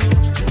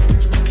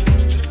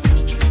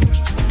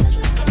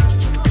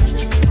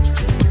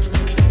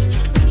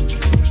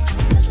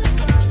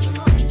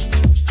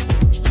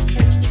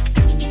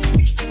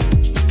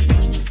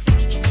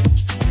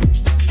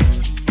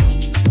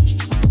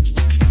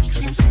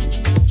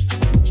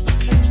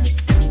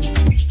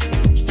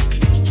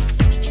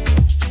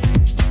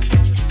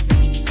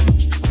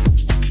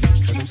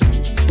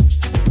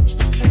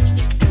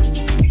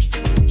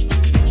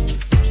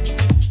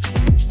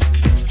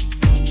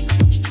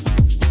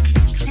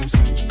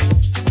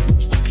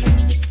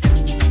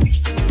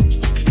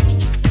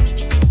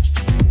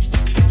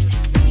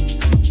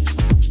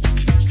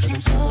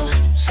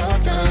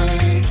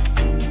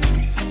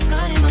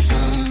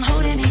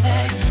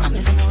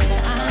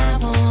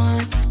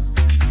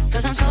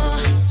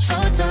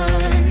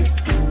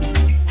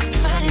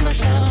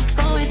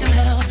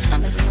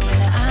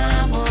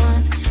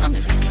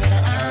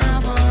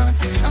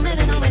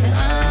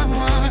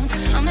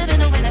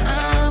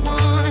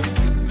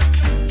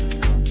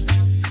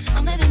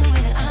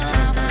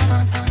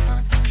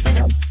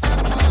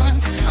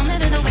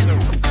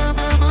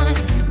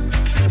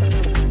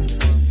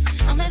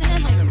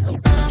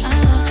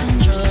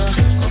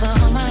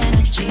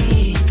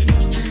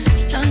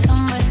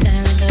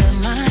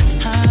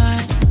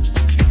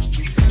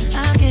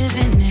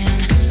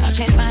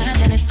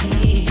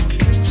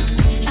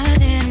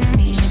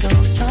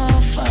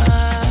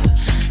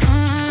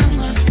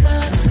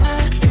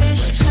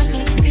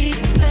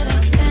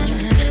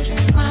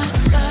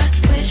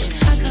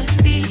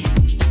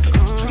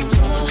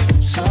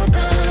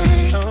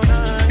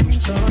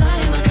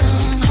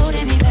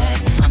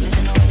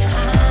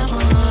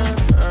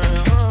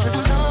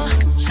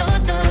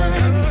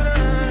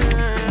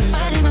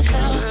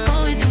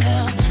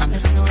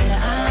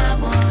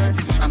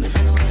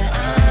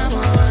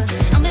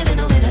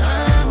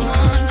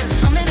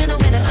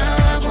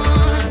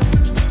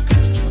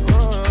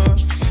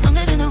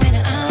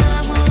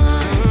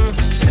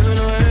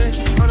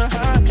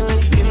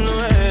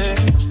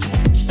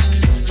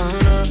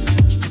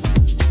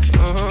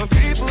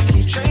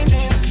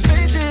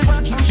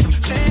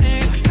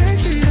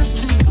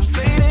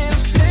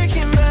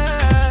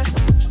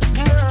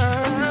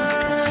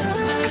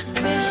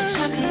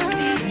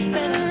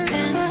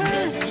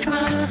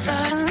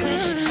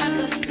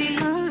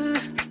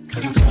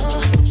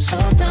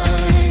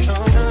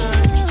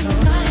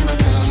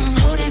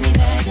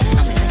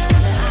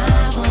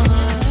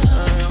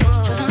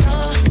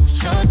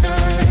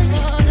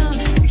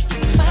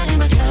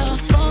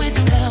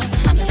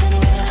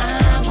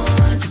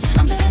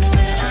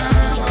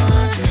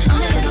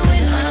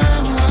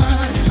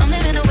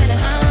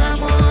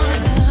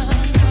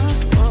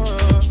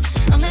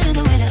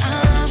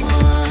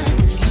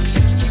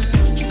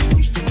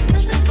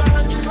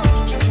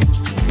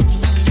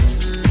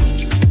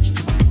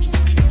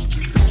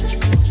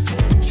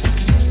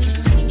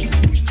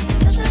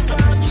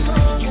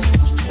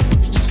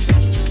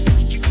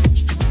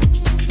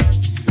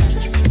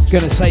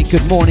 Gonna say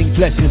good morning,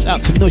 blessings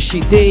up to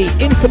Nushi D.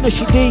 In for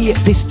Nushi D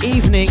this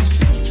evening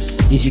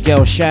is your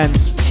girl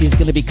Shans. She's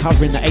gonna be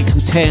covering the 8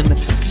 till 10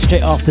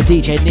 straight after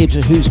DJ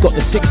Nibs, who's got the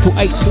 6 till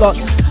 8 slot,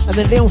 and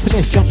then Leon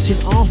Finesse jumps in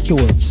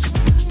afterwards.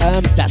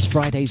 That's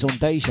Fridays on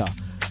Deja.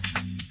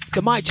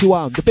 The mighty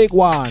one, the big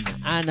one,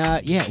 and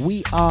yeah,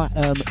 we are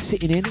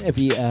sitting in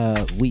every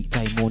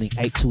weekday morning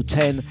 8 till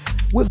 10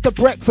 with the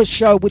breakfast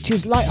show, which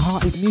is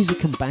light-hearted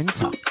music and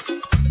banter,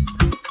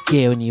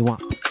 gearing you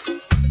up.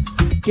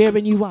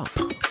 Gearing you up.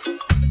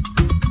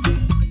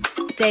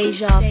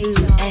 Deja Vu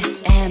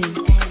FM.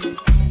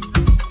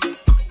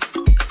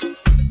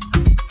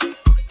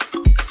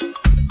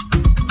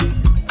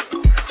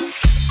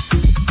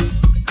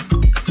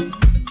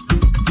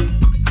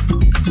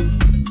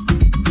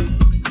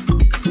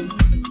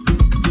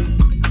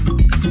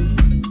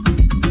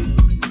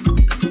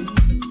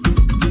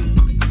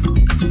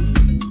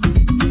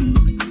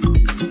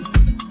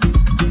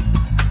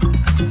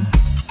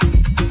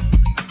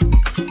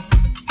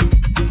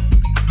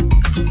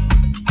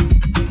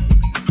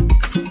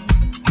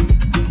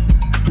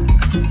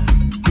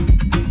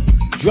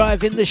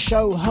 Driving the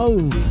show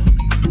home.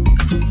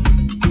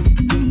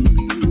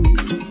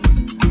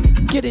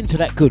 Get into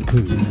that good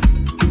groove.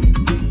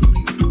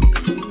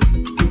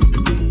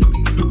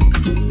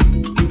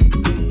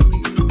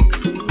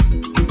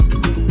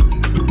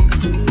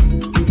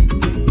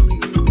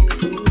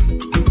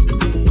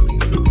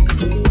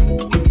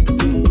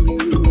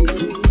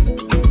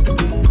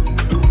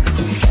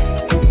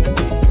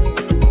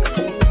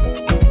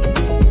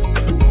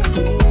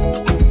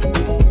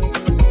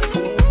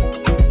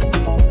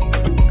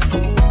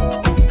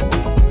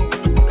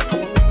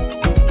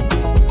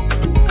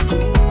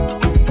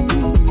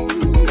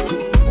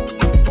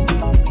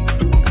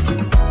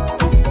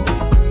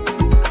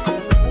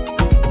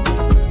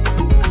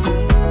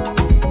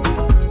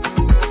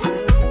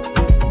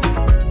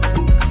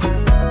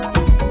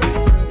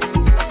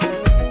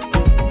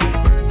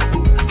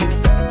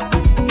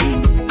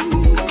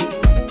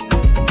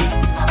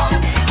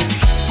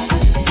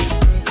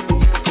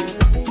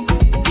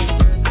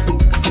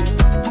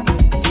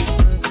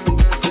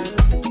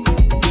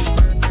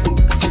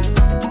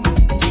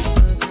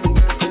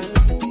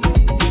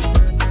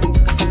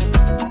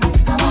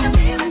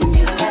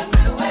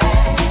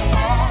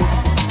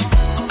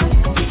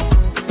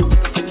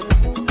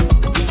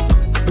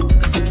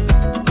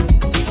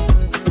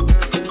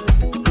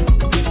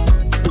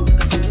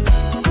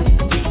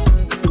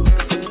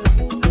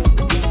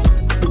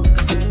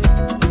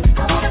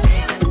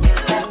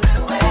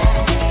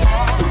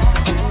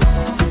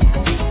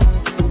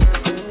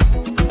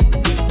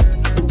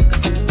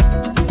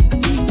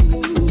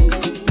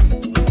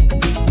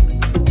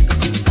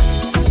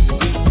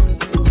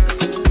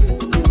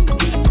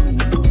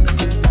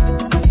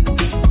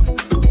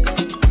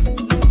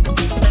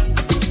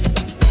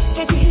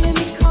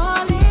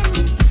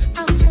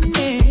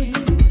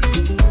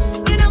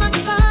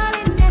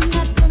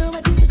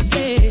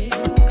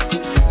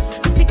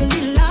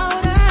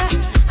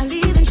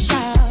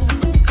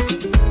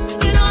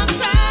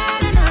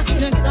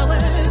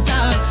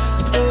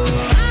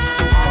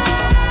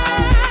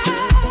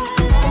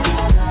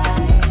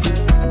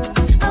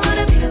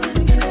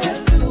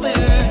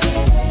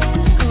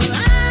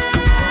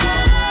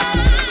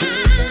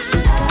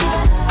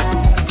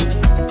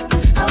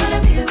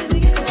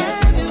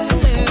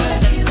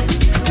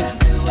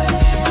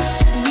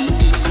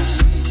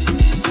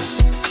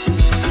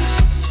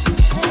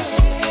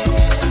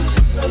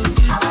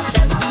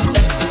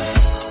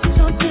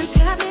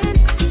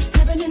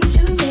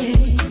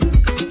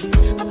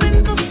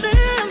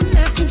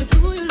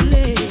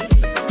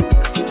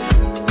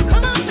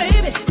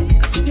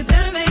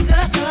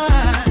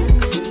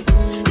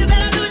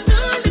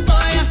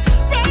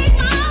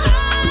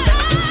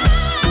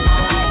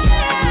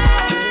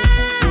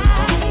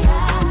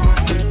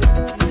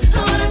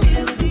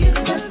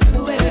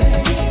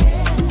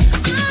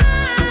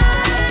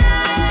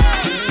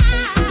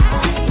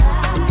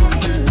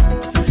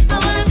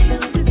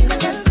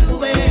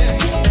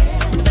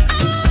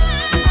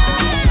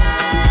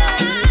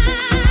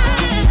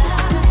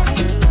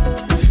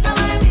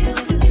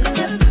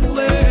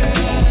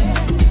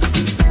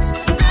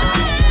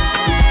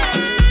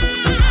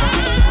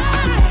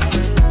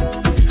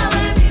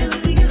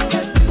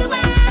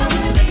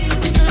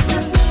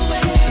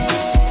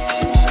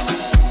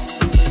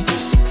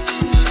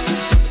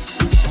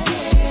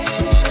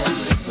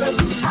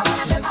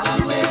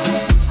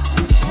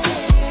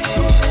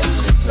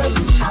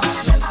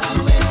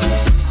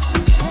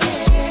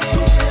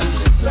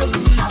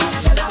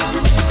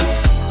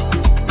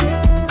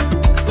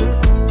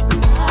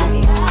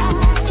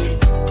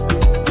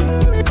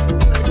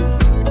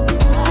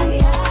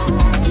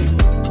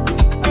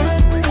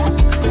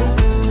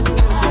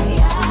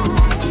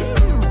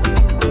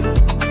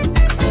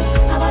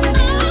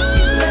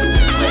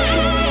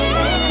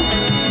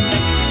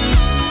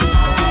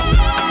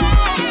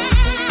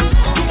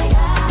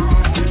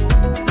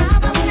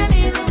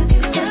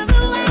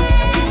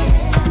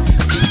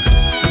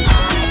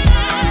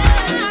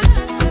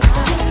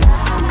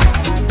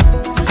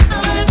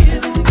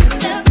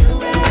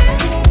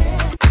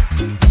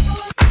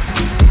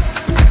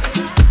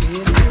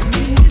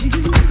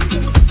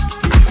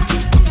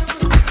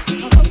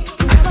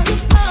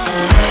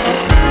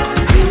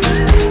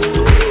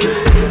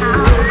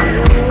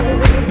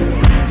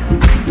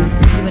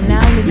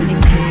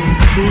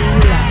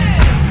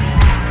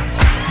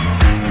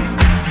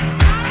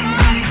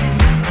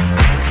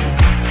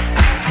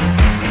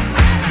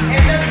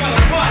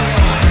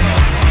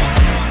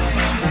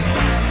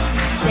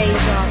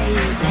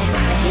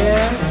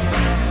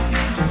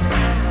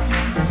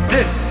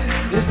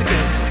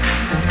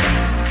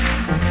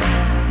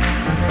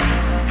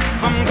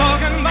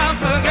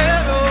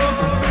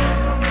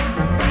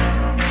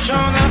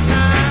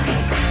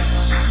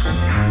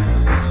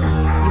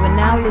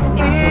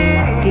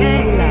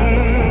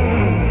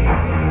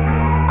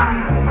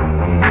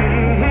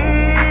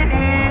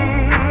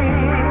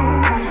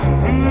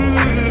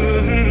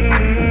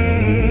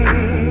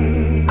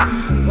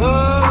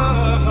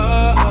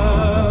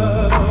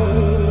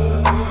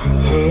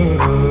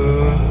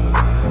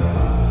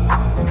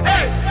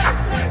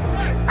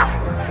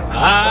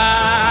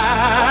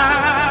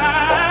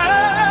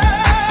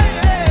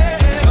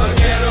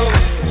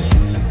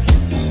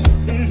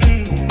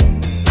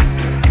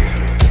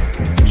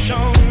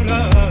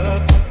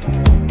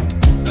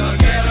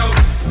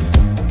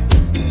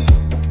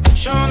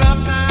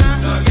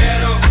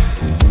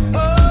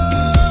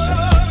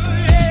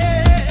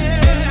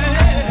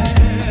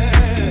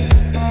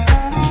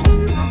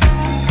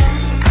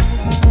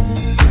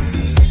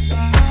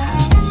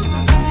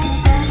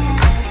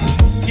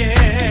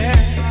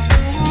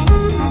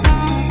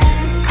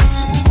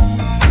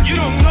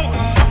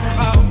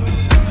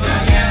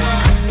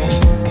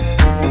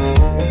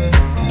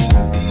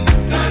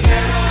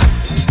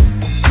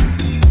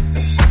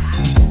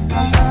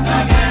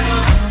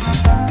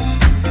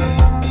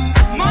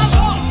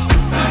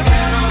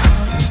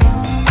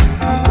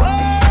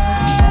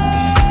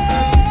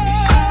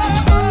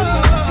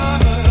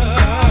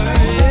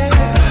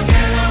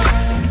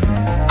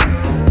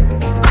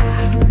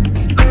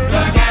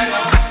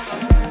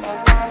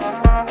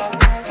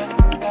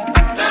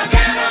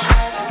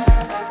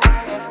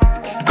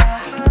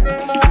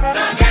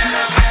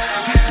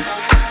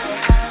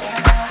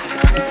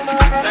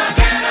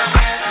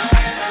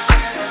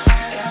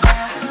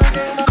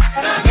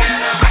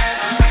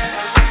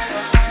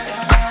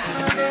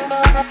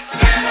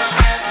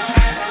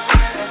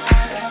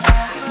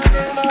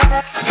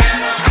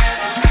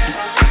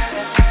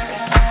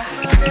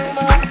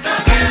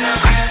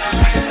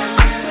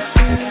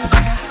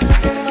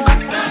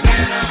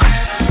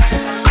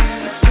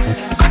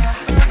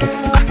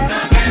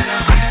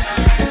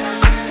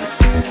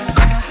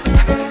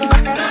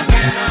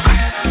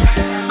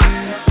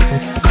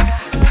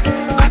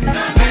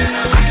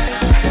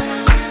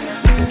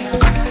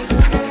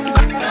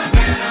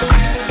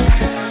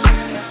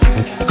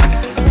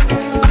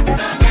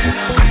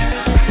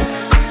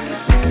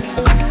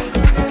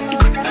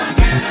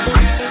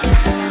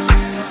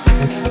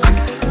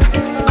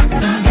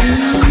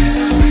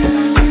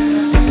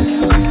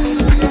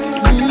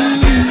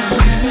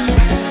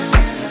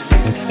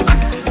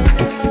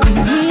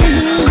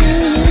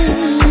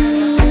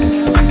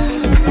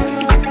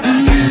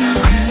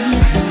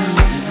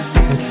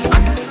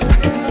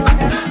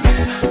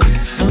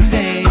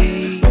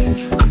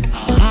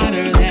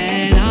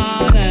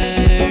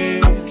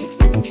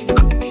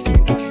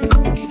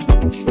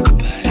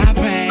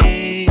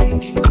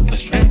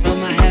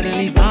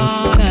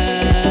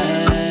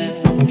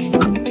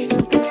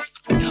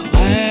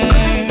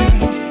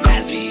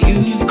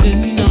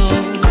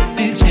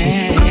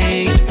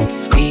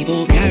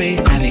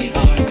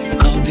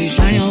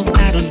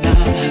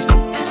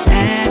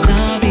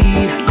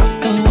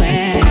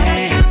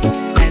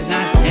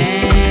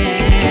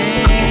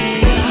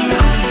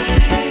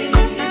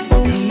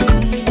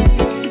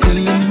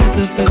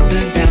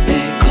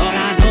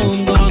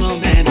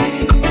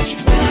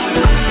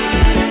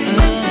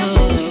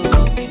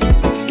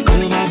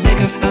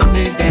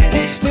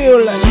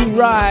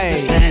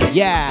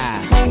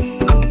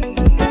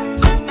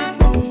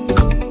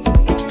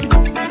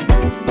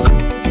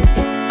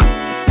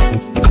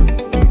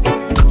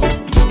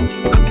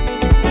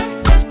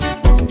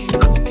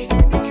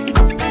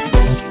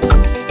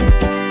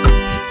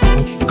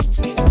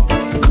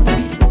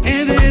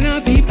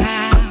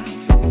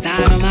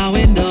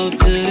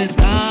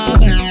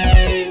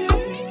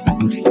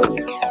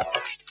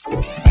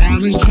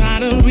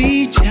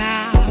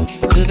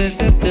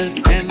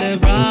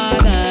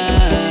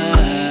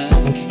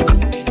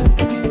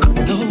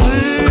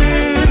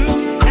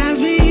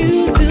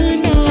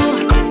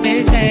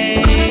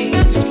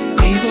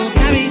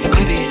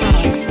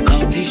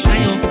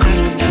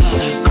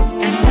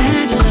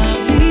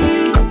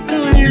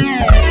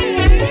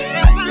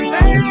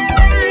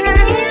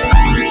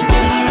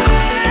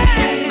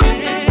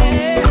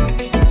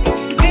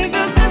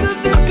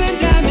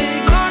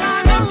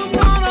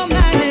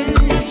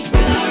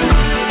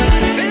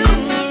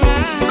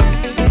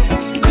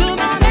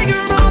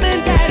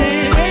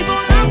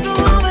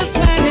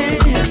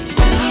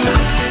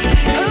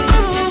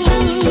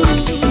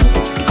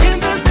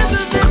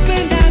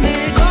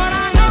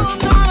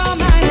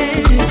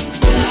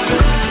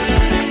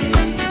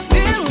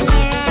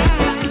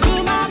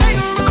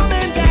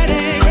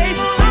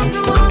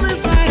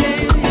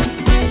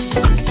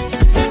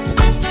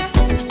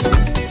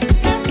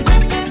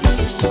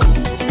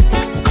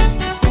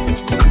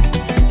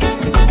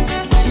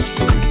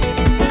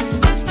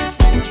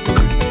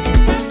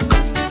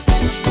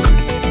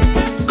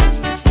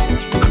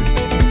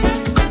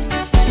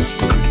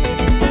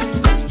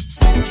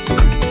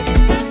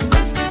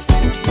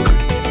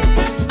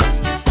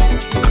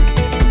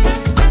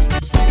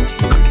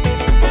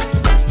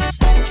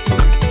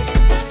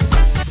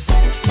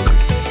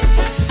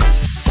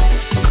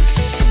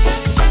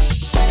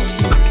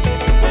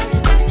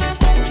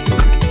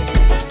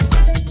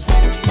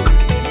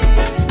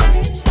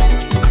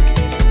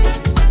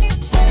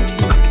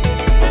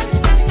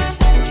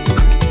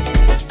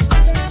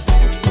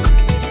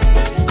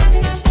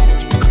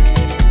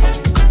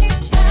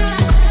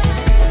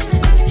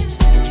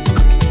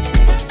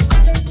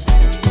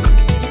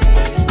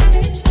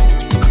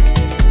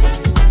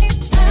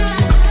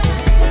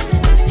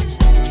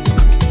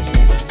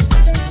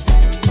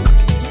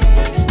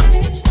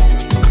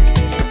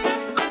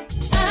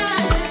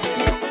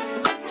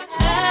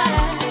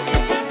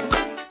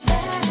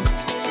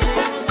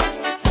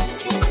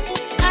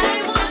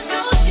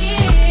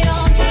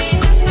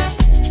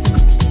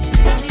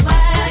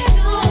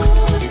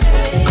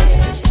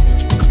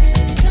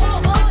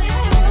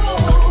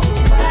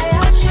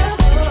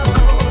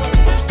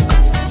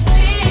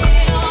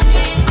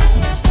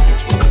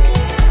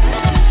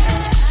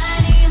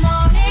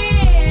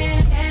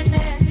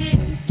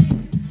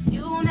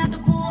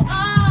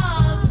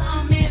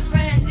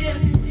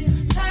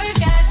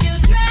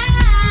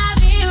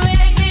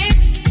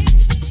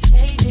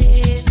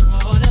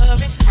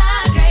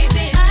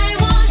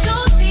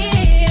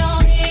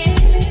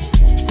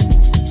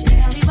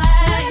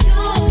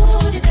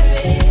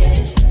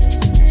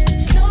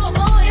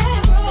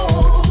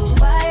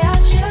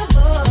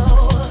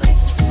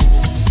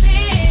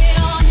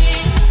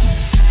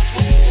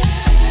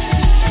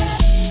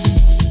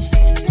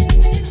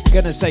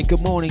 Gonna say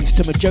good mornings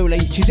to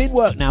Majoli. She's in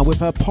work now with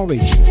her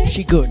porridge.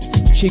 She good.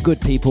 She good,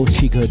 people.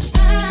 She good.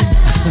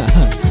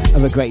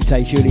 Have a great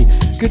day, Julie.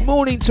 Good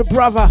morning to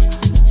brother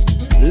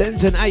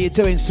Lyndon. How you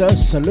doing, sir?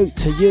 Salute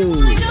to you.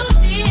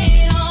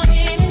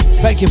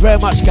 Thank you very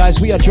much,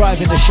 guys. We are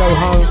driving the show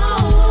home.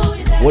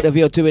 Whatever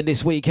you're doing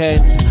this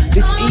weekend,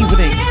 this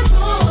evening,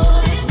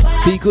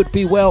 be good,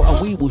 be well, and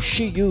we will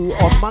see you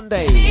on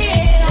Monday.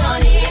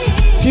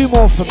 Few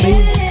more from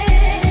me.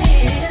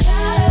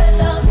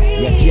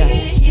 Yes,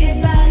 yes.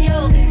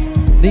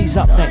 Knees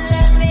up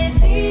next.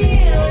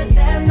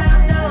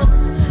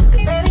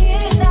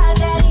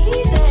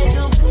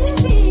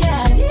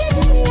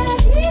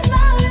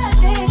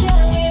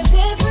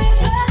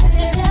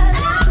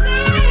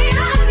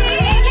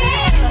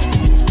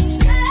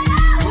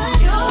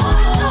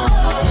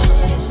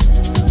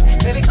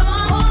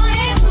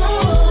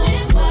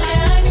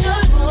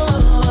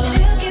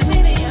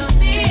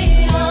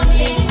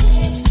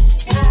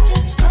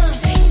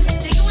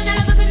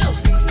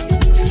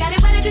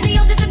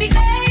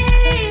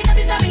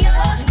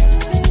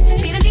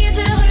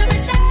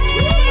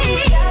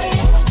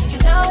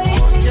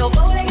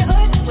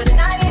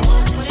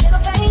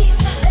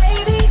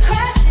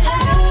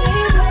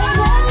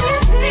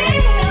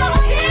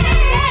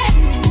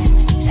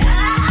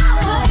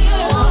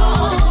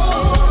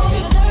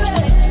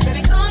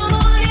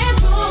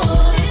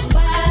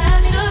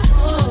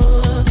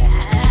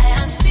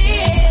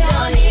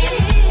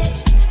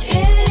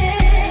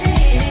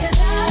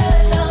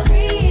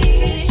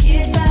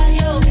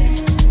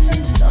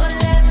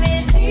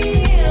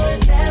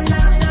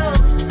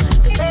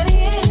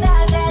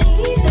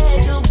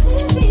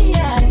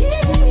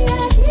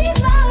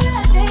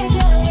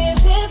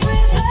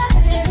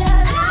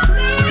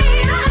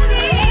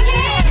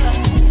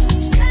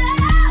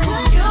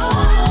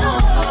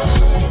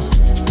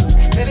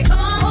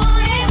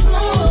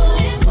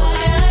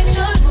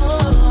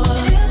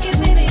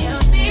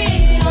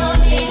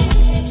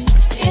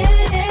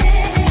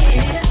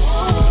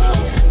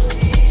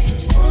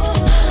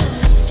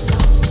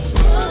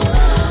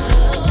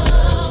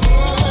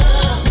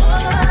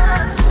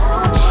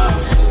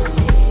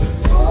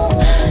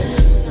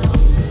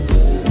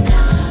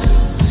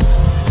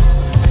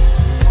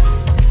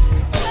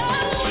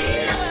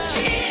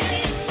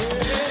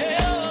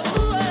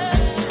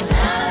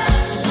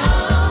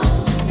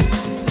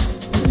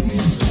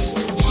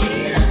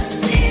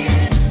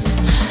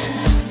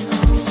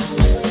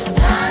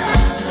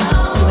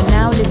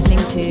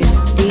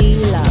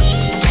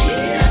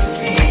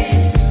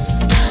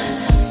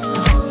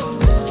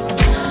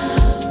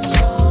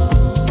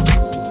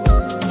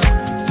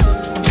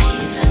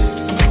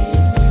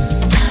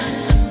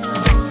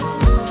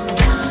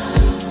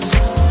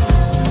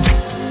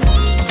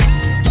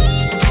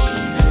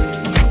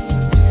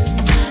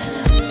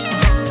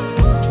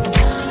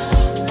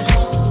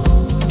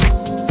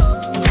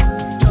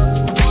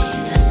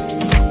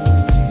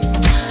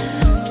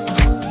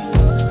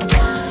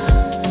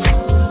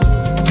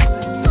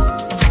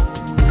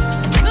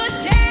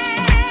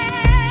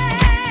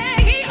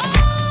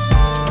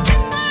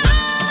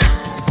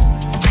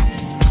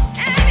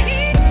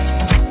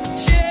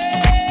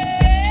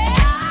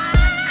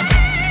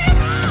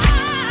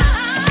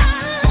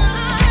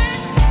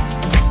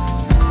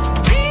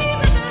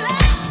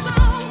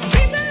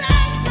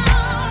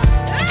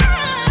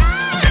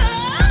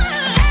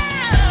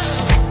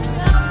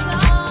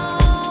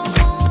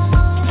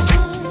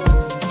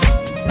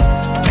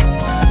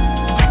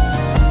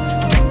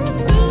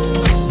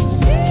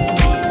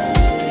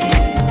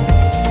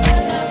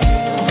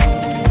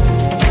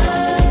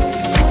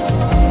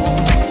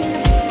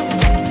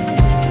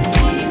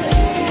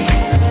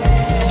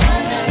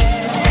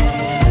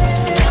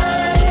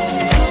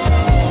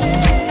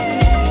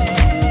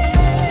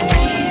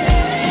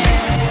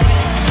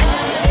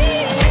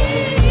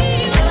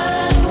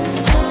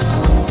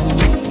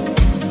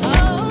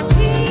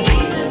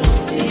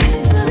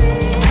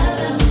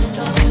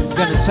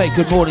 Say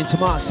good morning to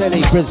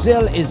Marcelli.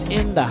 Brazil is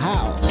in the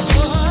house.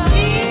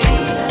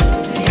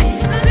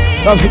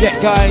 Don't forget,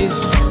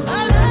 guys,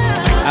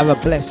 have a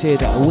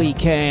blessed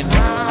weekend,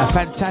 a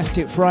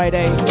fantastic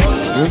Friday.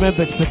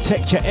 Remember to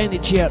protect your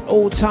energy at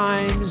all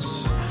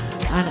times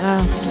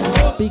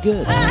and be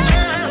good.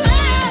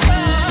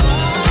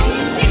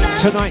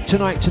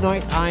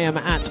 Tonight, I am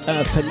at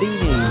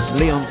Fellini's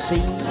Leon C.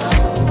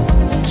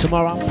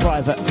 Tomorrow,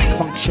 private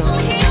function,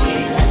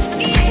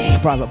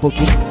 private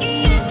booking.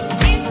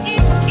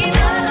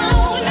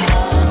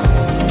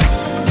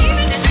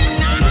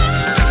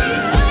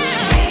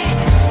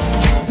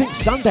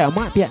 Sunday I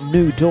might be at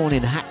New Dawn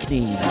in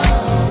Hackney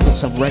for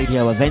some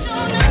radio event.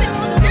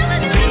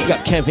 We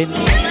got Kevin,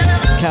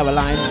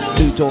 Caroline,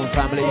 New Dawn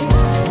family.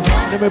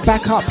 And then we're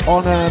back up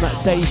on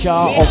Deja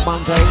on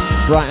Monday,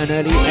 bright and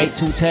early, 8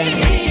 till 10.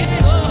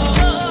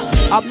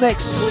 Up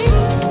next,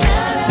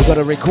 we've got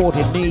a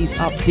recorded Knees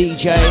Up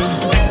DJ.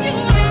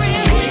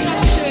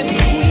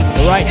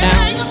 Right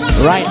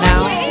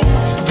now.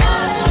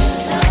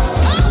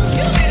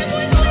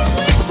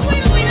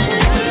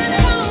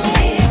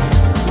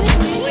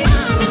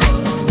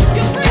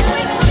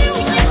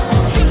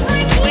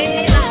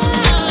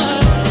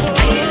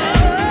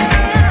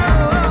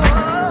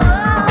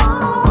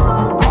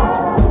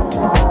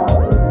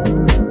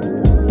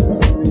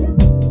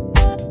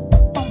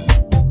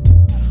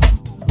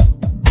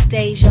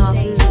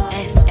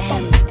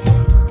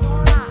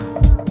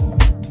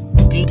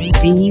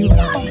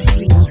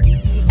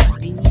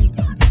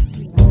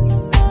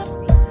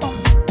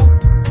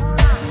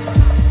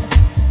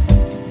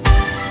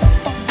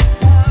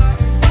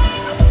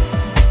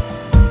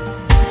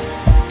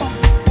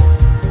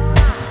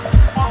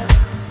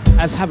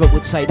 Havoc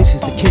would say this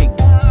is the king.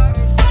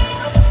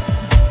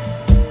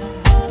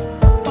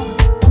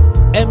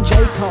 MJ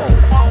Cole.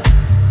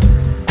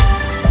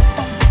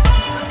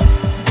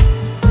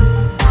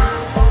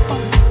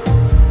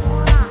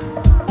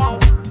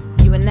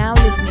 You are now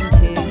listening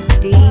to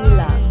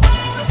Dlux.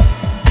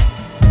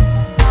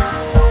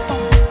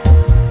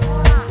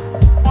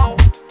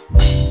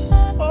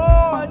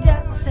 Oh,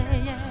 just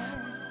say yeah.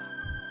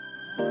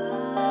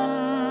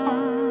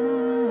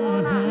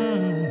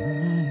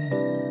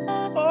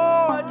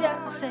 Oh,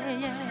 just say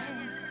yeah.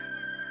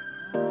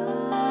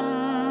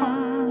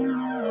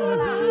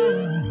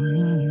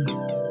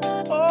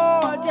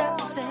 Oh,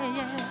 just say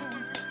yeah.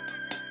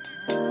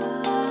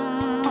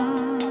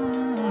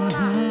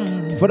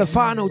 For the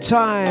final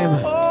time,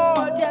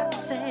 Oh,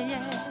 just say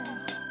yeah.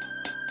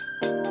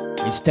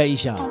 it's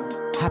Deja.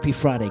 Happy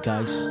Friday,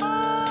 guys.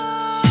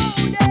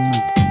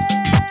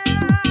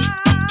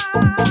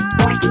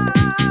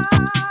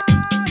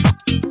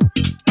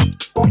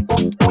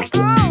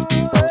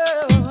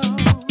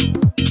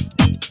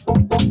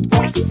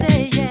 Just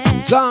say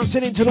yeah.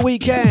 Dancing into the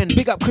weekend.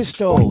 Big up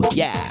Crystal.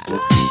 Yeah.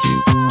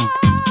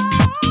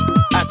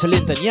 Out to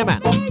Lyndon. Yeah,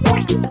 man.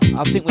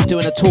 I think we're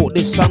doing a talk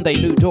this Sunday,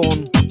 New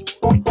Dawn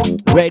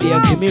Radio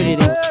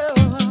Community.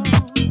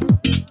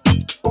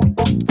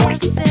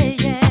 Just say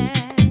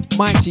yeah.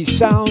 Mighty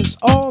sounds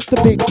of the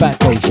Big Bad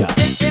Deja.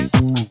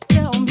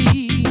 Tell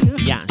me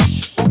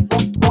Yash.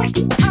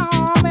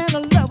 I'm in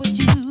love with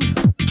you.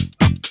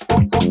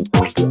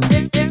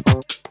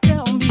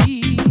 Tell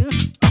me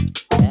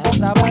that's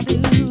how I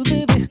do,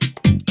 baby.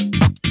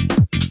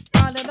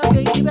 My little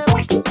baby.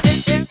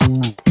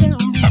 Tell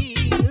me.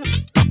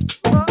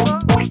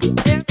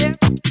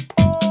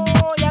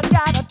 Oh, you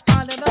got it, my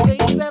little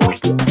baby.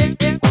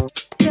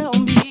 Tell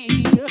me.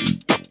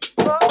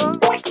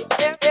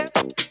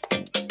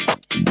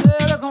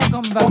 They're gonna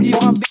come back here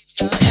from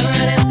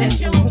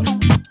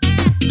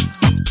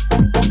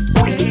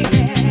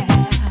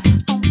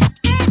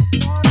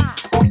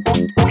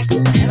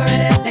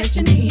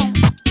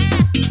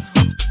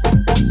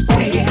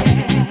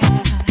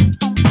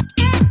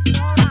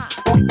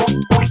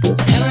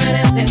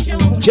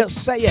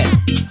Just say it.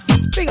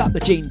 Big up the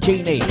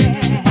Genie.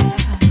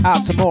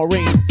 Out to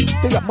Maureen.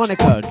 Big up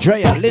Monica,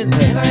 Drea,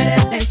 Lyndon,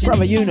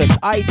 Brother Eunice,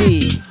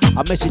 ID.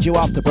 I'll message you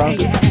after, bro.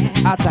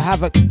 Out to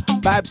Havoc,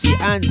 Babsy,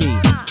 Andy,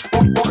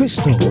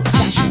 Crystal,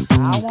 Sasha,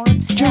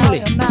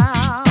 Julie,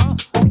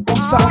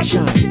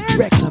 Sunshine,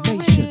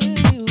 Reclamation.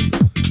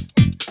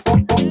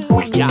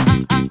 Yeah.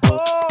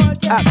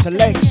 Out to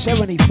Legs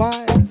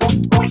 75.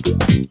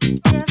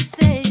 Just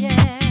say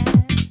yeah.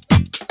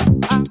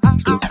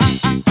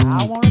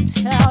 I wanna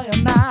tell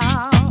you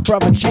now.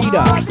 Brother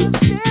Cheetah.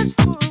 This is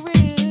for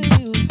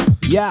real.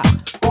 Yeah.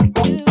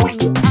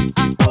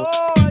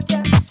 Oh,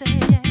 just say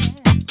yeah.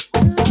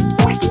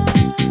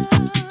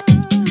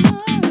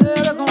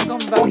 They're gonna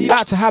come back here.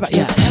 Out to Havoc,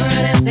 yeah.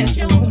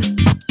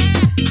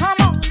 Come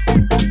on.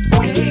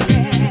 Say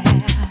yeah.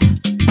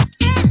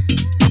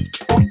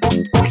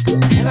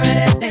 Whatever it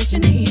is that you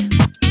need.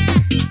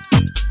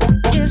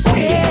 Just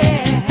say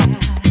yeah.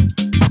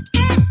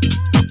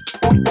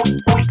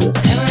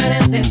 Whatever it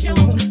is that you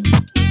want.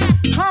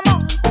 Come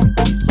on.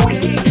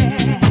 Say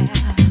yeah.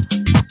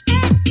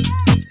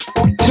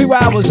 2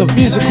 hours of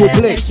musical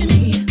bliss.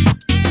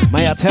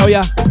 May I tell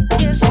ya?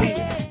 Just say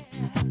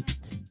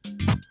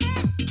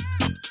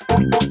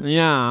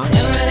Yeah.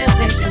 whatever it is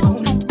that you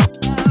want.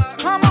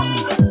 Come on.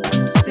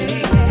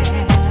 Say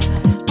yeah.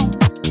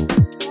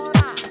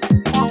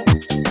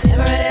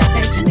 Whatever it is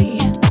that you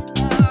need.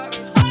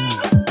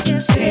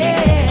 Just say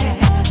yeah.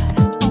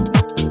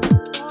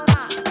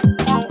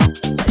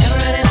 Whatever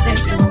it is that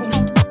you want.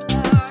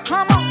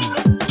 Come on.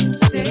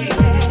 Say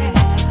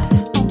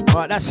yeah.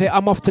 Right, that's it.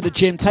 I'm off to the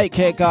gym. Take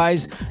care,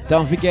 guys.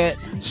 Don't forget,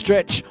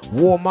 stretch,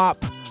 warm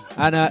up,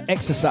 and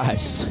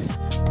exercise.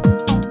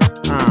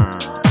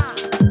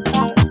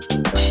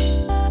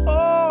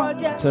 Oh,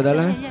 just To the say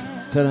left,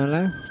 yeah. to the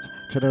left,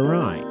 to the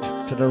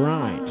right, to the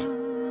right.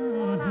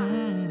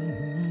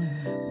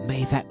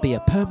 May that be a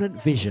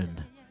permanent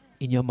vision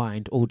in your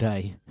mind all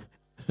day.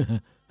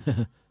 Have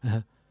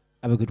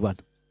a good one.